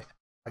 wasn't it?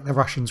 Like the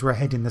Russians were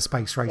ahead in the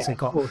space race. They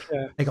got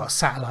a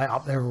satellite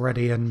up there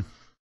already, and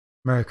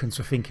Americans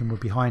were thinking we're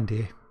behind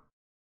here.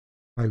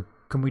 So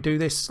can we do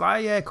this?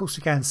 Like, yeah, of course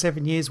we can.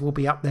 7 years we'll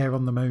be up there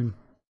on the moon.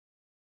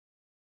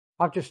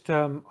 I've just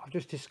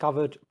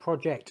discovered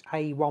Project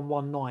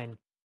A119.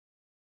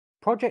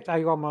 Project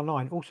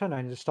A119, also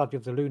known as the study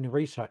of the lunar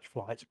research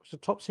flights, was a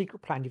top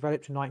secret plan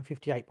developed in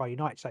 1958 by the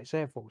United States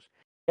Air Force.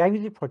 The aim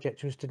of the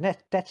project was to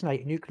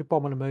detonate a nuclear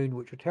bomb on the moon,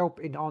 which would help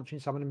in answering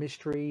some of the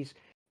mysteries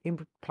in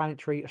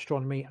planetary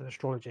astronomy and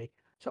astrology.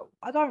 So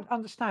I don't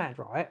understand,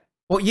 right?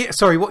 What year?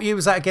 Sorry, what year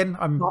was that again?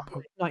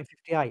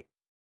 1958.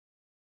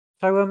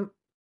 So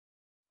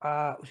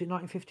was it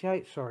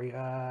 1958? Sorry,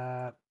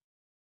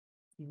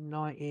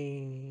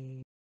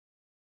 90.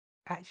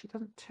 Actually, it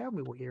doesn't tell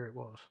me what year it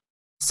was.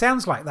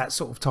 Sounds like that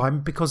sort of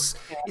time, because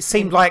it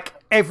seemed like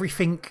every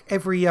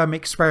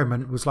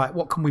experiment was like,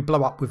 what can we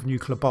blow up with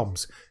nuclear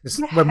bombs?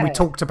 When we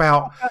talked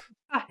about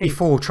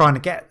before trying to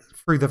get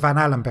through the Van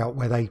Allen belt,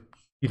 where they,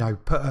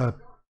 put a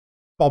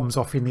bombs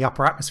off in the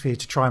upper atmosphere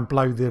to try and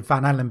blow the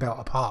Van Allen belt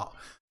apart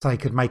so they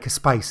could make a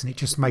space, and it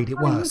just made it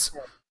worse.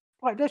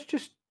 Like, let's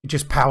just... It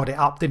just powered it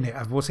up, didn't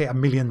it? Was it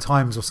 1,000,000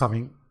 times or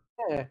something?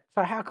 Yeah.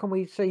 So how can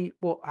we see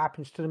what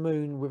happens to the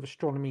moon with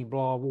astronomy,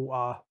 blah,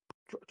 water?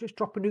 Just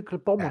drop a nuclear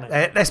bomb on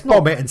it. Let's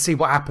bomb it and see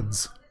what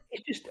happens.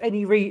 It's just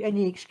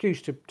any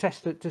excuse to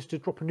test it, just to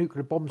drop a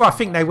nuclear bomb. Well, I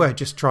think they were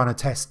just trying to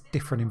test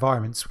different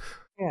environments.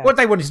 Yeah. What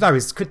they wanted to know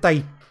is, could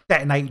they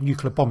detonate a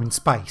nuclear bomb in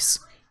space?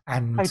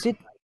 And they did.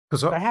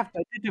 Because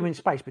They did do it in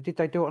space, but did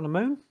they do it on the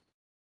moon?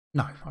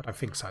 No, I don't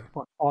think so.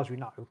 Well, as far as we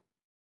know,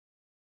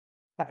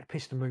 that would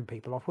piss the moon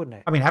people off, wouldn't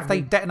it? I mean, have they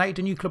detonated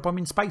a nuclear bomb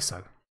in space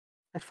though?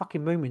 Those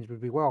fucking moomins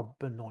would be well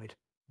annoyed.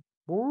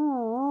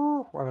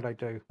 Whatever they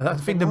do. I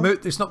think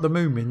it's not the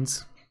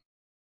moomins.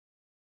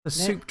 The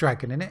soup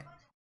dragon, in it.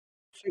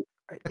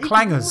 The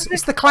clangers.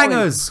 It's the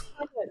clangers.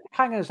 The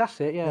clangers, that's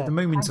it, yeah. The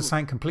moomins are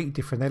something completely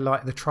different. They're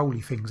like the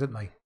trolley things, aren't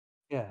they?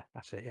 Yeah,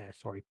 that's it, yeah,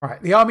 sorry. Right.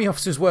 The Army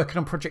officers working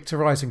on Project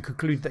Horizon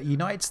concluded that the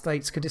United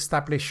States could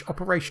establish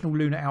operational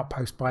lunar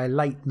outposts by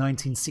late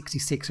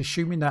 1966,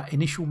 assuming that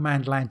initial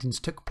manned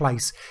landings took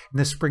place in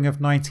the spring of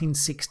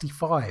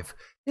 1965.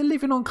 They're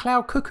living on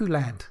cloud cuckoo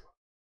land.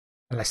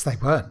 Unless they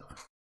weren't.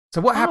 So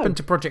what happened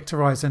to Project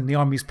Horizon and the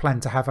Army's plan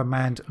to have a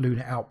manned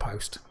lunar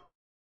outpost?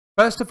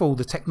 First of all,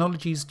 the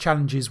technology's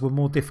challenges were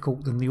more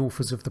difficult than the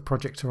authors of the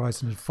Project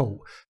Horizon had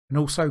thought, and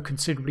also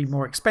considerably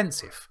more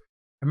expensive.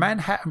 A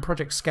Manhattan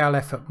Project scale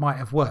effort might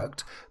have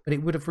worked, but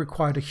it would have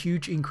required a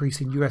huge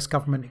increase in US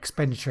government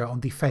expenditure on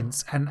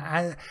defence, and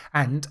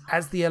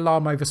as the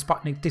alarm over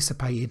Sputnik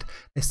dissipated,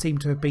 there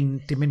seemed to have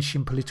been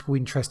diminishing political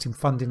interest in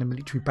funding a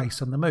military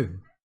base on the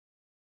moon.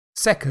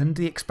 Second,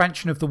 the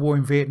expansion of the war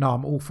in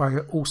Vietnam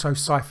also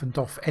siphoned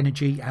off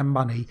energy and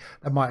money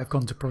that might have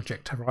gone to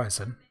Project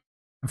Horizon.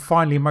 And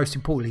finally, and most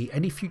importantly,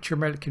 any future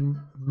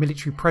American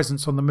military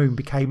presence on the moon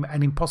became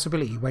an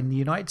impossibility when the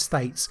United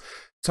States,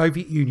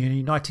 Soviet Union and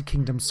United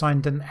Kingdom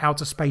signed an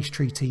outer space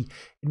treaty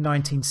in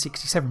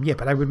 1967. Yeah,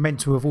 but they were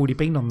meant to have already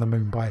been on the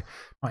moon by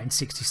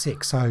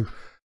 1966. So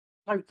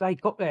they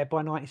got there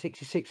by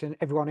 1966 and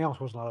everyone else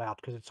wasn't allowed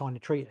because they'd signed the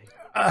treaty.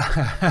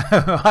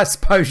 I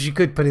suppose you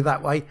could put it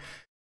that way.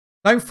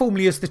 Known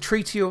formally as the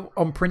Treaty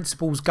on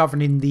Principles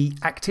Governing the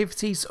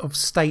Activities of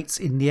States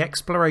in the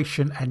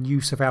Exploration and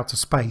Use of Outer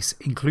Space,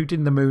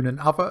 including the Moon and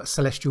other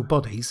celestial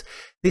bodies,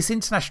 this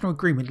international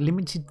agreement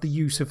limited the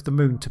use of the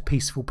Moon to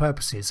peaceful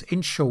purposes.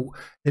 In short,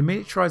 the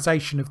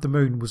militarization of the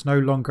Moon was no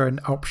longer an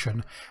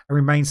option and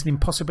remains an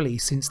impossibility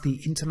since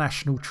the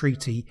international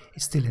treaty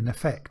is still in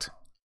effect.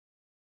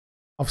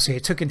 Obviously,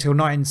 it took until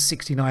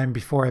 1969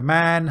 before a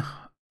man,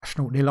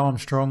 astronaut Neil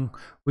Armstrong,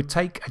 would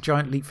take a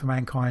giant leap for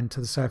mankind to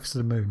the surface of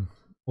the moon.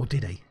 Or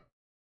did he?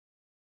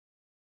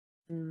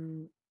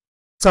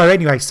 So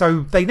anyway,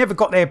 so they never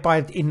got there in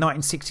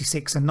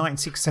 1966, and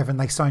 1967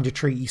 they signed a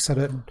treaty so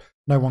that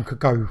no one could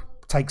go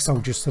take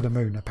soldiers to the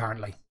moon,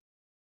 apparently.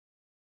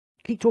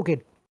 Keep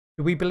talking.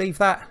 Do we believe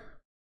that?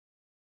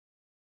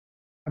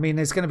 I mean,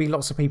 there's going to be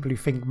lots of people who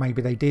think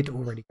maybe they did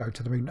already go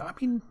to the moon. I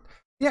mean,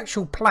 the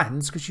actual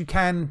plans, because you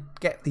can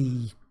get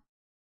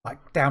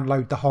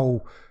download the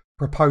whole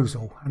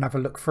proposal and have a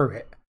look through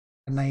it,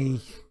 and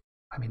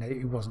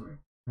it wasn't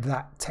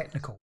that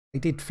technical. They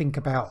did think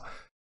about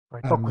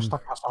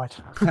stuck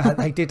outside.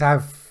 They did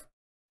have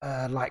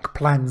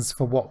plans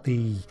for what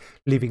the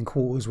living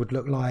quarters would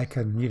look like,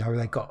 and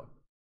they got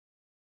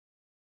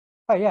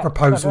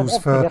proposals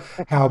for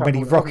how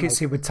many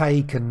rockets it would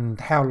take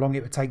and how long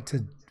it would take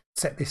to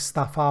set this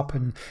stuff up,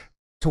 and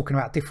talking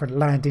about different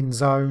landing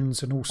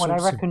zones and all sorts of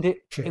shit. Well, they reckoned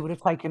it would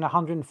have taken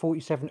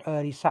 147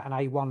 early Saturn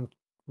A1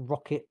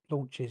 rocket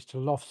launches to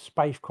loft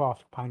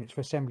spacecraft components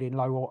for assembly in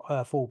low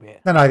Earth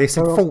orbit. No, they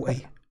said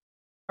 40.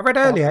 I read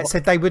earlier it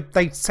said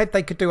they said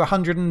they could do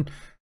 100 and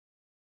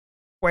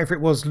whatever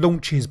it was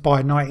launches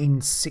by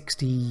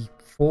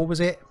 1964, was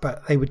it?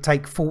 But they would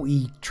take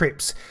 40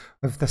 trips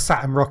of the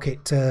Saturn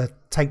rocket to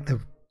take the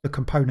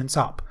components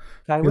up.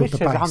 So it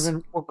says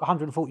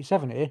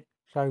 147 here.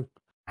 So,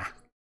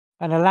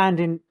 and a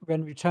landing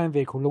and return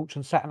vehicle launched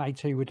on Saturn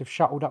A2 would have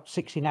shuttled up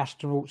 16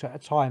 astronauts at a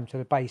time to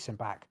the base and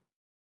back.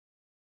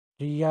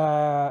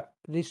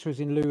 This was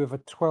in lieu of a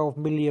 £12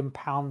 million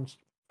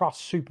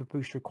thrust super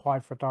boost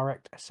required for a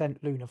direct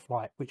ascent lunar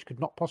flight, which could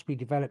not possibly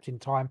be developed in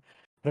time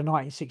for the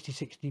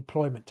 1966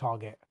 deployment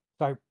target.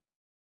 So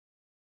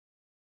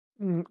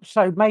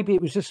maybe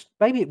it was just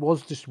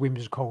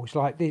whimsical. It's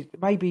like this.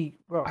 Maybe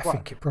I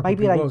think it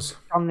probably was.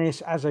 Done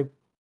this as a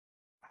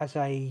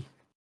I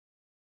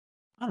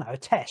don't know, a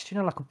test.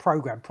 Like a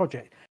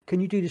project. Can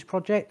you do this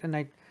project?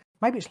 And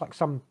maybe it's like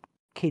some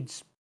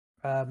kids.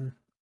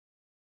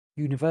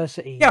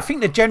 University. Yeah, I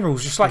think the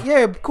general's just like, yeah,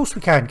 of course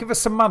we can. Give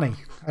us some money,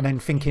 and then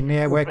thinking,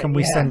 where can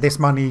we send this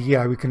money?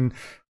 We can.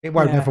 It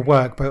won't ever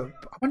work, but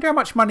I wonder how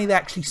much money they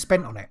actually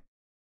spent on it.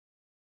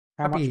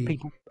 How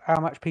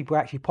much people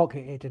actually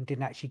pocketed and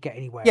didn't actually get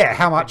anywhere. Yeah,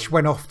 how much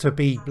went off to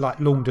be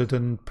laundered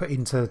and put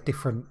into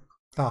different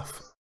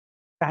stuff.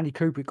 Stanley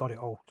Kubrick got it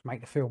all to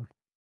make the film.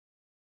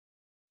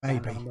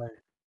 Maybe.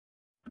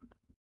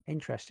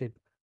 Interested.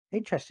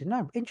 Interesting.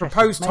 No, interesting.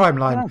 Proposed Maybe,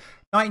 timeline: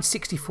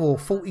 1964,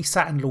 40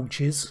 Saturn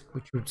launches,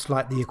 which was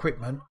like the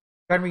equipment.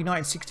 January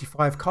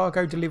 1965,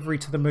 cargo delivery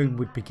to the moon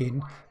would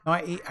begin.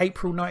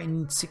 April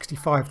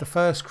 1965, the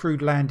first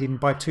crewed landing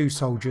by 2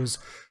 soldiers.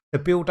 The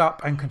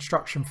build-up and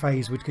construction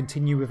phase would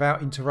continue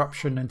without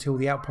interruption until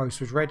the outpost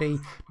was ready.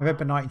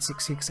 November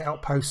 1966,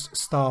 outpost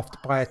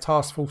staffed by a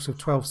task force of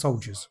 12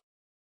 soldiers.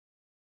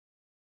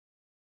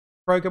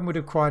 The program would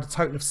have required a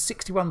total of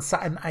 61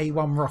 Saturn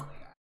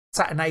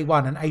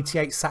A1 and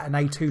 88 Saturn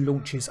A2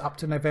 launches up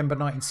to November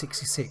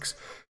 1966.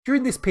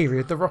 During this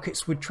period, the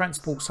rockets would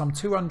transport some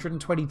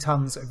 220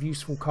 tons of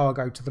useful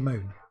cargo to the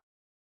moon.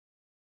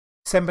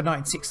 December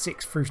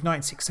 1966 through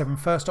 1967,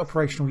 first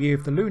operational year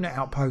of the lunar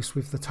outpost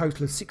with the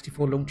total of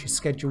 64 launches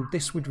scheduled.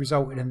 This would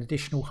result in an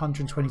additional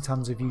 120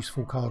 tons of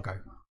useful cargo.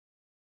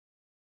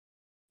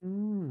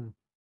 The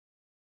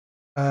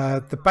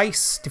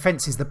base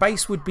defences. The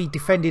base would be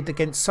defended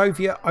against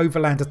Soviet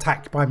overland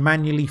attack by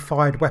manually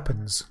fired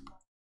weapons.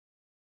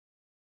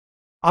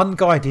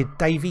 Unguided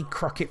Davy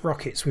Crockett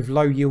rockets with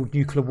low-yield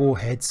nuclear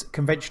warheads,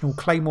 conventional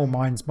Claymore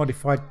mines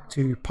modified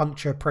to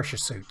puncture pressure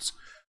suits.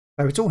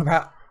 So it's all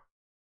about,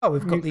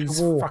 we've got these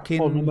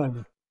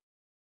fucking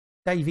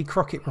Davy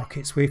Crockett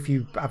rockets where if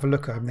you have a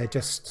look at them, they're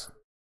just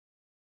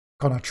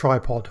on a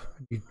tripod.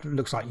 It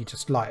looks like you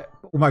just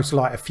almost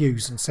light a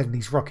fuse and send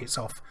these rockets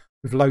off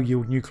with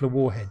low-yield nuclear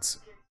warheads.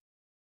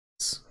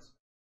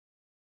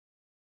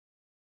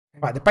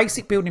 Right, the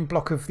basic building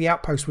block of the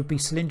outpost would be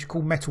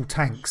cylindrical metal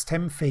tanks,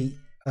 10 feet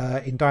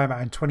in diameter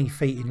and 20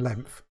 feet in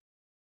length.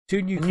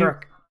 Two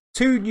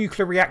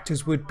nuclear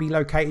reactors would be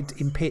located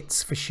in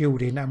pits for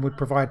shielding and would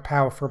provide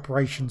power for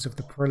operations of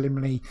the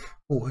preliminary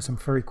quarters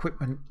and for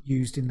equipment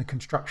used in the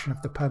construction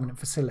of the permanent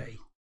facility.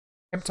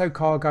 Empto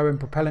cargo and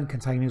propellant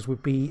containers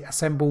would be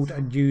assembled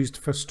and used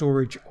for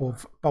storage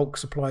of bulk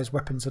supplies,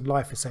 weapons and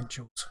life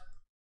essentials.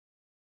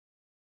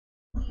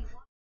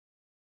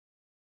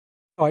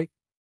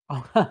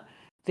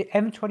 The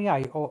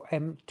M28 or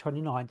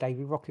M29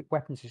 Davy rocket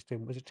weapon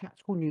system was a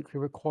tactical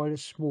nuclear required a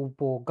small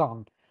bore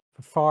gun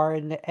for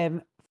firing the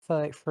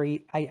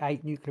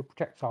M33A8 nuclear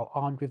projectile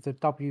armed with the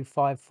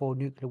W54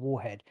 nuclear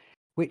warhead,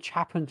 which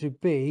happened to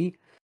be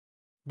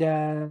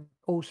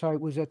also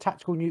was a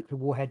tactical nuclear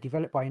warhead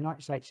developed by the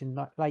United States in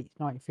the late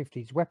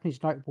 1950s. The weapon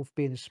is notable for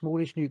being the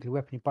smallest nuclear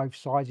weapon in both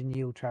size and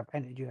yield to have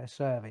entered US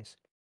service.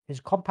 It's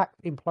a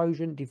compact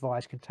implosion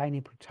device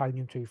containing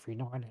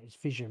plutonium-239 and its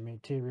fission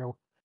material.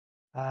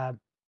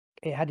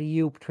 It had a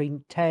yield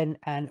between 10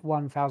 and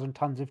 1,000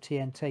 tons of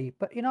TNT.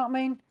 But you know what I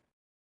mean?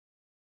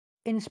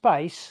 In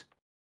space,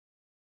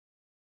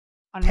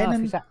 I don't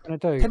know if that going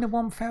to do. 10 and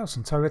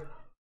 1,000, so a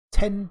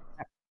 10...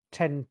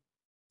 10...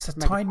 It's a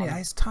tiny...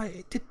 It's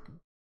tiny.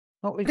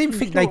 I didn't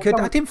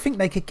think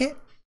they could get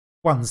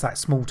ones that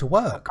small to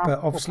work,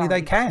 but obviously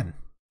they can.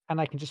 And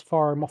they can just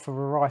fire them off of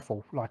a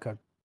rifle, like a...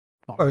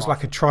 it's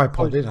like a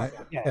tripod, isn't it?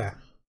 Yeah.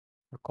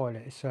 Recoil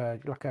it. It's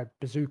like a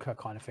bazooka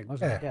kind of thing,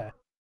 wasn't it? Yeah.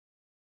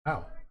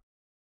 Wow.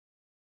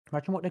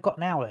 Imagine what they've got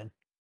now then.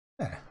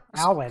 Yeah.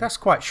 That's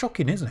quite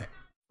shocking, isn't it?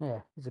 Yeah,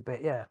 it's a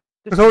bit, yeah.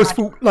 Because I always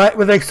thought, like,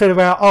 when they said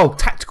about,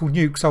 tactical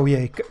nukes,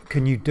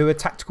 can you do a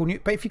tactical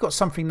nuke? But if you've got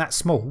something that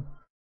small,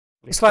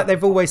 it's like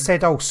they've always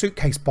said,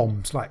 suitcase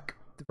bombs, like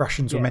the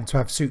Russians were meant to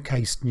have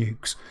suitcase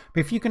nukes.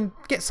 But if you can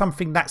get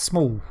something that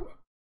small,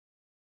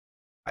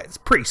 it's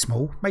pretty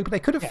small. Maybe they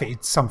could have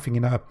fitted something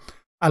in a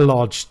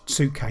large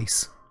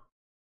suitcase.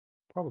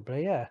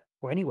 Probably, yeah.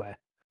 Or anywhere.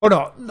 Or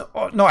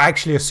not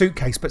actually a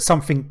suitcase, but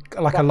something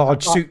like a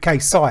large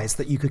suitcase size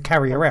that you could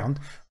carry around.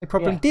 They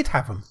probably did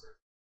have them.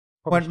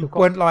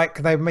 When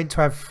like they were meant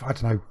to have, I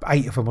don't know,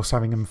 8 of them or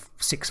something, and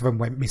 6 of them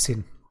went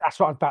missing. That's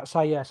what I was about to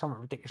say. Yeah,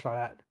 something ridiculous like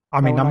that.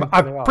 I mean,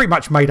 I've pretty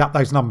much made up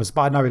those numbers,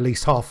 but I know at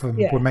least half of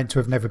them were meant to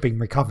have never been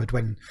recovered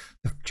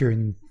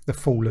during the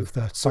fall of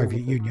the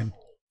Soviet Union.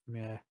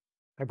 Yeah,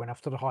 they went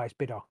after the highest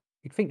bidder.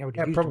 You'd think they would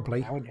have used probably.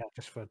 them now, wouldn't you?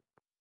 Just for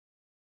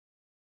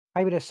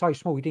maybe they're so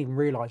small you didn't even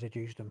realise they'd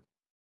used them.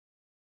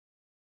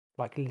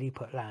 Like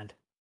Lilliput land.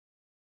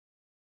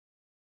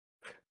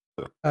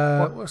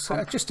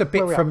 Just a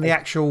bit from the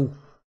actual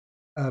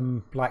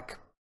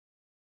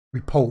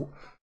report.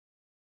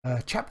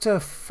 Chapter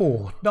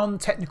 4,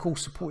 non-technical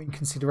supporting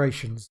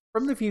considerations.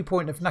 From the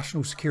viewpoint of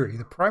national security,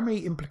 the primary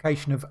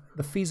implication of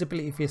the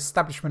feasibility of the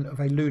establishment of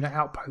a lunar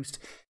outpost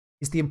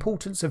is the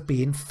importance of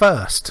being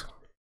first.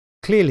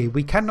 Clearly,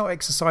 we cannot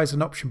exercise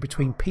an option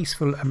between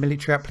peaceful and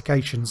military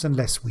applications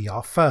unless we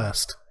are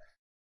first.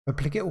 For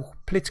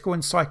political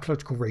and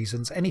psychological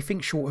reasons,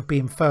 anything short of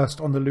being first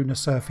on the lunar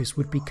surface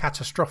would be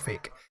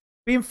catastrophic.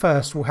 Being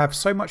first will have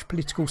so much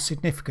political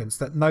significance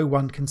that no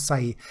one can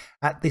say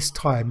at this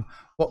time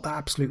what the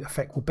absolute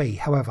effect will be.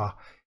 However,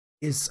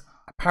 it is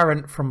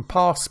apparent from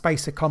past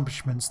space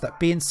accomplishments that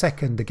being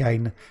second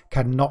again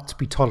cannot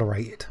be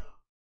tolerated.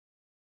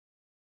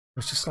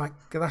 It's just like,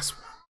 that's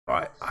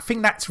right. I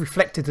think that's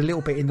reflected a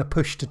little bit in the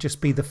push to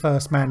just be the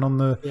first man on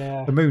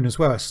the moon as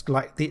well. It's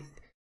like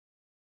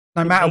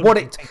no matter what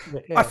it,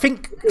 I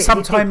think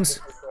sometimes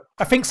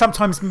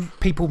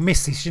people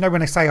miss this. You know,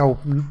 when they say,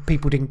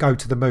 people didn't go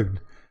to the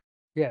moon.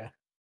 Yeah.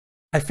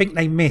 I think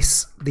they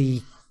miss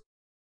the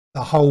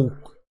whole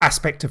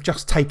aspect of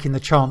just taking the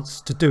chance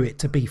to do it,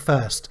 to be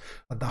first,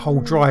 and the whole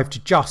drive to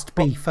just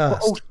be But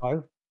first.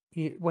 also,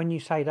 when you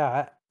say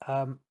that,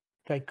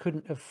 they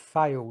couldn't have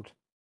failed.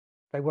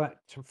 They weren't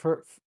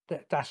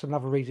that's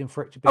another reason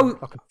for it to be Oh,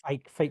 like a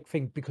fake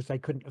thing, because they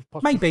couldn't have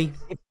possibly. maybe.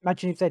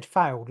 Imagine if they'd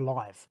failed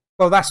live.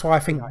 Well, that's why I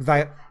think know.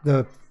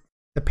 that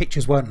the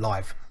pictures weren't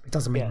live. It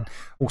doesn't mean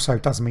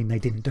doesn't mean they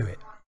didn't do it.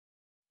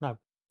 No.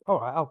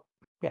 All right.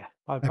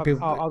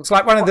 It's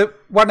like one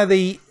of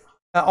the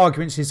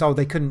arguments is,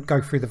 they couldn't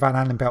go through the Van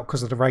Allen belt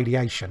because of the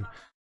radiation,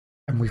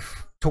 and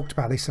we've talked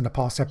about this in a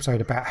past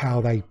episode about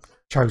how they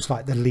chose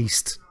like the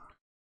least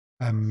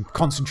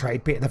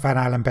concentrated bit of the Van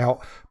Allen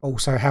belt, but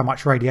also how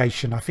much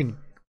radiation. I think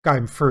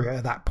going through it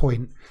at that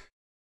point,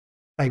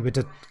 they would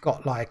have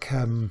got like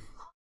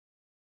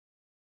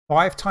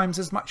 5 times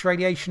as much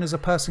radiation as a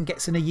person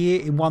gets in a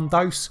year in one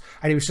dose,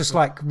 and it was just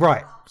like,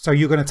 right, so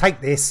you're going to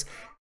take this,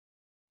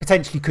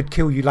 potentially could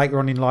kill you later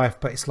on in life,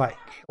 but it's like,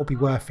 it'll be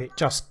worth it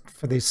just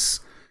for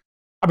this.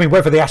 I mean,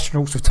 whether the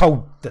astronauts were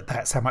told that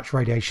that's how much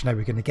radiation they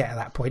were going to get at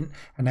that point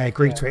and they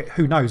agreed to it,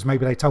 who knows?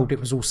 Maybe they told it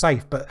was all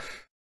safe, but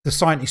the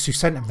scientists who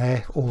sent them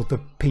there, or the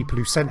people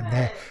who sent them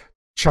there,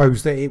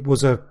 chose that it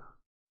was a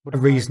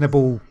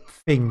reasonable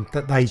thing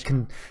that they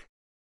can,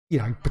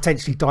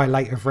 potentially die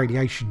later of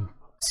radiation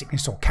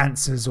sickness or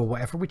cancers or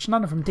whatever, which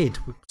none of them did,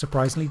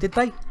 surprisingly, did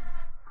they?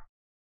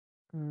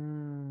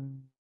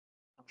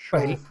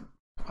 Sure.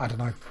 I don't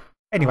know.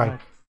 Anyway,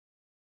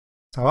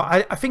 so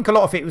I think a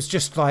lot of it was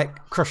just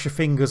like cross your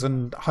fingers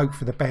and hope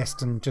for the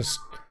best and just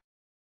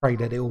pray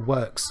that it all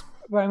works.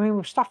 Well, I mean,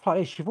 with stuff like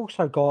this, you've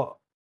also got,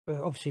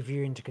 obviously, if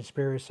you're into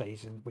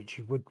conspiracies, and which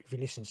you would if you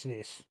listen to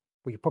this,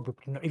 well, you probably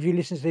not, if you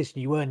listen to this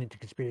and you weren't into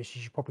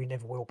conspiracies, you probably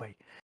never will be.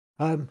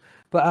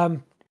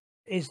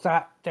 Is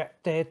that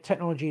their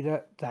technology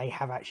that they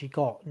have actually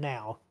got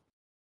now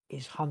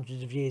is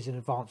hundreds of years in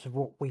advance of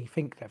what we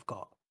think they've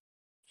got.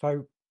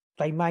 So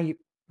they maybe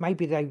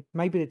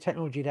the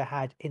technology they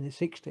had in the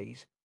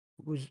 60s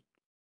was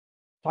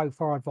so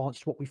far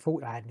advanced to what we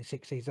thought they had in the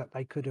 60s that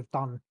they could have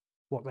done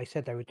what they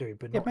said they would do,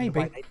 but not in the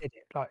way they did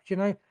it. Like,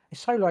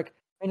 it's so like,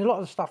 I mean, a lot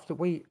of the stuff that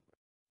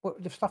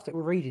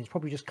we're reading is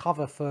probably just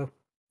cover for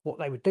what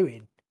they were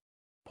doing,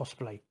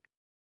 possibly.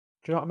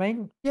 Do you know what I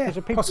mean? Yeah,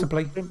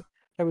 possibly.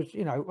 There was,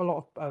 a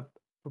lot of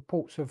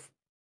reports of,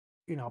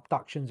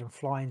 abductions and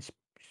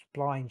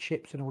flying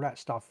ships and all that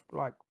stuff,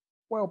 like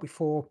well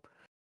before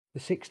the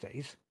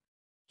 60s.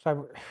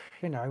 So,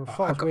 as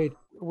far as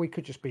we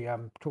could just be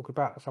talking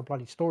about some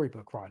bloody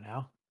storybook right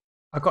now.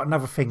 I got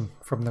another thing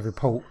from the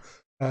report.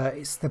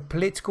 It's the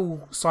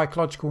political,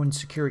 psychological, and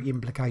security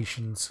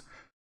implications.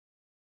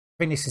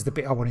 I think this is the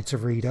bit I wanted to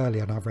read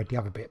earlier, and I've read the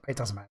other bit, but it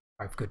doesn't matter.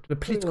 Both good. The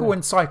political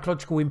and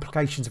psychological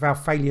implications of our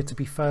failure to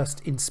be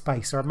first in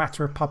space are a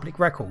matter of public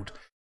record.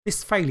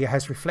 This failure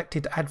has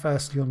reflected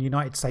adversely on the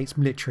United States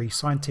military,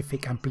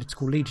 scientific, and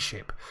political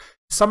leadership.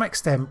 To some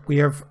extent, we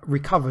have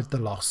recovered the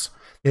loss.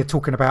 They're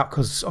talking about,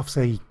 because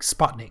obviously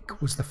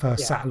Sputnik was the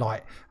first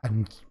satellite,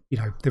 and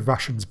the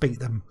Russians beat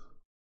them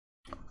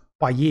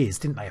by years,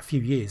 didn't they? A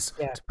few years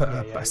to put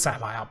a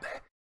satellite up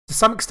there. To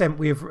some extent,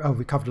 we have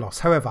recovered loss.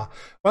 However,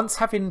 once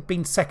having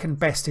been second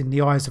best in the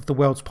eyes of the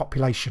world's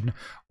population,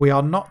 we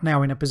are not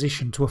now in a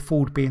position to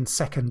afford being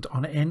second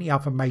on any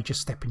other major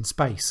step in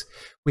space.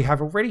 We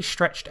have already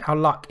stretched our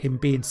luck in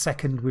being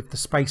second with the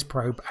space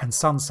probe and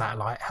sun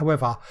satellite.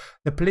 However,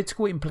 the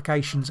political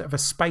implications of a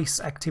space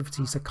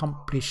activities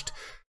accomplished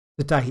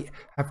to date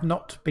have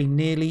not been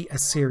nearly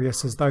as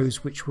serious as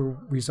those which will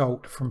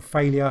result from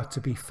failure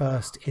to be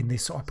first in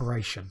this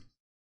operation.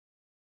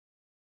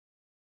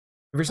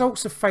 The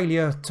results of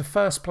failure to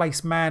first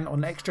place man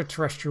on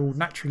extraterrestrial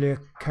naturally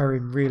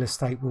occurring real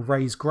estate will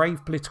raise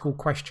grave political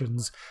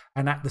questions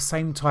and at the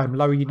same time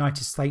lower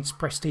United States'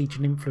 prestige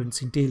and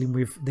influence in dealing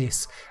with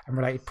this and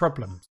related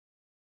problems.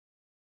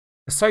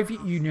 The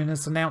Soviet Union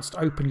has announced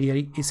openly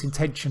its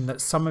intention that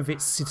some of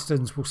its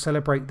citizens will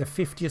celebrate the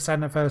 50th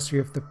anniversary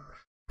of the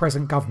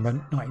present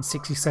government,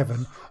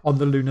 1967, on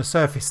the lunar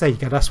surface. There you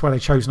go, that's why they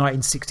chose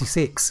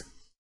 1966.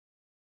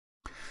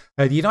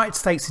 The United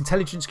States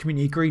intelligence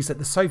community agrees that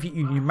the Soviet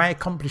Union may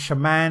accomplish a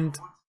manned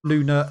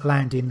lunar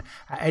landing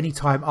at any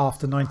time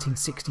after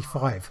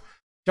 1965.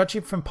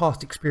 Judging from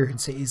past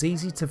experience, it is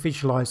easy to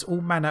visualize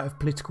all manner of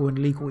political and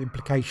legal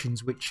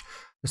implications which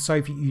the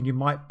Soviet Union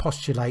might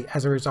postulate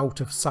as a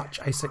result of such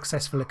a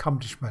successful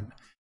accomplishment.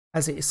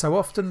 As it is so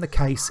often the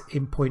case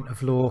in point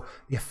of law,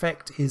 the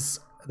effect is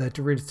the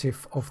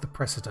derivative of the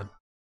precedent.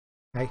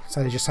 Okay,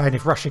 so they're just saying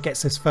if Russia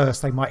gets this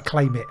first, they might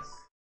claim it.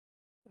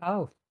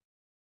 Oh.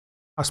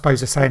 I suppose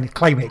they're saying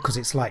claim it because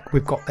it's like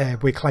we're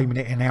claiming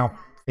it in our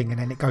thing, and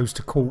then it goes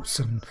to courts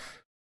and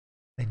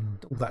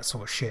all that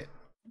sort of shit.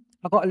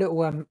 I've got a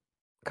little.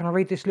 Can I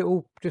read this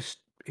little?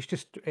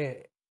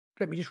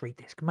 Let me just read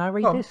this. Can I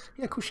read this?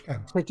 Yeah, of course you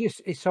can. So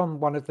it's on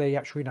one of the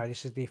actual.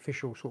 This is the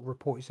official sort of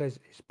report. It says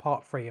it's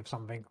part 3 of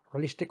something.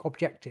 Realistic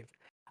objective: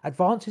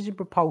 advances in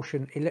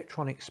propulsion,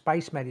 electronics,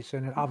 space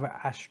medicine, and other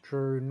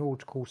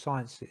astronautical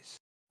sciences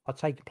are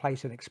taking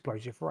place at an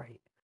explosive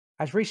rate.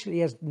 As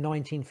recently as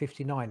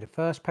 1959, the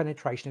first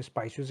penetration of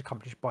space was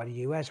accomplished by the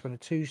US when a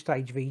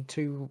two-stage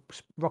V2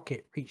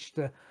 rocket reached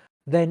the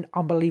then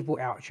unbelievable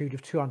altitude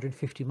of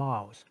 250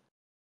 miles.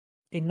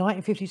 In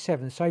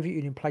 1957, the Soviet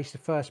Union placed the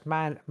first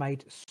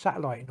man-made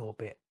satellite in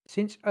orbit.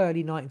 Since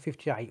early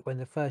 1958, when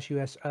the first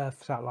US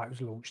Earth satellite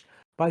was launched,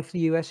 both the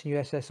US and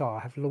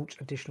USSR have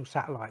launched additional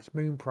satellites,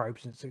 moon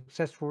probes, and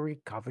successfully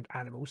recovered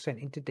animals sent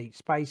into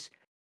space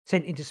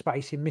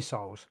in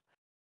missiles.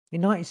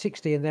 In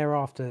 1960 and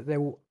thereafter,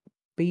 there will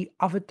be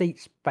other deep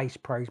space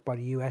probes by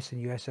the US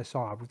and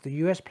USSR, with the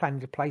US planning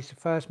to place the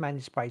first man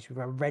in space with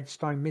a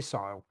Redstone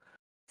missile,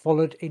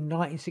 followed in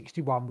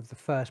 1961 with the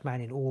first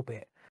man in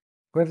orbit.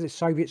 However, the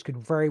Soviets could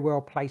very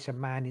well place a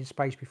man in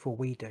space before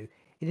we do.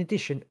 In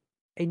addition,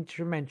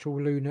 instrumental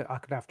lunar, I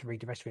could have to read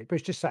the rest of it, but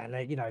it's just saying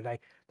that,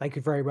 they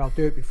could very well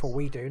do it before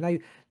we do.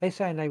 And they're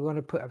saying they want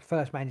to put a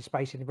first man in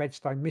space in the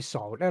Redstone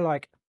missile. They're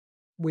like,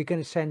 we're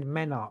going to send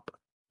men up,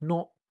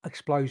 not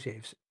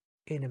explosives,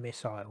 in a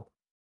missile.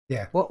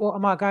 Yeah. What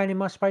am I going in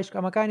my space?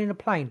 Am I going in a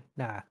plane?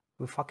 Nah,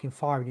 we're fucking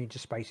firing into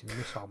space in a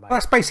missile, mate. Well,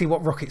 that's basically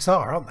what rockets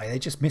are, aren't they? They're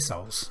just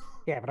missiles.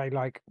 Yeah, but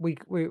we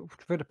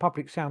for the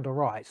public sound all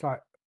right. It's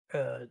like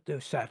the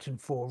Saturn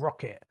IV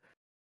rocket.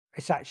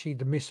 It's actually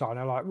the missile. And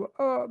they're like,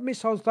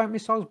 missiles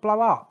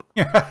blow up.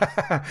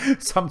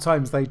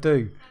 Sometimes they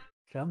do.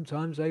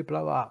 Sometimes they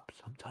blow up.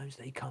 Sometimes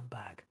they come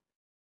back.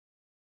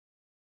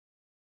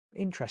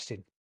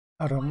 Interesting.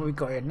 Hold on, what we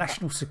got here?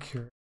 National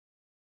security.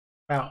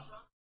 About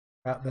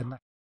the.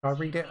 I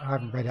read it. I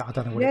haven't read it. I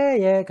don't know what.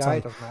 Yeah, go so,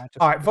 ahead.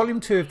 All right, volume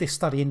 2 of this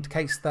study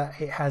indicates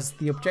that it has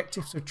the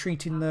objectives of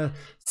treating the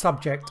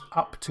subject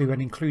up to and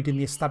including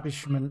the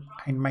establishment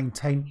and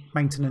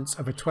maintenance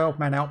of a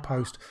 12-man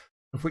outpost,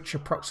 of which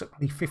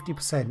approximately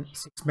 50%,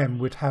 6 men,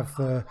 would have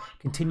the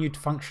continued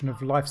function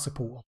of life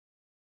support.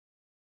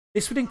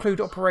 This would include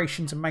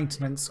operations and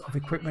maintenance of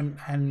equipment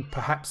and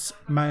perhaps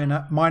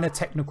minor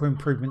technical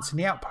improvements in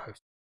the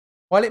outpost.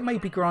 While it may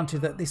be granted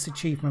that this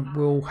achievement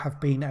will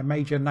have been a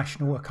major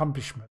national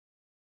accomplishment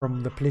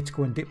from the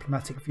political and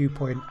diplomatic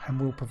viewpoint and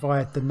will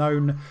provide the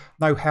known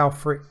know-how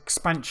for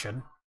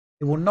expansion,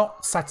 it will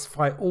not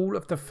satisfy all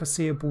of the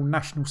foreseeable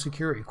national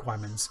security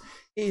requirements.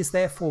 It is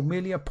therefore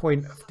merely a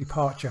point of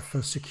departure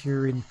for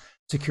securing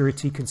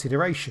security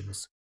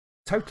considerations.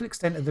 The total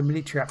extent of the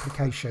military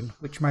application,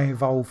 which may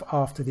evolve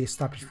after the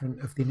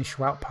establishment of the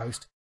initial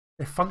outpost,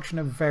 is a function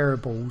of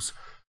variables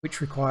which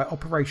require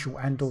operational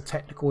and/or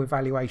technical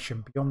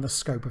evaluation beyond the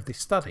scope of this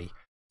study.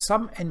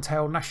 Some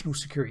entail National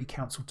Security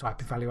Council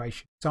type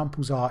evaluation.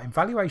 Examples are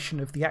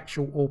evaluation of the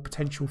actual or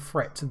potential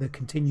threat to the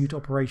continued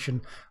operation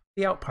of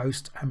the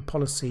outpost and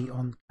policy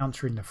on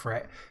countering the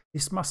threat.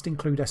 This must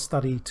include a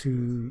study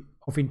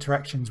of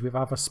interactions with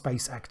other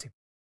space activities.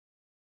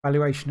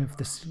 Evaluation of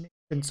the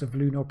significance of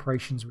lunar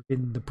operations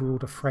within the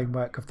broader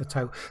framework of the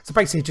total. So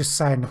basically just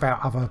saying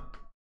about other.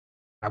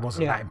 That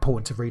wasn't that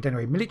important to read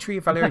anyway. Military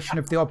evaluation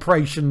of the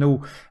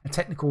operational and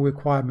technical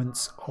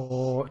requirements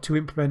or to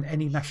implement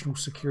any National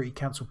Security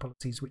Council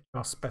policies which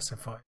are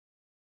specified.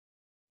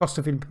 Cost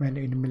of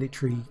implementing the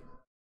military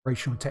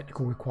operational and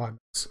technical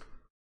requirements.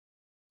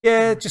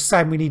 Yeah, just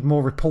saying we need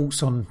more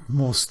reports on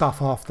more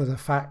stuff after the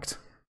fact.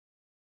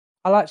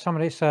 I like some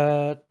of this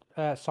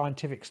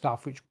scientific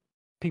stuff, which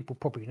people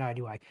probably know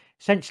anyway.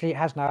 Essentially, it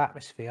has no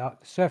atmosphere.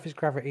 The surface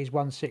gravity is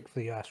 1/6 of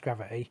the Earth's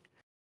gravity.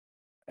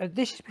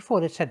 This is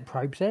before they sent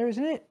probes there,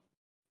 isn't it?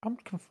 I'm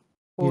confused.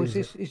 Or is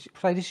this?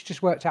 So this is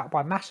just worked out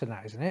by mass and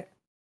that, isn't it?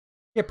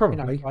 Yeah,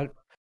 probably. Like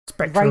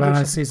spectral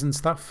analysis and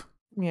stuff.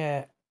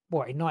 Yeah.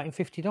 What, in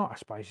 1959, I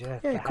suppose. Yeah.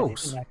 Yeah, of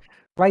course.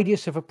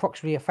 Radius of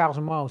approximately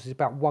 1,000 miles is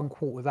about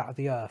 1/4 of that of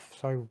the Earth.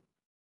 So,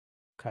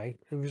 okay.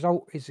 The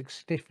result is a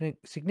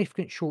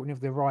significant shortening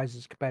of the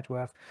horizons compared to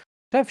Earth.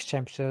 Surface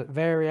temperature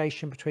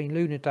variation between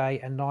lunar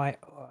day and night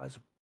is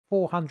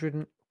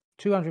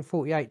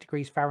 248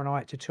 degrees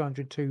Fahrenheit to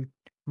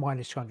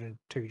minus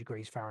 202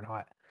 degrees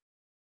Fahrenheit.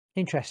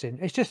 Interesting.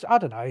 It's just, I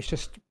don't know. It's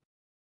just,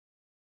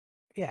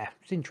 yeah,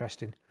 it's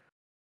interesting.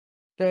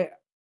 It's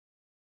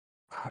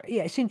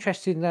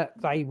interesting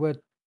that they were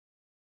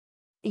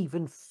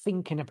even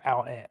thinking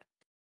about it.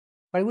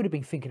 They would have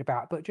been thinking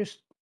about it, but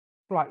just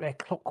like their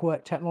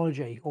clockwork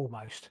technology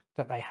almost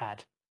that they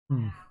had.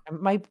 And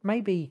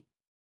maybe,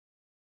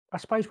 I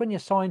suppose when you're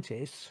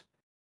scientists,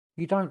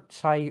 you don't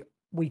say,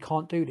 we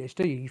can't do this,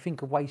 do you? You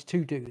think of ways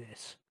to do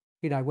this.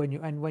 When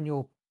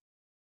you're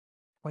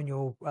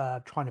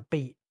trying to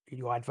beat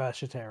your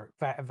adversary.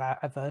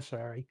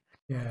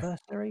 Yeah.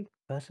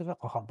 I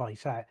can't bloody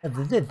say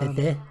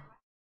it.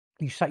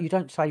 You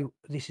don't say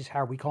this is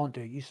how we can't do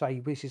it. You say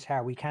this is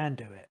how we can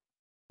do it.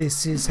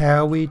 This is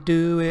how we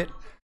do it.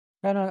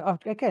 And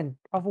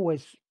I've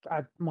always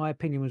my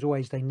opinion was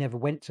always they never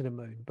went to the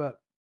moon,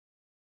 but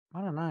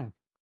I don't know.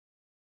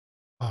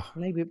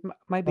 Maybe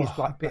it's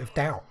like a bit of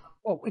doubt.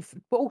 Well,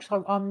 but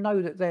also I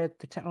know that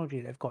the technology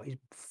they've got is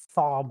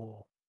far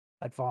more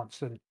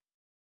advanced than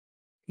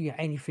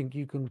anything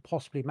you can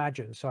possibly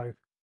imagine. So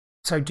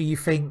do you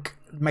think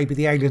maybe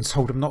the aliens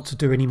told them not to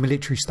do any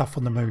military stuff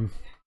on the moon?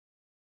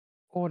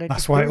 or they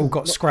That's just why it all didn't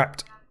got look-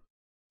 scrapped.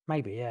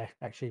 Maybe, yeah,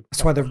 actually.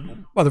 That's why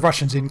the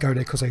Russians didn't go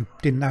there, because they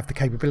didn't have the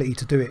capability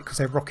to do it, because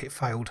their rocket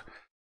failed.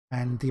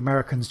 And the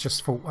Americans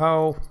just thought,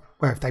 well,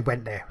 if they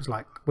went there, it was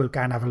like, we'll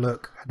go and have a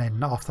look. And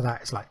then after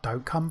that, it's like,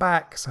 don't come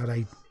back. So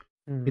they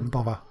didn't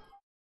bother.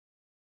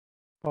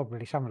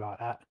 Probably something like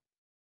that.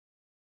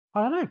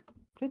 I don't know.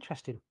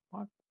 Interesting.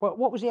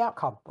 What was the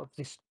outcome of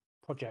this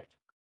project?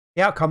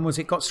 The outcome was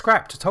it got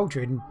scrapped. I told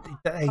you, and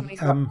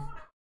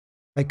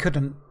they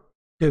couldn't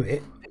do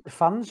it. The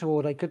funds,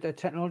 or they could the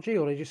technology,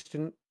 or they just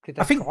didn't. Did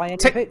they I think try any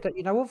of it that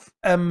you know of?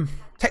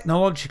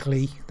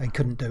 Technologically, they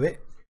couldn't do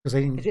it because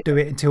they didn't do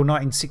it until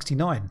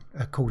 1969,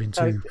 according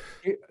to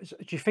do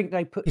you think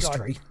they put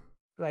history.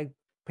 They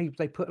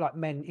put like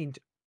men into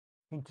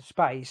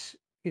space?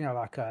 You know,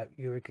 like not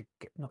Yuri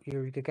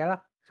Gagarin.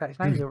 Is that his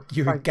name?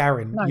 Yuri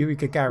Gagarin. No, Yuri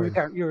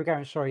Gagarin. Yuri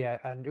Gagarin. Sorry, yeah,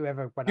 and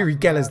whoever went. Yuri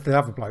Geller's the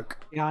other bloke.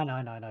 Yeah, I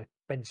know.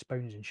 Ben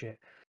Spoons and shit.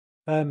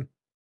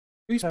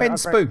 Who's Ben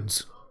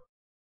Spoons?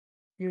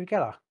 Yuri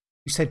Geller.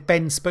 You said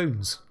Ben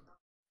Spoons.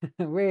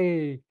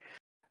 Wee.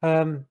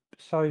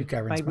 So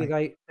Garen's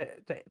maybe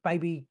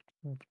maybe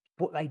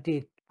what they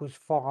did was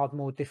far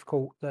more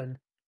difficult than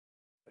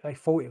they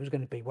thought it was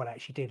going to be. What they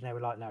actually did, and they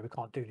were like, "No, we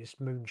can't do this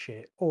moon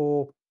shit,"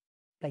 or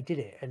they did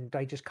it and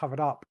they just covered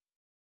up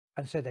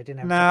and said they didn't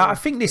have. No, I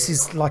think this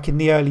is like in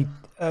the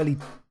early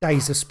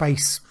days of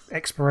space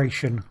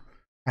exploration,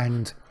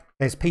 and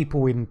there's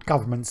people in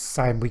governments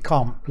saying we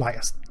can't,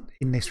 like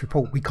in this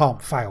report, we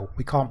can't fail,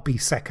 we can't be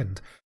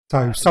second.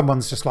 So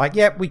someone's just like,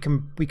 yeah, we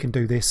can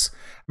do this.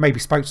 Maybe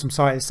spoke to some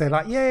scientists, they're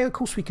like, yeah, of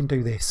course we can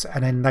do this.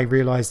 And then they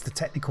realise the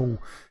technical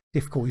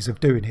difficulties of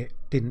doing it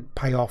didn't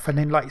pay off. And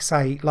then, like you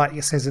say, like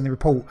it says in the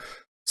report,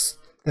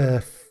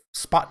 the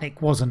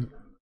Sputnik wasn't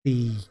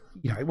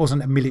it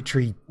wasn't a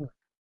military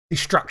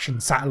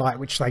destruction satellite,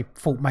 which they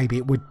thought maybe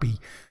it would be.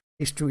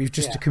 It was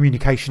just a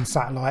communication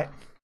satellite.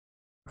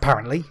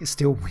 Apparently,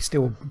 we're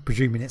still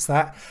presuming it's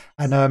that.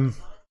 And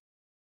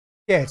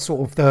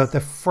sort of the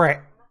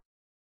threat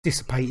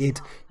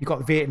dissipated. You've got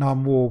the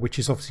Vietnam War, which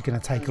is obviously going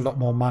to take a lot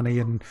more money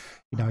and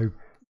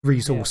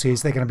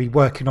resources. They're going to be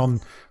working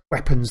on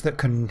weapons that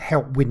can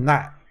help win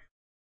that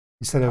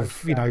instead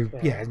of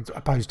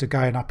opposed to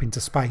going up into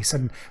space.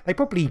 And they're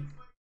probably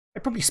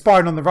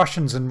spying on the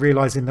Russians and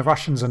realizing the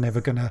Russians are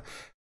never going to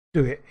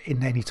do it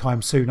in any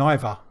time soon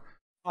either.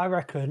 I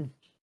reckon.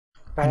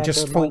 And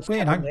just thought,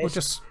 we'll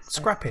just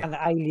scrap it. And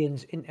the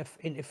aliens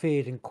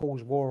interfered and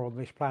caused war on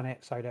this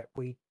planet so that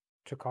we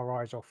took our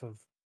eyes off of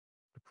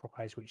the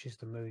prize, which is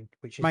the moon,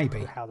 which is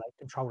maybe how they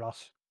control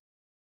us.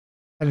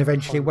 And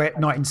eventually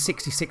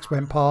 1966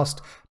 went past,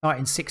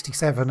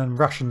 1967, and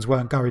Russians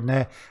weren't going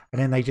there. And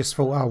then they just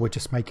thought, we're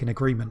just making an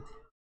agreement.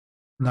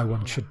 No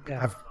one should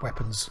have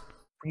weapons.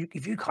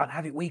 If you can't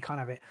have it, we can't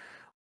have it.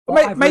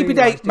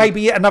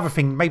 Maybe another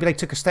thing, maybe they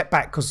took a step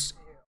back because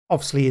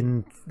obviously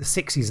in the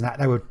 60s and that,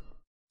 they were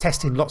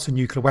testing lots of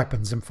nuclear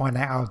weapons and find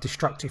out how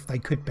destructive they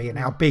could be and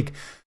how big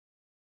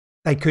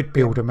they could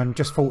build them, and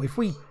just thought if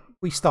we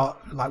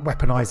start like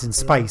weaponizing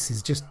space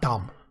is just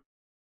dumb.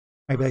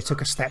 Maybe they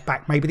took a step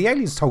back. Maybe the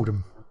aliens told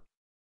them.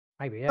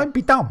 Maybe, don't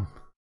be dumb.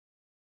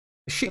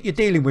 The shit you're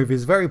dealing with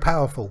is very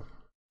powerful.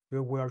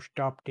 You will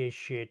stop this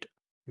shit.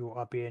 You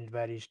are being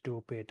very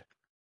stupid,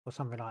 or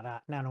something like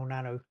that.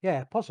 Nano.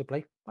 Yeah,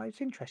 possibly. But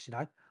it's interesting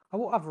though.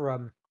 What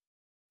other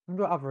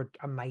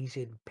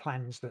amazing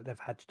plans that they've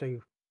had to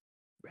do,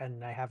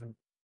 and they haven't.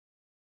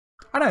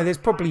 I know there's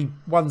probably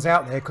ones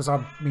out there because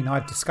I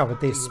discovered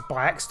this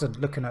by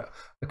accident looking at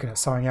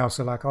something else.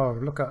 So like,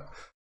 look at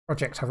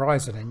Project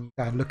Horizon, and you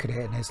go and look at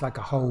it, and there's like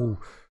a whole,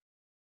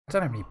 I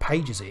don't know how many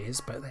pages it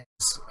is, but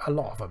there's a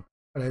lot of them.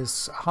 But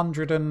there's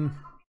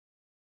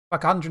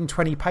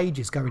 120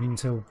 pages going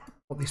into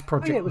what this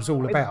project was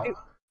all about. It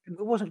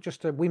wasn't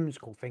just a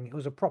whimsical thing; it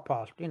was a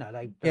proper.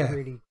 They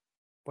really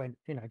went,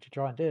 to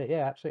try and do it.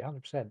 Yeah, absolutely,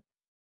 100%.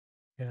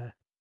 Yeah.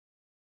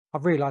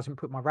 I've realised I haven't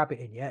put my rabbit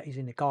in yet. He's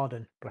in the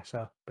garden. Bless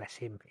her. Bless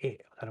him. I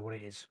don't know what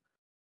it is.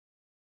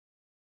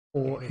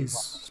 Or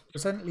is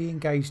presently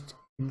engaged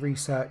in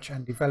research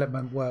and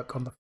development work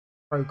on the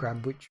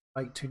program which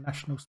relate to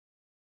national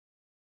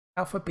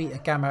alpha, beta,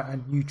 gamma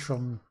and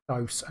neutron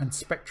dose and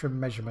spectrum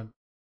measurement,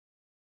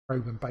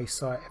 probe and base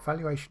site,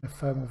 evaluation of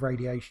thermal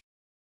radiation,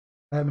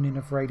 determining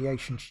of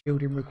radiation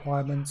shielding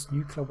requirements,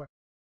 nuclear weapon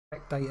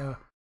data,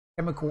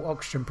 chemical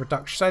oxygen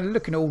production. So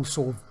looking at all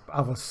sort of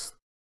other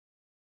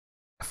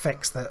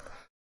effects that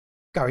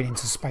going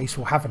into space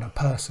will have on a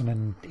person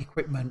and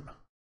equipment.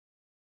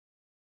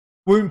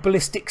 Wound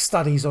ballistic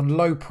studies on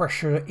low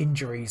pressure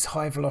injuries,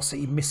 high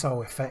velocity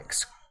missile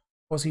effects,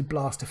 quasi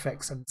blast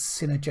effects and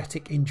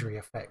synergetic injury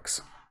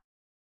effects.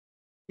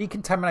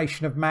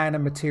 Decontamination of man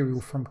and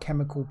material from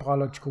chemical,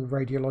 biological,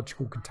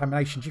 radiological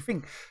contamination. Do you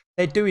think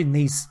they're doing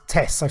these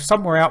tests? So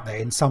somewhere out there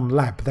in some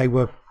lab they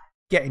were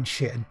getting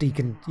shit and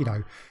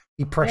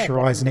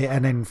depressurizing it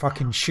and then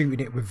fucking shooting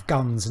it with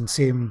guns and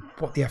seeing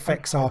what the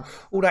effects are.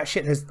 All that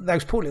shit. There's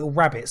those poor little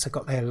rabbits that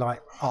got their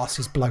like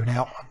asses blown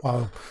out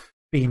while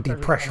being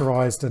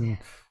depressurized, and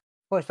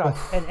Well, it's like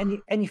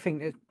anything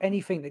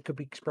that could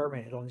be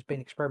experimented on has been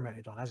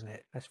experimented on, hasn't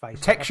it? Let's face it.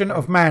 Protection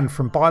of man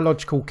from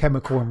biological,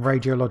 chemical, and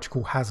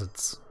radiological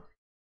hazards.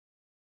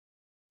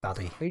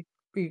 Study.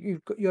 You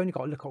only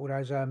got to look at all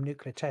those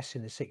nuclear tests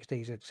in the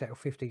 60s, or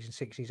 50s and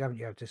 60s, haven't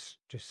you? Just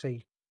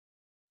see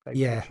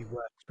they actually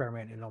were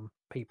experimenting on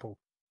people,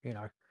 you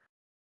know.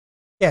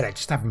 Yeah, they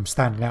just have them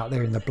standing out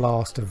there in the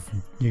blast of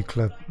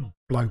nuclear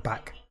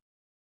blowback.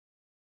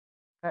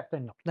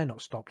 They're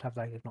not stopped, have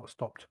they? They've not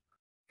stopped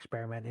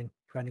experimenting.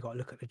 You've only got to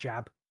look at the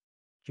jab.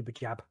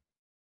 Jab.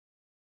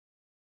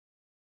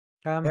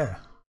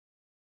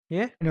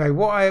 Yeah. Anyway,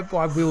 what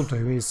I will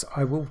do is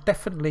I will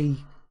definitely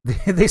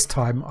this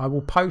time I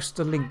will post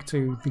a link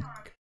to the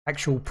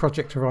actual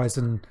Project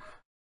Horizon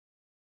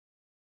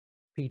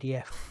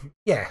PDF.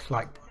 Yeah,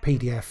 like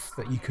PDF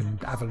that you can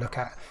have a look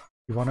at if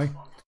you want to.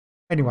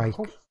 Anyway,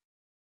 cool.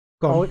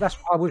 Go on. That's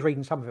I was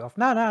reading some of it off.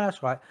 No,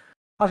 that's right.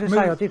 I was going to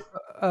say I did.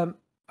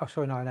 Oh,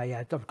 sorry, no,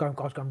 yeah. I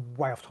was going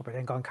way off topic.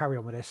 Then go and carry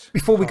on with this.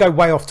 Before we go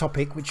way off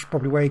topic, which is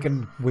probably where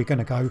we're going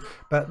to go,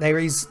 but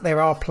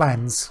there are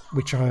plans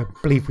which I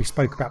believe we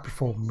spoke about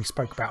before when we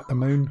spoke about the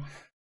moon,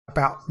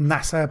 about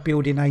NASA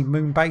building a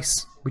moon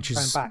base, which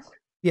is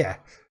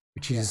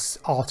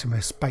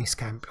Artemis Base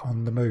Camp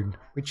on the moon,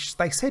 which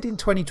they said in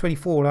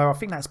 2024. Though I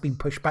think that's been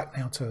pushed back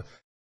now to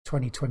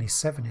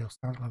 2027 or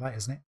something like that,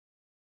 isn't it?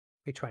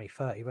 Be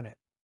 2030, wouldn't it?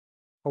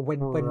 Or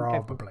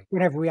Probably.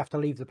 whenever we have to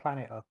leave the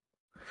planet.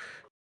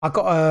 I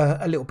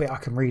got a little bit I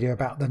can read here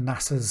about the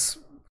NASA's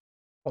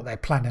what they're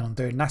planning on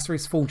doing. NASA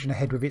is forging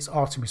ahead with its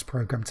Artemis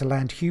program to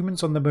land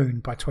humans on the moon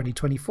by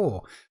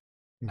 2024.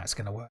 And that's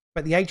going to work.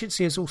 But the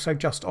agency has also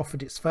just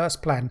offered its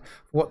first plan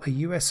for what the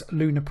US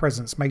lunar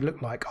presence may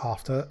look like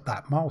after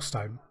that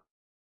milestone.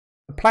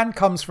 The plan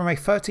comes from a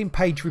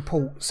 13-page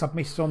report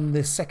submitted on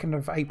the 2nd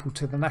of April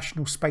to the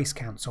National Space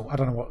Council. I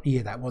don't know what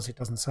year that was, it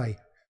doesn't say.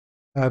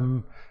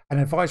 An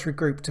advisory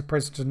group to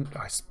President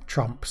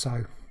Trump, so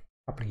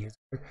a couple of years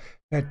ago,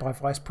 led by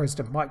Vice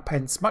President Mike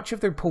Pence. Much of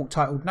the report,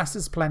 titled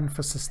NASA's Plan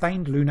for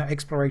Sustained Lunar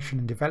Exploration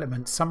and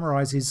Development,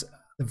 summarizes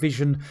the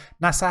vision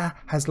NASA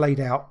has laid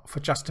out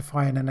for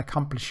justifying and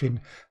accomplishing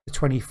the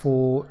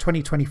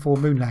 2024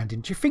 moon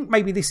landing. Do you think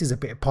maybe this is a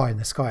bit of pie in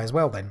the sky as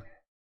well then?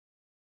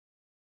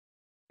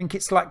 I think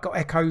it's like got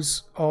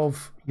echoes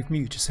of... You've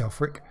muted yourself,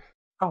 Rick.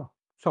 Oh,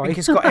 sorry. I think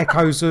it's got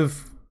echoes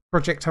of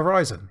Project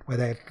Horizon, where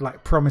they're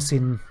like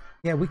promising,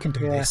 yeah, we can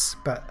do this,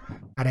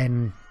 and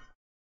then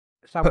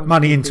put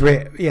money into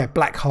it. Yeah,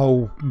 black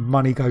hole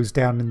money goes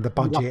down in the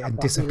budget and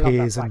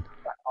disappears. And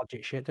black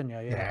budget shit, didn't you?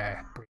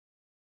 Yeah.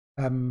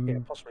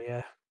 Possibly,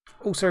 yeah.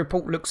 Also, a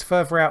report looks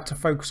further out to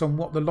focus on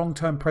what the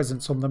long-term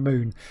presence on the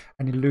moon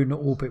and in lunar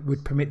orbit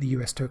would permit the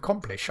US to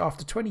accomplish.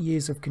 After 20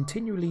 years of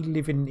continually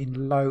living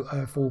in low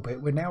Earth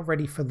orbit, we're now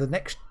ready for the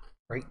next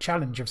great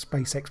challenge of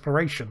space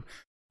exploration: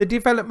 the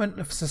development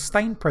of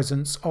sustained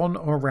presence on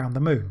or around the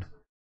moon.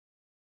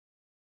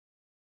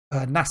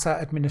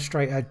 NASA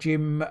Administrator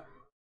Jim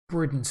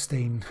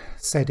Bridenstine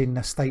said in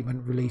a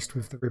statement released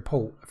with the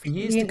report, for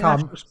years to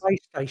come... The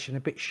space station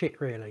a bit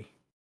shit, really.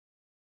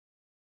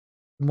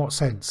 In what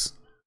sense?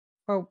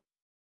 Well,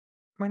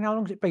 I mean, how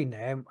long's it been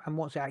there and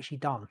what's it actually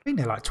done? Been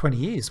there like 20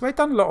 years. We've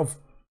done a lot of...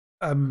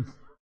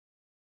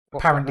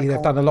 apparently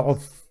they've done a lot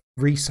of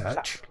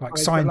research, like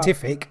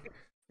scientific...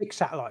 Big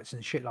satellites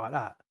and shit like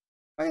that.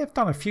 They have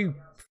done a few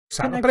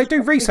satellites, but they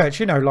do research,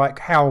 you know, like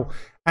how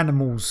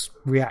animals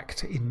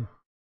react in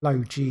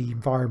low G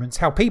environments,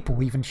 how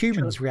people, even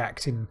humans,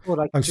 react in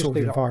those sort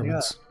of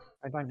environments.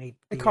 They don't need.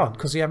 They can't,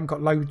 because they haven't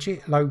got low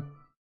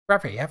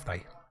gravity, have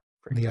they?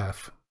 On the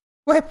Earth.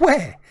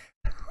 Where?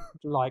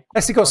 Like,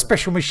 unless they've got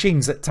special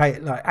machines that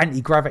take like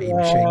anti-gravity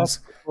machines,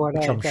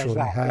 which I'm sure they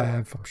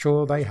have. I'm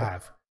sure they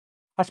have.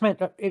 I just meant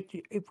that if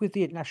with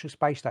the International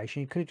Space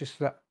Station, you could have just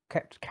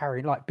kept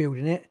carrying, like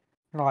building it,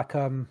 like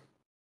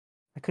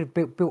they could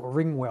have built a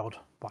ring world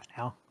by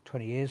now.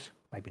 20 years,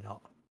 maybe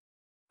not.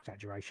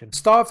 Exaggeration. The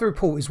star of the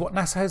report is what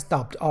NASA has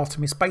dubbed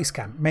Artemis Base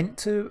Camp, meant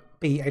to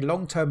be a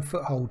long-term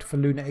foothold for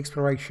lunar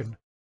exploration,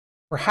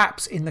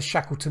 perhaps in the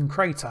Shackleton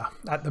crater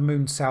at the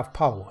moon's south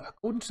pole.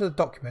 According to the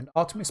document,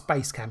 Artemis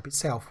Base Camp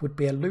itself would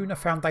be a lunar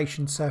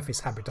foundation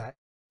surface habitat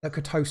that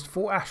could host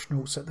 4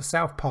 astronauts at the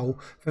south pole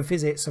for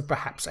visits of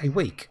perhaps a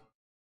week.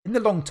 In the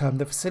long term,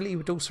 the facility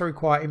would also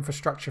require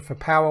infrastructure for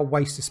power,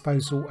 waste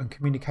disposal and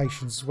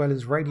communications, as well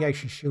as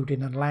radiation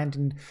shielding and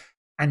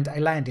a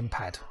landing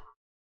pad.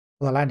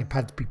 Well, the landing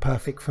pad would be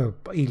perfect for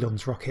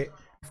Elon's rocket,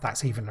 if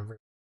that's even a route.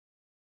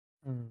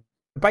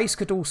 The base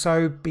could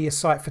also be a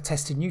site for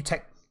testing new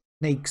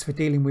techniques for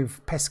dealing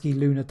with pesky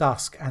lunar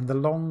dusk and the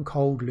long,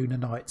 cold lunar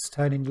nights,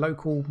 turning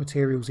local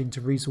materials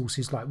into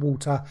resources like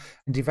water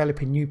and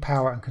developing new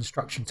power and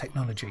construction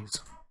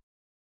technologies.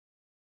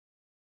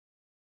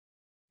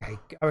 Okay,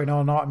 going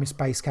on, Artemis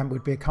Base Camp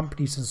would be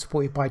accompanied and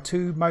supported by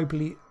 2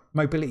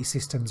 mobility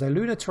systems, a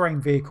lunar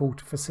terrain vehicle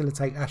to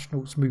facilitate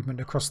astronauts' movement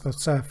across the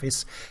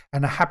surface,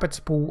 and a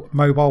habitable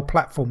mobile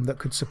platform that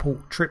could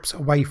support trips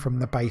away from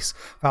the base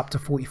for up to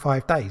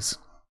 45 days.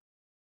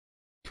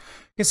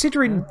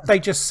 Considering they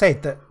just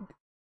said that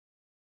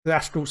the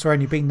astronauts are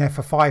only being there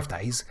for 5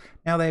 days.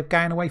 Now they're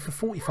going away for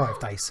 45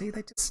 days. See,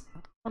 they're just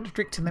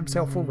contradicting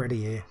themselves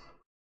already here.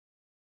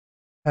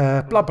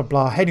 Blah, blah,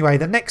 blah. Anyway,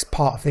 the next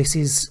part of this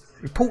is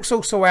reports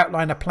also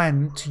outline a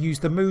plan to use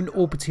the moon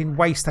orbiting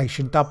way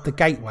station dubbed the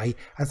Gateway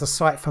as a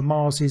site for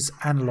Mars's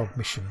analog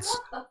missions.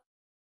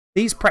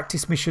 These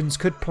practice missions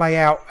could play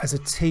out as a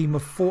team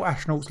of 4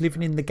 astronauts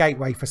living in the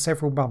Gateway for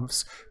several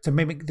months to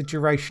mimic the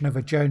duration of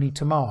a journey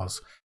to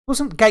Mars.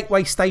 Wasn't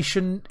Gateway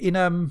Station in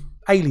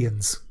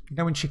Aliens? You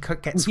know, when she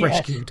gets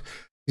rescued,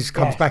 she just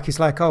comes back. It's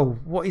like, oh,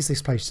 what is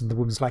this place? And the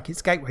woman's like,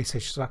 it's Gateway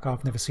Station. She's like, oh,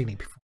 I've never seen it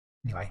before.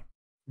 Anyway,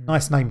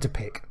 nice name to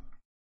pick.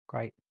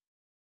 Great.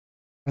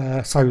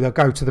 So they'll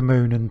go to the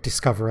moon and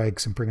discover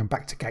eggs and bring them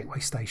back to Gateway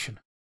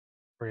Station.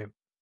 Brilliant.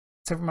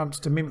 Several months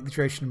to mimic the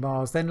duration of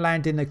Mars, then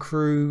landing a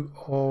crew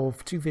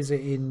of 2 to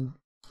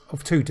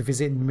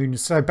visit the moon.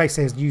 So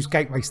basically, use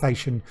Gateway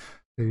Station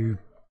to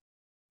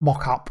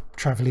mock up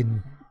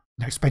traveling,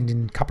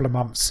 spending a couple of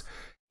months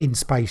in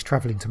space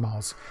traveling to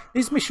Mars.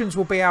 These missions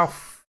will be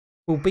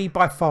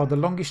by far the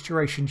longest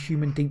duration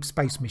human deep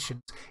space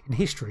missions in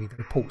history, the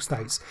report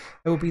states.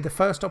 They will be the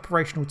first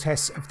operational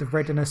tests of the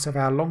readiness of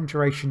our long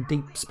duration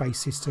deep space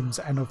systems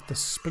and of the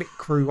split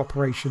crew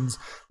operations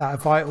that are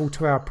vital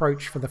to our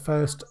approach for the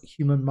first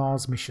human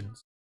Mars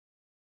missions.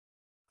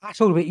 That's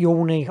all a bit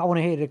yawny. I want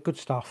to hear the good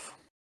stuff.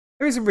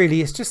 There isn't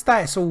really, it's just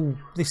that it's all,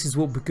 this is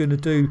what we're going to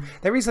do.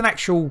 There is an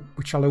actual,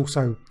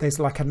 there's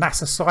like a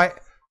NASA site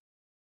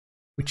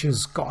which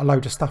has got a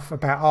load of stuff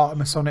about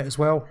Artemis on it as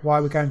well. Why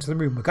we're going to the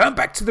moon? We're going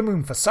back to the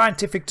moon for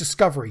scientific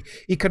discovery,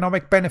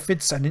 economic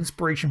benefits, and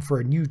inspiration for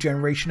a new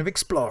generation of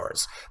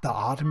explorers, the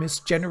Artemis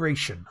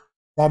generation.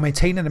 While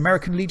maintaining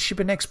American leadership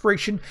in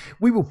exploration,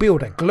 we will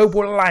build a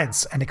global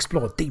alliance and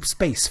explore deep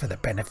space for the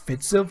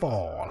benefits of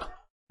all.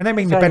 And they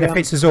mean the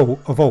benefits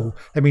of all.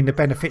 They mean the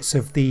benefits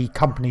of the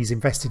companies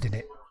invested in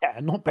it. Yeah,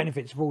 not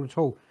benefits of all at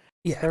all.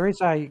 Yeah. There is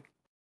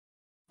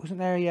wasn't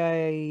there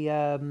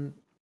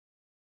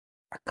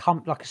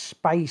like a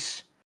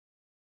space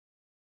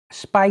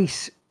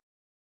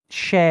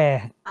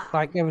share,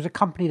 like there was a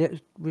company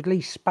that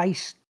released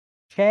space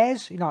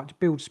shares, to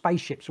build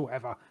spaceships or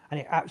whatever, and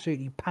it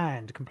absolutely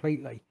panned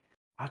completely.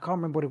 I can't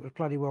remember what it was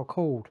bloody well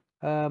called.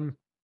 See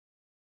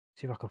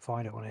if I can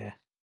find it on here.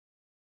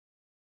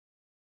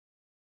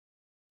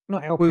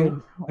 Not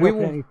helping.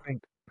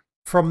 Anything.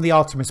 From the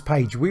Artemis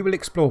page, we will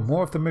explore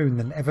more of the moon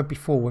than ever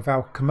before with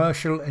our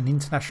commercial and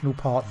international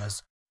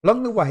partners.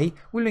 Along the way,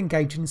 we'll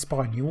engage and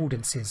inspire new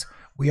audiences.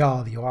 We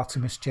are the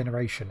Artemis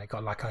generation. They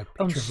got like a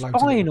picture of loads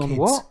of little kids.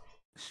 What?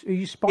 Are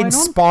you spying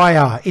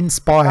Inspire.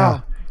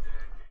 Oh.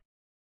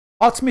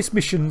 Artemis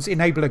missions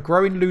enable a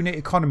growing lunar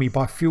economy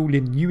by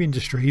fueling new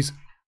industries,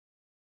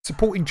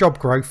 supporting job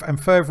growth,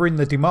 and furthering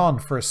the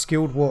demand for a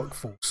skilled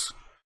workforce.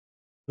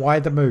 Why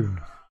the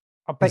moon?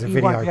 I bet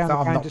you won't be able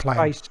to go into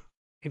space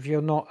if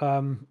you're not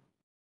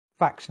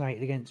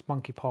vaccinated against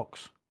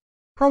monkeypox.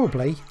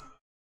 Probably.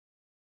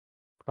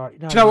 Right,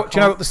 do you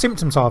know what the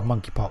symptoms are of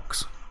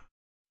monkeypox?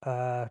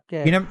 Yeah.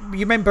 You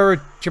remember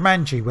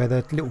Jumanji where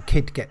the little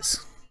kid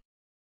gets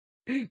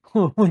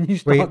when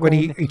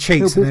he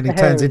cheats and then he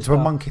turns into a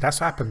monkey. That's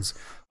what happens.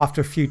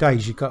 After a few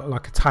days, you got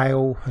like a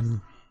tail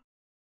and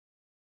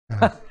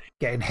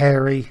getting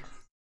hairy.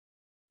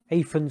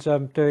 Ethan's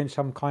doing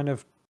some kind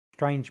of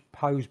strange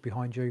pose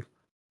behind you.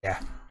 Yeah.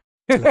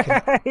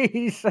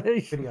 He's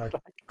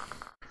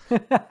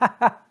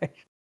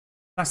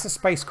NASA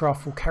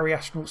spacecraft will carry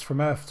astronauts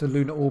from Earth to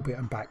lunar orbit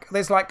and back.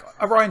 There's like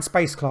Orion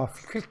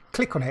spacecraft. You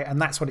click on it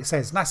and that's what it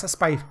says. The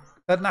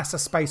NASA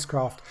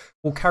spacecraft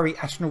will carry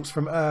astronauts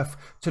from Earth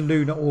to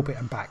lunar orbit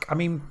and back. I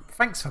mean,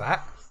 thanks for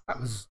that. That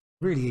was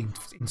really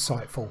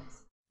insightful.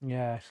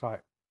 Yeah, it's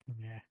like,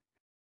 yeah.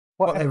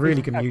 What they're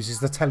really going to use is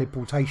the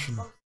teleportation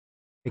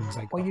things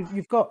they got. Well,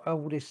 you've got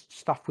all this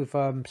stuff with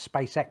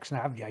SpaceX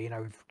now, haven't you?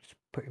 With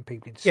putting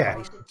people into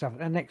space and stuff.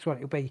 And the next one,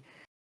 it'll be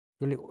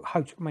your little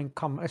hotel. I mean,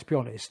 let's be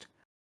honest.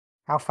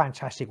 How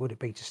fantastic would it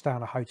be to stay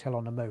on a hotel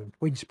on the moon?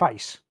 In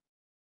space?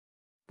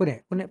 Wouldn't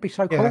it? Wouldn't it be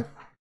so cool? Yeah.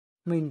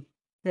 I mean,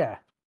 yeah.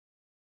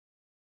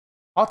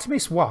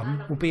 Artemis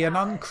 1 will be an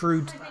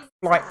uncrewed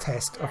flight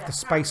test of the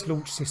Space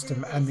Launch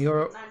System and the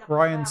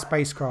Orion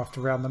spacecraft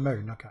around the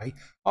moon. Okay.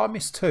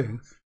 Artemis 2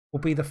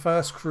 will be the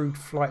first crewed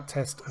flight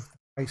test of the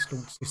Space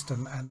Launch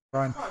System and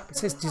Orion. It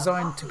says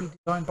designed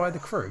by the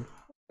crew.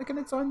 They're going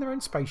to design their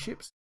own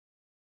spaceships.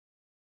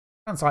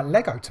 Sounds like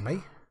Lego to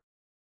me.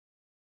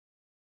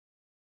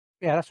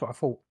 Yeah, that's what I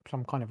thought.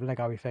 Some kind of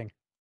Lego-y thing.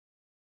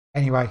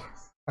 Anyway,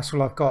 that's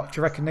all I've got. Do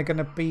you reckon they're going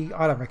to be...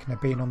 I don't reckon they're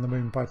being on the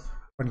moon by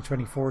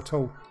 2024 at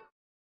all.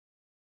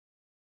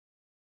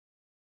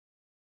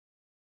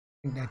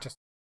 I think they're just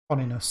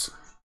funning us.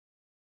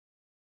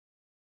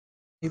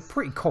 It's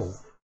pretty cool.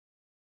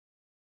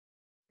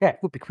 Yeah, it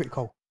would be pretty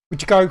cool.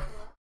 Would you go?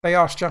 They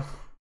asked you.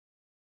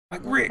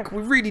 Like, Rick,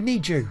 we really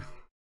need you.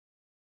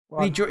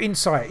 We need your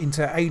insight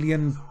into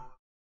alien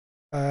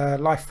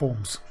life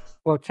forms.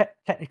 Well,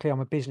 technically, I'm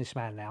a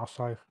businessman now,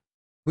 so.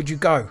 Would you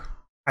go?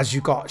 As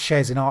you got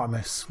shares in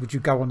Artemis, would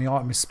you go on the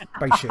Artemis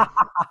spaceship?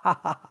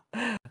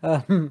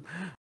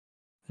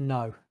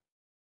 No.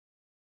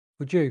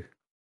 Would you?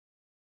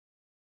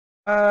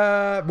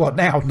 Well,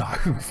 now, no.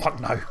 Fuck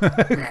no.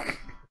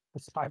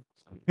 It's like,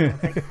 I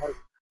think so.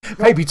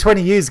 Maybe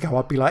 20 years ago,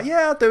 I'd be like,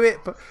 yeah, I'll do it.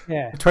 But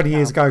Yeah. 20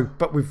 years ago,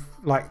 but with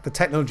like the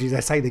technology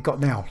they say they got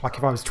now, like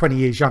if I was 20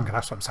 years younger,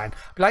 that's what I'm saying.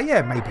 I'd be like,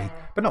 yeah, maybe,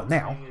 but not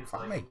now.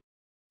 Fuck me.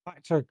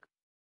 Back to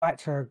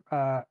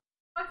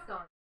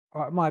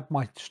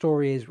my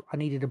story is I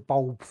needed a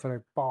bulb for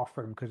the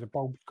bathroom because the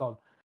bulb's gone,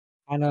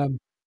 and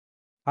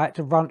I had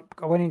to run.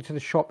 I went into the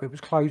shop; it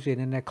was closing,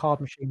 and their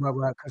card machine won't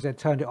work because they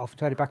turned it off and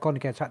turned it back on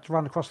again. So I had to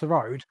run across the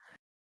road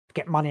to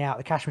get money out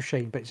of the cash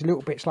machine. But it's a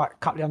little bit, it's like a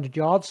couple of 100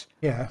 yards.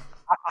 Yeah.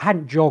 I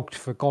hadn't jogged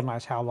for God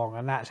knows how long,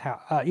 and that's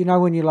how you know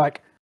when you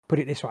like put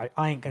it this way.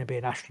 I ain't going to be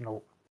an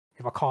astronaut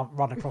if I can't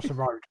run across the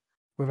road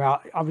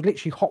without. I would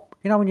literally hop.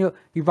 You know when you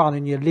run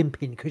and you're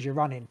limping because you're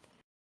running.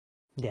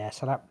 Yeah.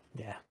 So that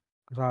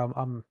because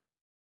I'm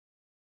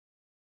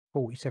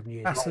 47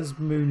 years old. NASA's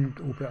moon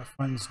orbiter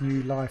finds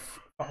new life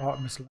for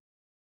Artemis.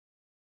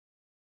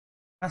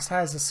 NASA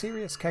has a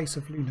serious case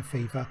of lunar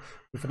fever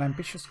with an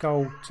ambitious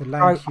goal to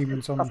land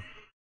humans on.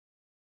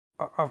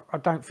 I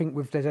don't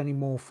think there's any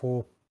more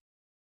for.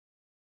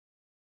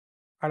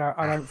 I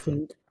don't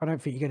think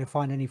you're going to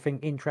find anything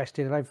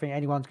interesting. I don't think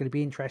anyone's going to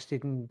be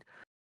interested in.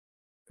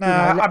 No,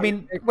 I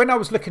mean, when I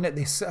was looking at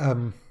this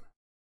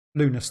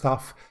lunar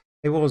stuff,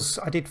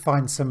 I did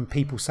find some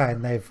people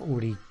saying they've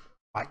already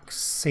like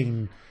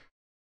seen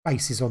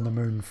bases on the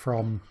moon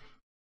from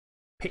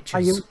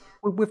pictures.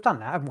 We've done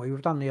that, haven't we?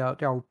 We've done the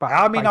old.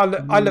 I mean,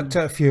 I looked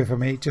at a few of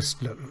them. It just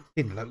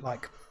didn't look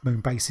like moon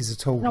bases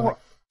at all. You know like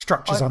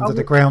structures under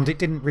the ground. It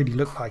didn't really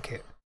look like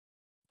it.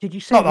 Did you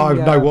see? Not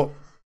that I know what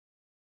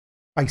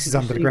bases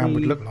under the ground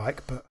would look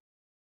like, but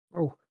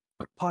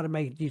pardon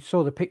me. You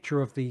saw the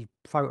picture of the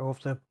photo of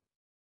the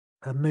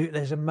moon.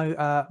 There's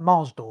a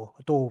Mars door.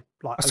 A door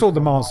like I saw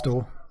the Mars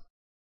door.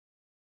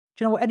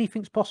 Do you know what?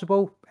 Anything's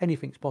possible.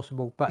 Anything's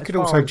possible. But it could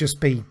also just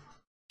be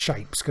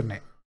shapes, couldn't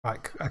it?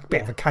 Like a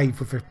bit of a cave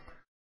with a.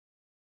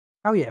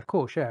 Oh yeah, of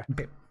course, yeah. A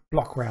bit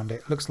block around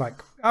it. Looks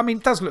like. I mean,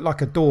 it does look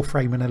like a door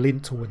frame and a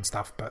lintel and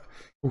stuff, but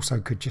also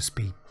could just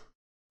be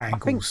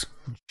angles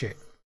and shit.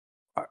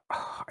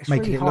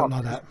 Making it look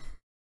like that.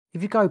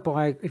 If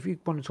you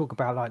want to talk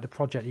about like the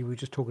project you were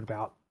just talking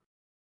about,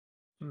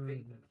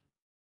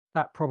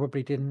 that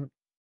probably didn't.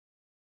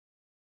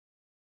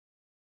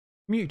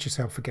 Mute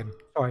yourself again.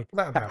 Sorry,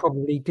 that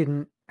probably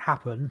didn't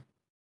happen.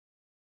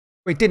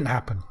 It didn't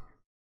happen.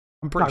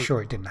 I'm pretty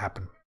sure it didn't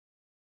happen.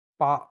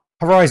 But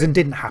Horizon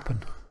didn't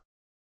happen.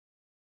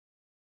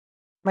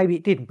 Maybe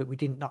it didn't, but we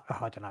didn't know.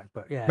 I don't know,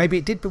 but yeah. Maybe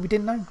it did, but we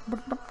didn't know.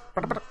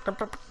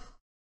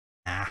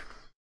 Nah.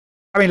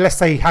 I mean, unless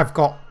they have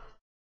got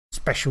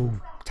special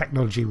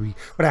technology.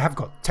 They have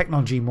got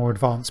technology more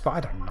advanced, but I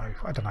don't know.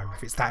 I don't know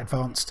if it's that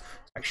advanced to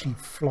actually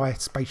fly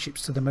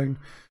spaceships to the moon.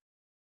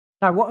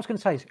 No, what I was going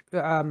to say is,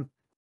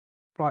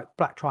 like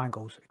black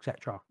triangles,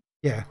 etc.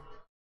 Yeah.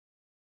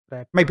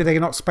 Maybe they're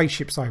not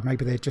spaceships though.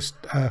 Maybe they're just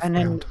Earth and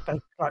then bound. they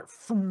like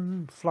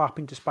fly up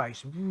into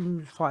space,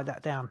 fly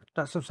that down.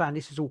 That's what I'm saying.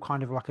 This is all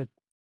kind of like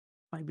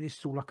maybe this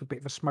is all like a bit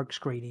of a smoke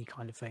screeny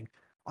kind of thing.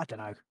 I don't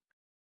know.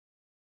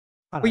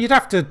 Well, you'd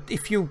have to,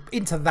 if you're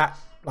into that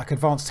like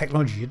advanced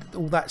technology,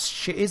 all that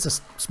shit is a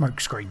smoke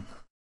screen.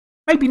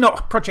 Maybe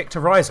not Project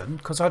Horizon,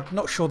 because I'm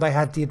not sure they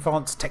had the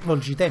advanced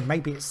technology then.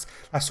 Maybe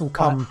that's all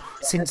come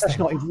since then.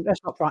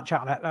 Let's not branch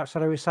out on that. So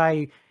they would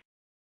say,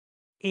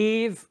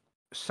 if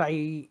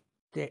in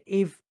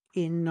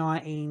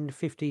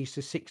 1950s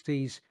to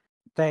 60s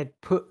they'd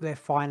put their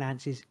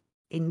finances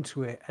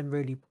into it and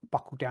really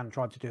buckled down and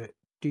tried to do it,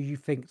 do you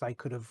think they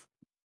could have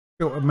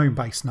built a moon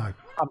base? No.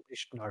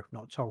 No,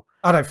 not at all.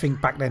 I don't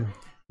think back then.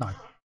 No.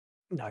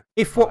 No.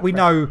 If what we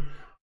know,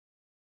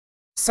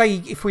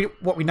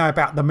 what we know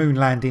about the moon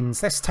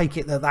landings, let's take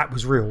it that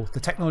was real. The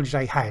technology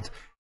they had,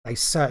 they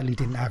certainly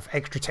didn't have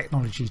extra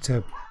technology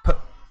to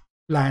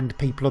land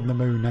people on the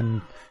moon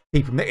and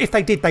people. If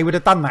they did, they would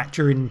have done that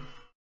during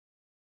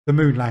the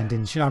moon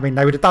landings. You know what I mean?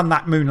 They would have done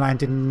that moon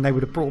landing and they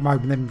would have brought them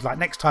over. And then, like,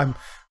 next time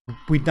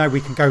we know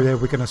we can go there,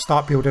 we're going to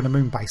start building a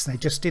moon base. And they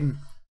just didn't.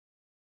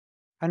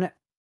 And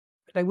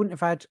they wouldn't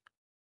have had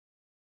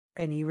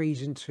any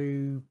reason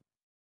to.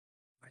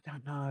 I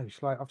don't know.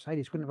 It's like I've said,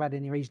 this wouldn't have had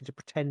any reason to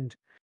pretend.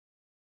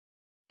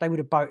 They would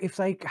have if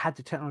they had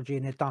the technology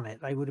and they'd done it,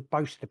 they would have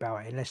boasted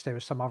about it. Unless there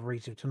was some other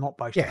reason to not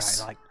boast about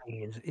it, like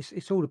aliens.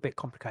 It's all a bit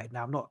complicated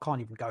now. Can't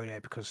even go there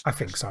because I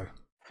think so.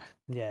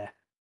 Yeah.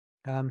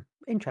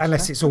 Interesting.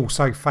 Unless it's all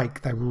so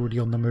fake, they were already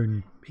on the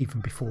moon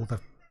even before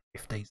the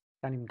 50s.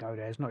 Don't even go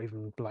there. It's not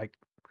even like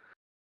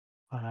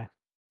I know.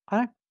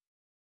 I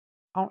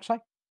won't say.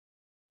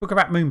 Talk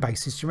about moon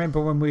bases. Do you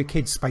remember when we were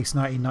kids, Space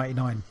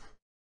 1999? Of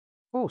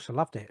course, I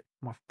loved it.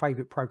 My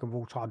favourite programme of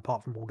all time,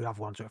 apart from all the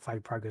other ones that are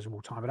favourite programmes of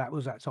all time. But that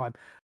was that time.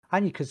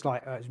 And because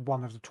it's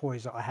one of the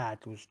toys that I had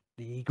was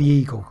the Eagle. The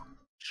Eagle.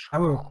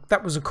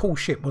 That was a cool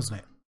ship, wasn't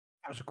it?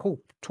 That was a cool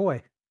toy.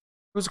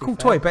 It was a cool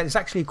toy, but it's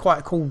actually quite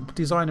a cool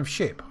design of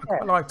ship. I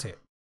quite liked it.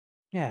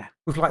 Yeah.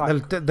 With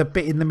like the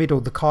bit in the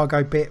middle, the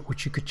cargo bit,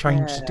 which you could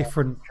change to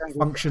different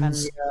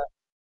functions.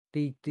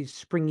 the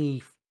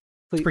springy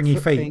Springy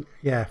foot feet, thing.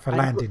 yeah, for And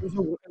landing. it was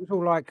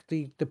all like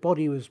the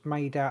body was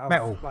made out of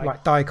Metal,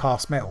 like die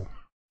cast metal.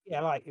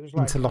 Yeah, like it was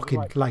like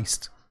interlocking,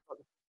 laced,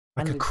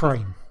 like a the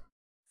crane.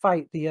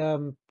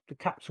 The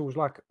capsule was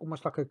like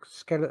almost like a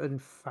skeleton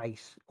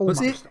face. Was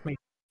Almost. it? I mean,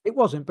 it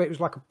wasn't, but it was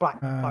like a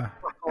black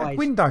eyes.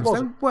 Windows.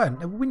 They weren't.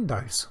 There were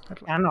windows.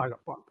 I know.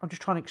 I'm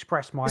just trying to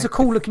express my. It's a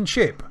cool looking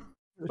ship.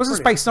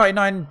 Wasn't brilliant. Space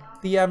 99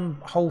 the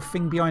whole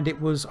thing behind it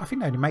was? I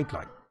think they only made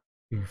like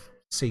 2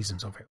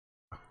 seasons of it.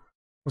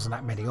 Wasn't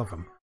that many of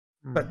them.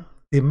 But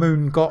the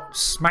moon got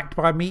smacked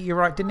by a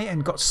meteorite, didn't it?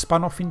 And got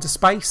spun off into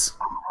space.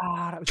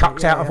 That was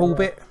chucked out of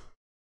orbit.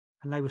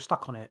 And they were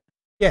stuck on it.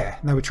 Yeah,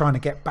 and they were trying to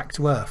get back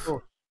to Earth.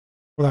 Sure.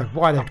 Although,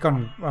 why they'd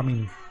gone, I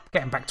mean,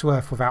 getting back to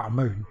Earth without a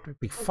moon would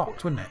be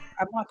fucked, wouldn't it?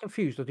 Am I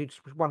confused? Or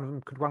could one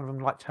of them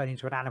like turn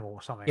into an animal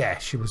or something? Yeah,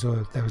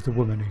 there was the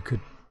woman who could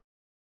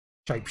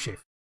shapeshift.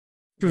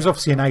 She was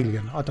obviously an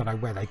alien. I don't know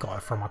where they got her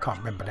from. I can't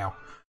remember now.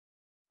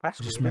 That's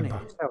I just weird,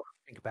 remember. isn't it?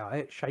 Think about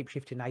it.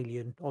 Shape-shifting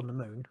alien on the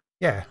moon.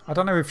 Yeah, I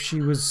don't know if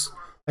she was.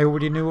 They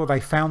already knew, or they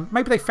found.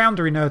 Maybe they found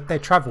her in their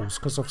travels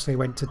because obviously they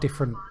went to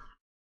different.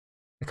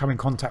 They come in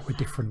contact with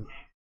different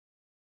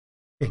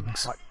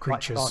things,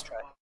 creatures. Like Star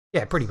Trek.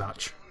 Yeah, pretty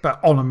much.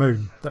 But on a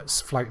moon that's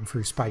floating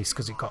through space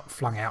because it got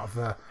flung out of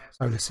the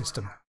solar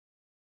system.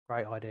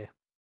 Great idea.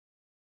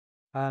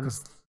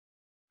 Because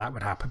that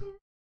would happen.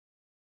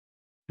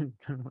 I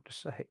don't know what to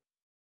say.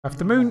 If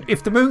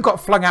the moon got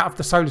flung out of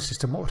the solar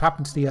system, what would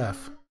happen to the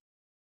Earth?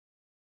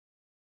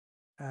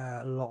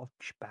 A lot of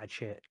bad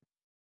shit.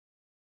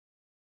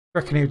 I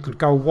reckon it would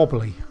go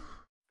wobbly.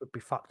 Would be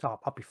fucked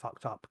up. I'd be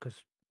fucked up because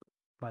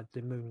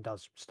the moon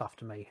does stuff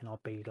to me, and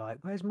I'd be like,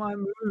 "Where's my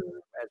moon?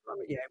 Where's my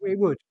moon?" Yeah, it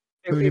would.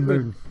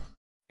 Moon.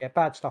 Yeah,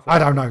 bad stuff. I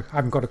don't know. I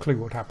haven't got a clue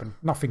what would happen.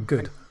 Nothing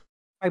good.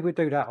 Maybe we'd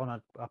do that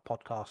on a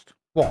podcast.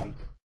 What?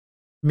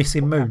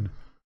 Missing moon?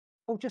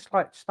 Or just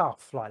like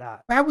stuff like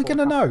that. How are we going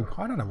to know?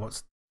 I don't know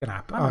what's going to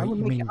happen. I Oh,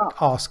 you mean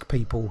ask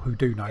people who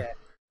do know?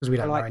 Because we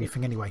don't know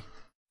anything anyway.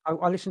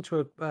 I listened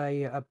to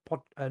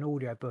an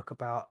audio book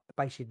about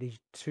basically these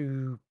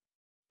 2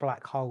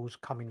 black holes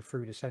coming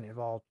through the center of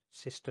our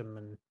system,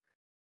 and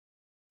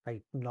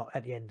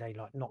at the end they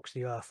like knocks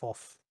the Earth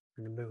off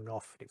and the moon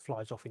off, and it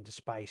flies off into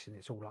space, and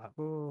it's all like,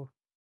 whoa.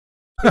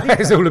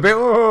 It's all a bit,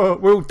 oh,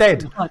 we're all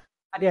dead.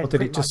 Or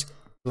did it just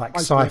like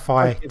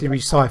sci-fi? Did we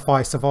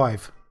sci-fi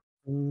survive?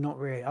 Not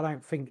really. I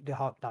don't think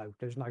no.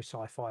 There's no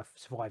sci-fi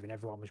surviving.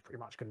 Everyone was pretty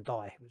much going to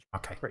die. It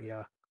was pretty.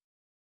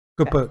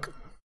 Good book.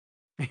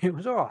 It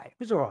was all right. It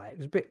was all right. It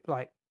was a bit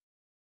like,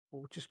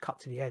 we'll just cut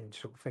to the end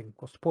sort of thing.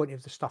 What's the point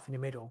of the stuff in the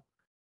middle?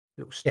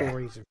 Little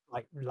stories of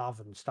like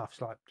love and stuff.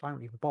 It's like,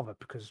 don't even bother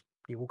because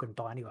you're all going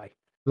to die anyway.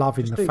 Love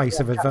in the face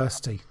of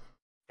adversity.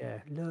 Yeah,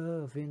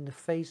 love in the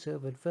face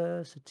of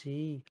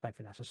adversity. I don't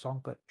think that's a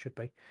song, but it should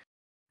be.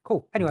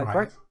 Cool. Anyway, Right.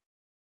 great.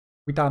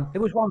 We done.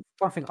 There was one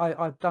thing.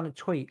 I've done a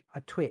tweet.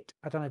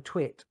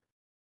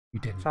 You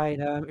didn't. Saying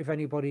if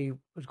anybody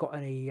has got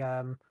any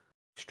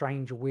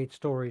strange or weird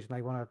stories and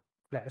they want to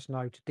let us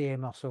know, to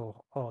DM us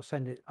or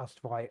send it us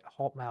via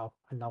Hotmail,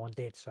 and no one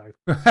did. So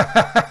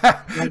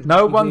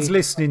no one's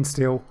listening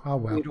still. Oh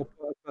well. Weird or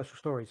personal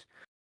stories.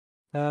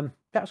 That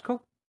was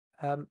cool.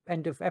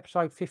 End of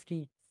episode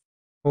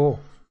 54.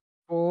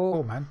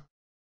 Oh man,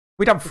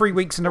 we done 3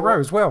 weeks in a row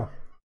as well.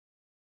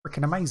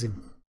 Freaking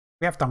amazing.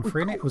 We have done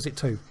 3 in it. Or was it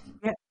 2?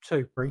 Yeah,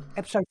 2. 3.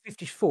 Episode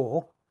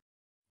 54,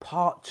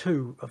 part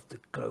 2 of the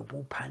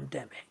global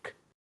pandemic.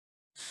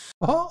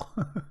 What?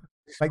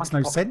 Makes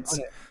no sense.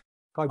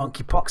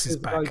 Monkeypox is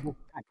back. Global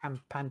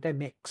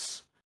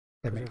pandemics.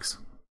 Pandemics.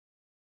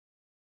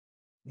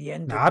 The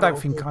end. No, I don't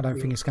think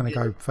it's going to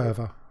go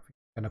further.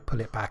 I'm going to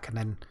pull it back and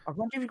then. I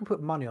wonder if you can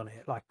put money on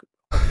it. Like,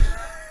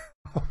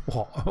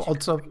 what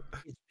odds of?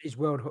 Is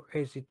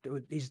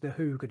the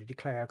WHO going to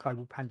declare a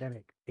global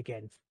pandemic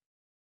again?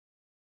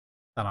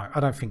 I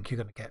don't think you're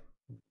going to get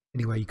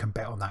anywhere you can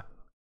bet on that.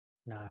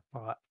 No,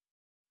 all right.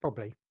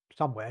 Probably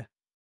somewhere.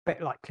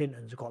 Bet like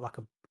Clinton's got like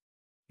a,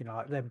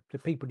 like them, the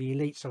people, the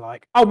elites are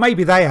like. Oh,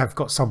 maybe they have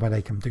got somewhere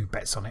they can do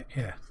bets on it.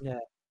 Yeah. Yeah.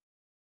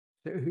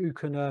 Who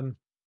can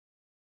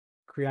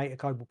create a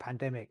global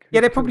pandemic? Yeah,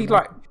 they're probably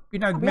like,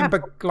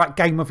 remember like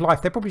Game of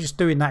Life? They're probably just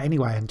doing that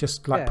anyway and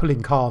just like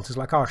pulling cards. It's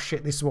like, oh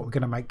shit, this is what we're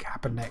going to make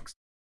happen next.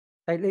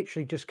 They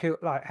literally just kill,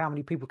 like, how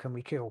many people can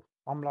we kill?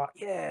 I'm like,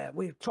 yeah,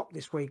 we're top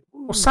this week.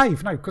 Ooh. Or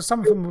save, no, because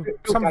some of them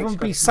will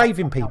be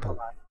saving people.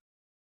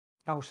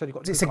 Oh, so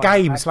got it's a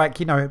game. It's like,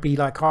 it'd be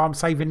like, oh, I'm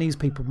saving these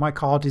people. My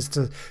card is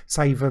to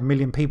save 1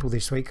 million people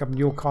this week.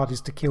 Your card is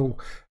to kill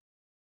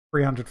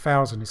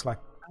 300,000. It's like,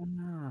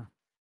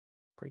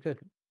 pretty good.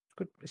 It's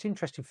good. It's an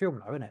interesting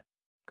film, though, isn't it?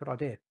 Good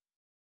idea.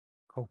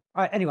 Cool.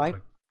 All right. Anyway,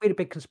 we're the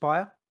Big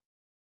Conspire.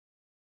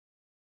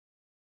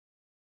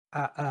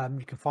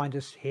 You can find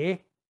us here.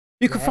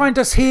 You can find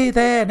us here,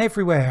 there, and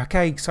everywhere.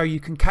 Okay, so you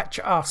can catch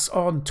us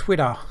on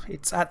Twitter.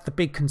 It's at the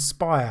Big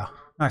Conspire.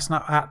 No, it's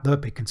not at the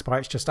Big Conspire.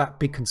 It's just at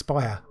Big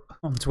Conspire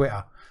on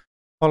Twitter.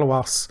 Follow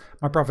us.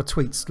 My brother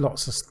tweets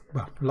lots.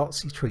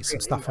 He tweets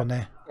some stuff on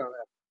there.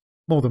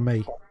 More than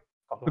me.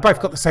 Got We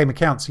both got the same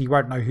account, so you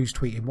won't know who's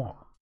tweeting what.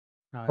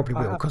 No, Probably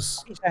will,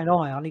 because... saying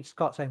I need to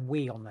start saying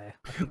we on there.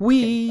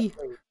 We...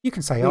 You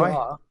can say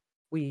I.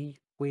 We're...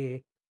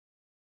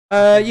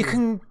 You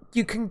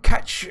can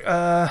catch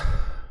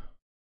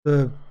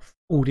the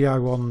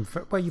audio on...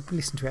 Well, you can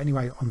listen to it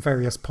anyway on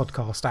various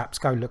podcast apps.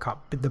 Go look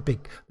up the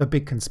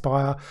Big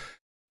Conspire.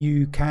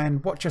 You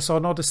can watch us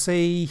on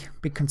Odyssey,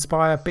 Big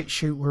Conspire,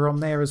 BitChute, we're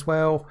on there as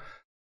well.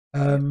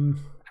 And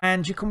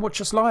you can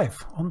watch us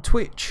live on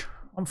Twitch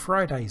on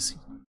Fridays,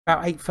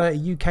 about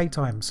 8:30 UK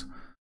times.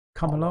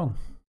 Come along.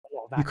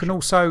 You can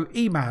also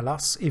email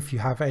us if you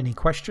have any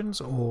questions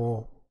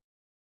or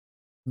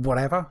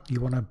whatever you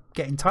want to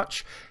get in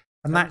touch.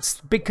 And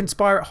that's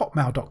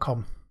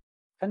bigconspire@hotmail.com.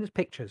 Send us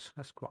pictures.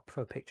 That's what I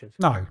prefer, pictures.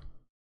 No.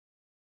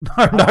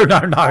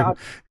 No.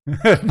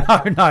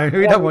 No,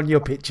 we don't want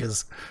your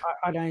pictures.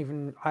 I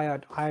haven't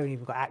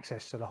even got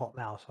access to the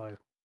Hotmail, so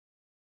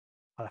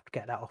I'll have to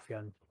get that off you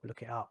and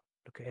look it up.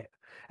 Look at it.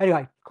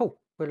 Anyway, cool.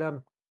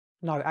 Well,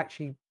 no,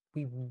 actually,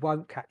 we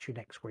won't catch you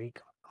next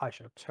week. I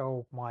shall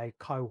tell my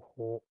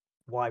cohort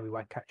why we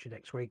won't catch you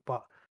next week,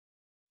 but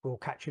we'll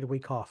catch you the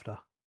week after.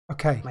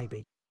 Okay.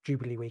 Maybe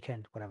Jubilee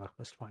weekend, whatever.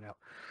 Let's find out.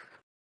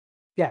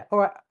 Yeah. All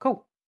right.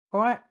 Cool. All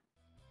right.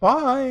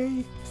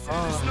 Bye.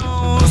 There's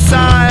no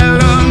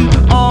silent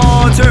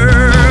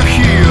order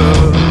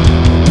here.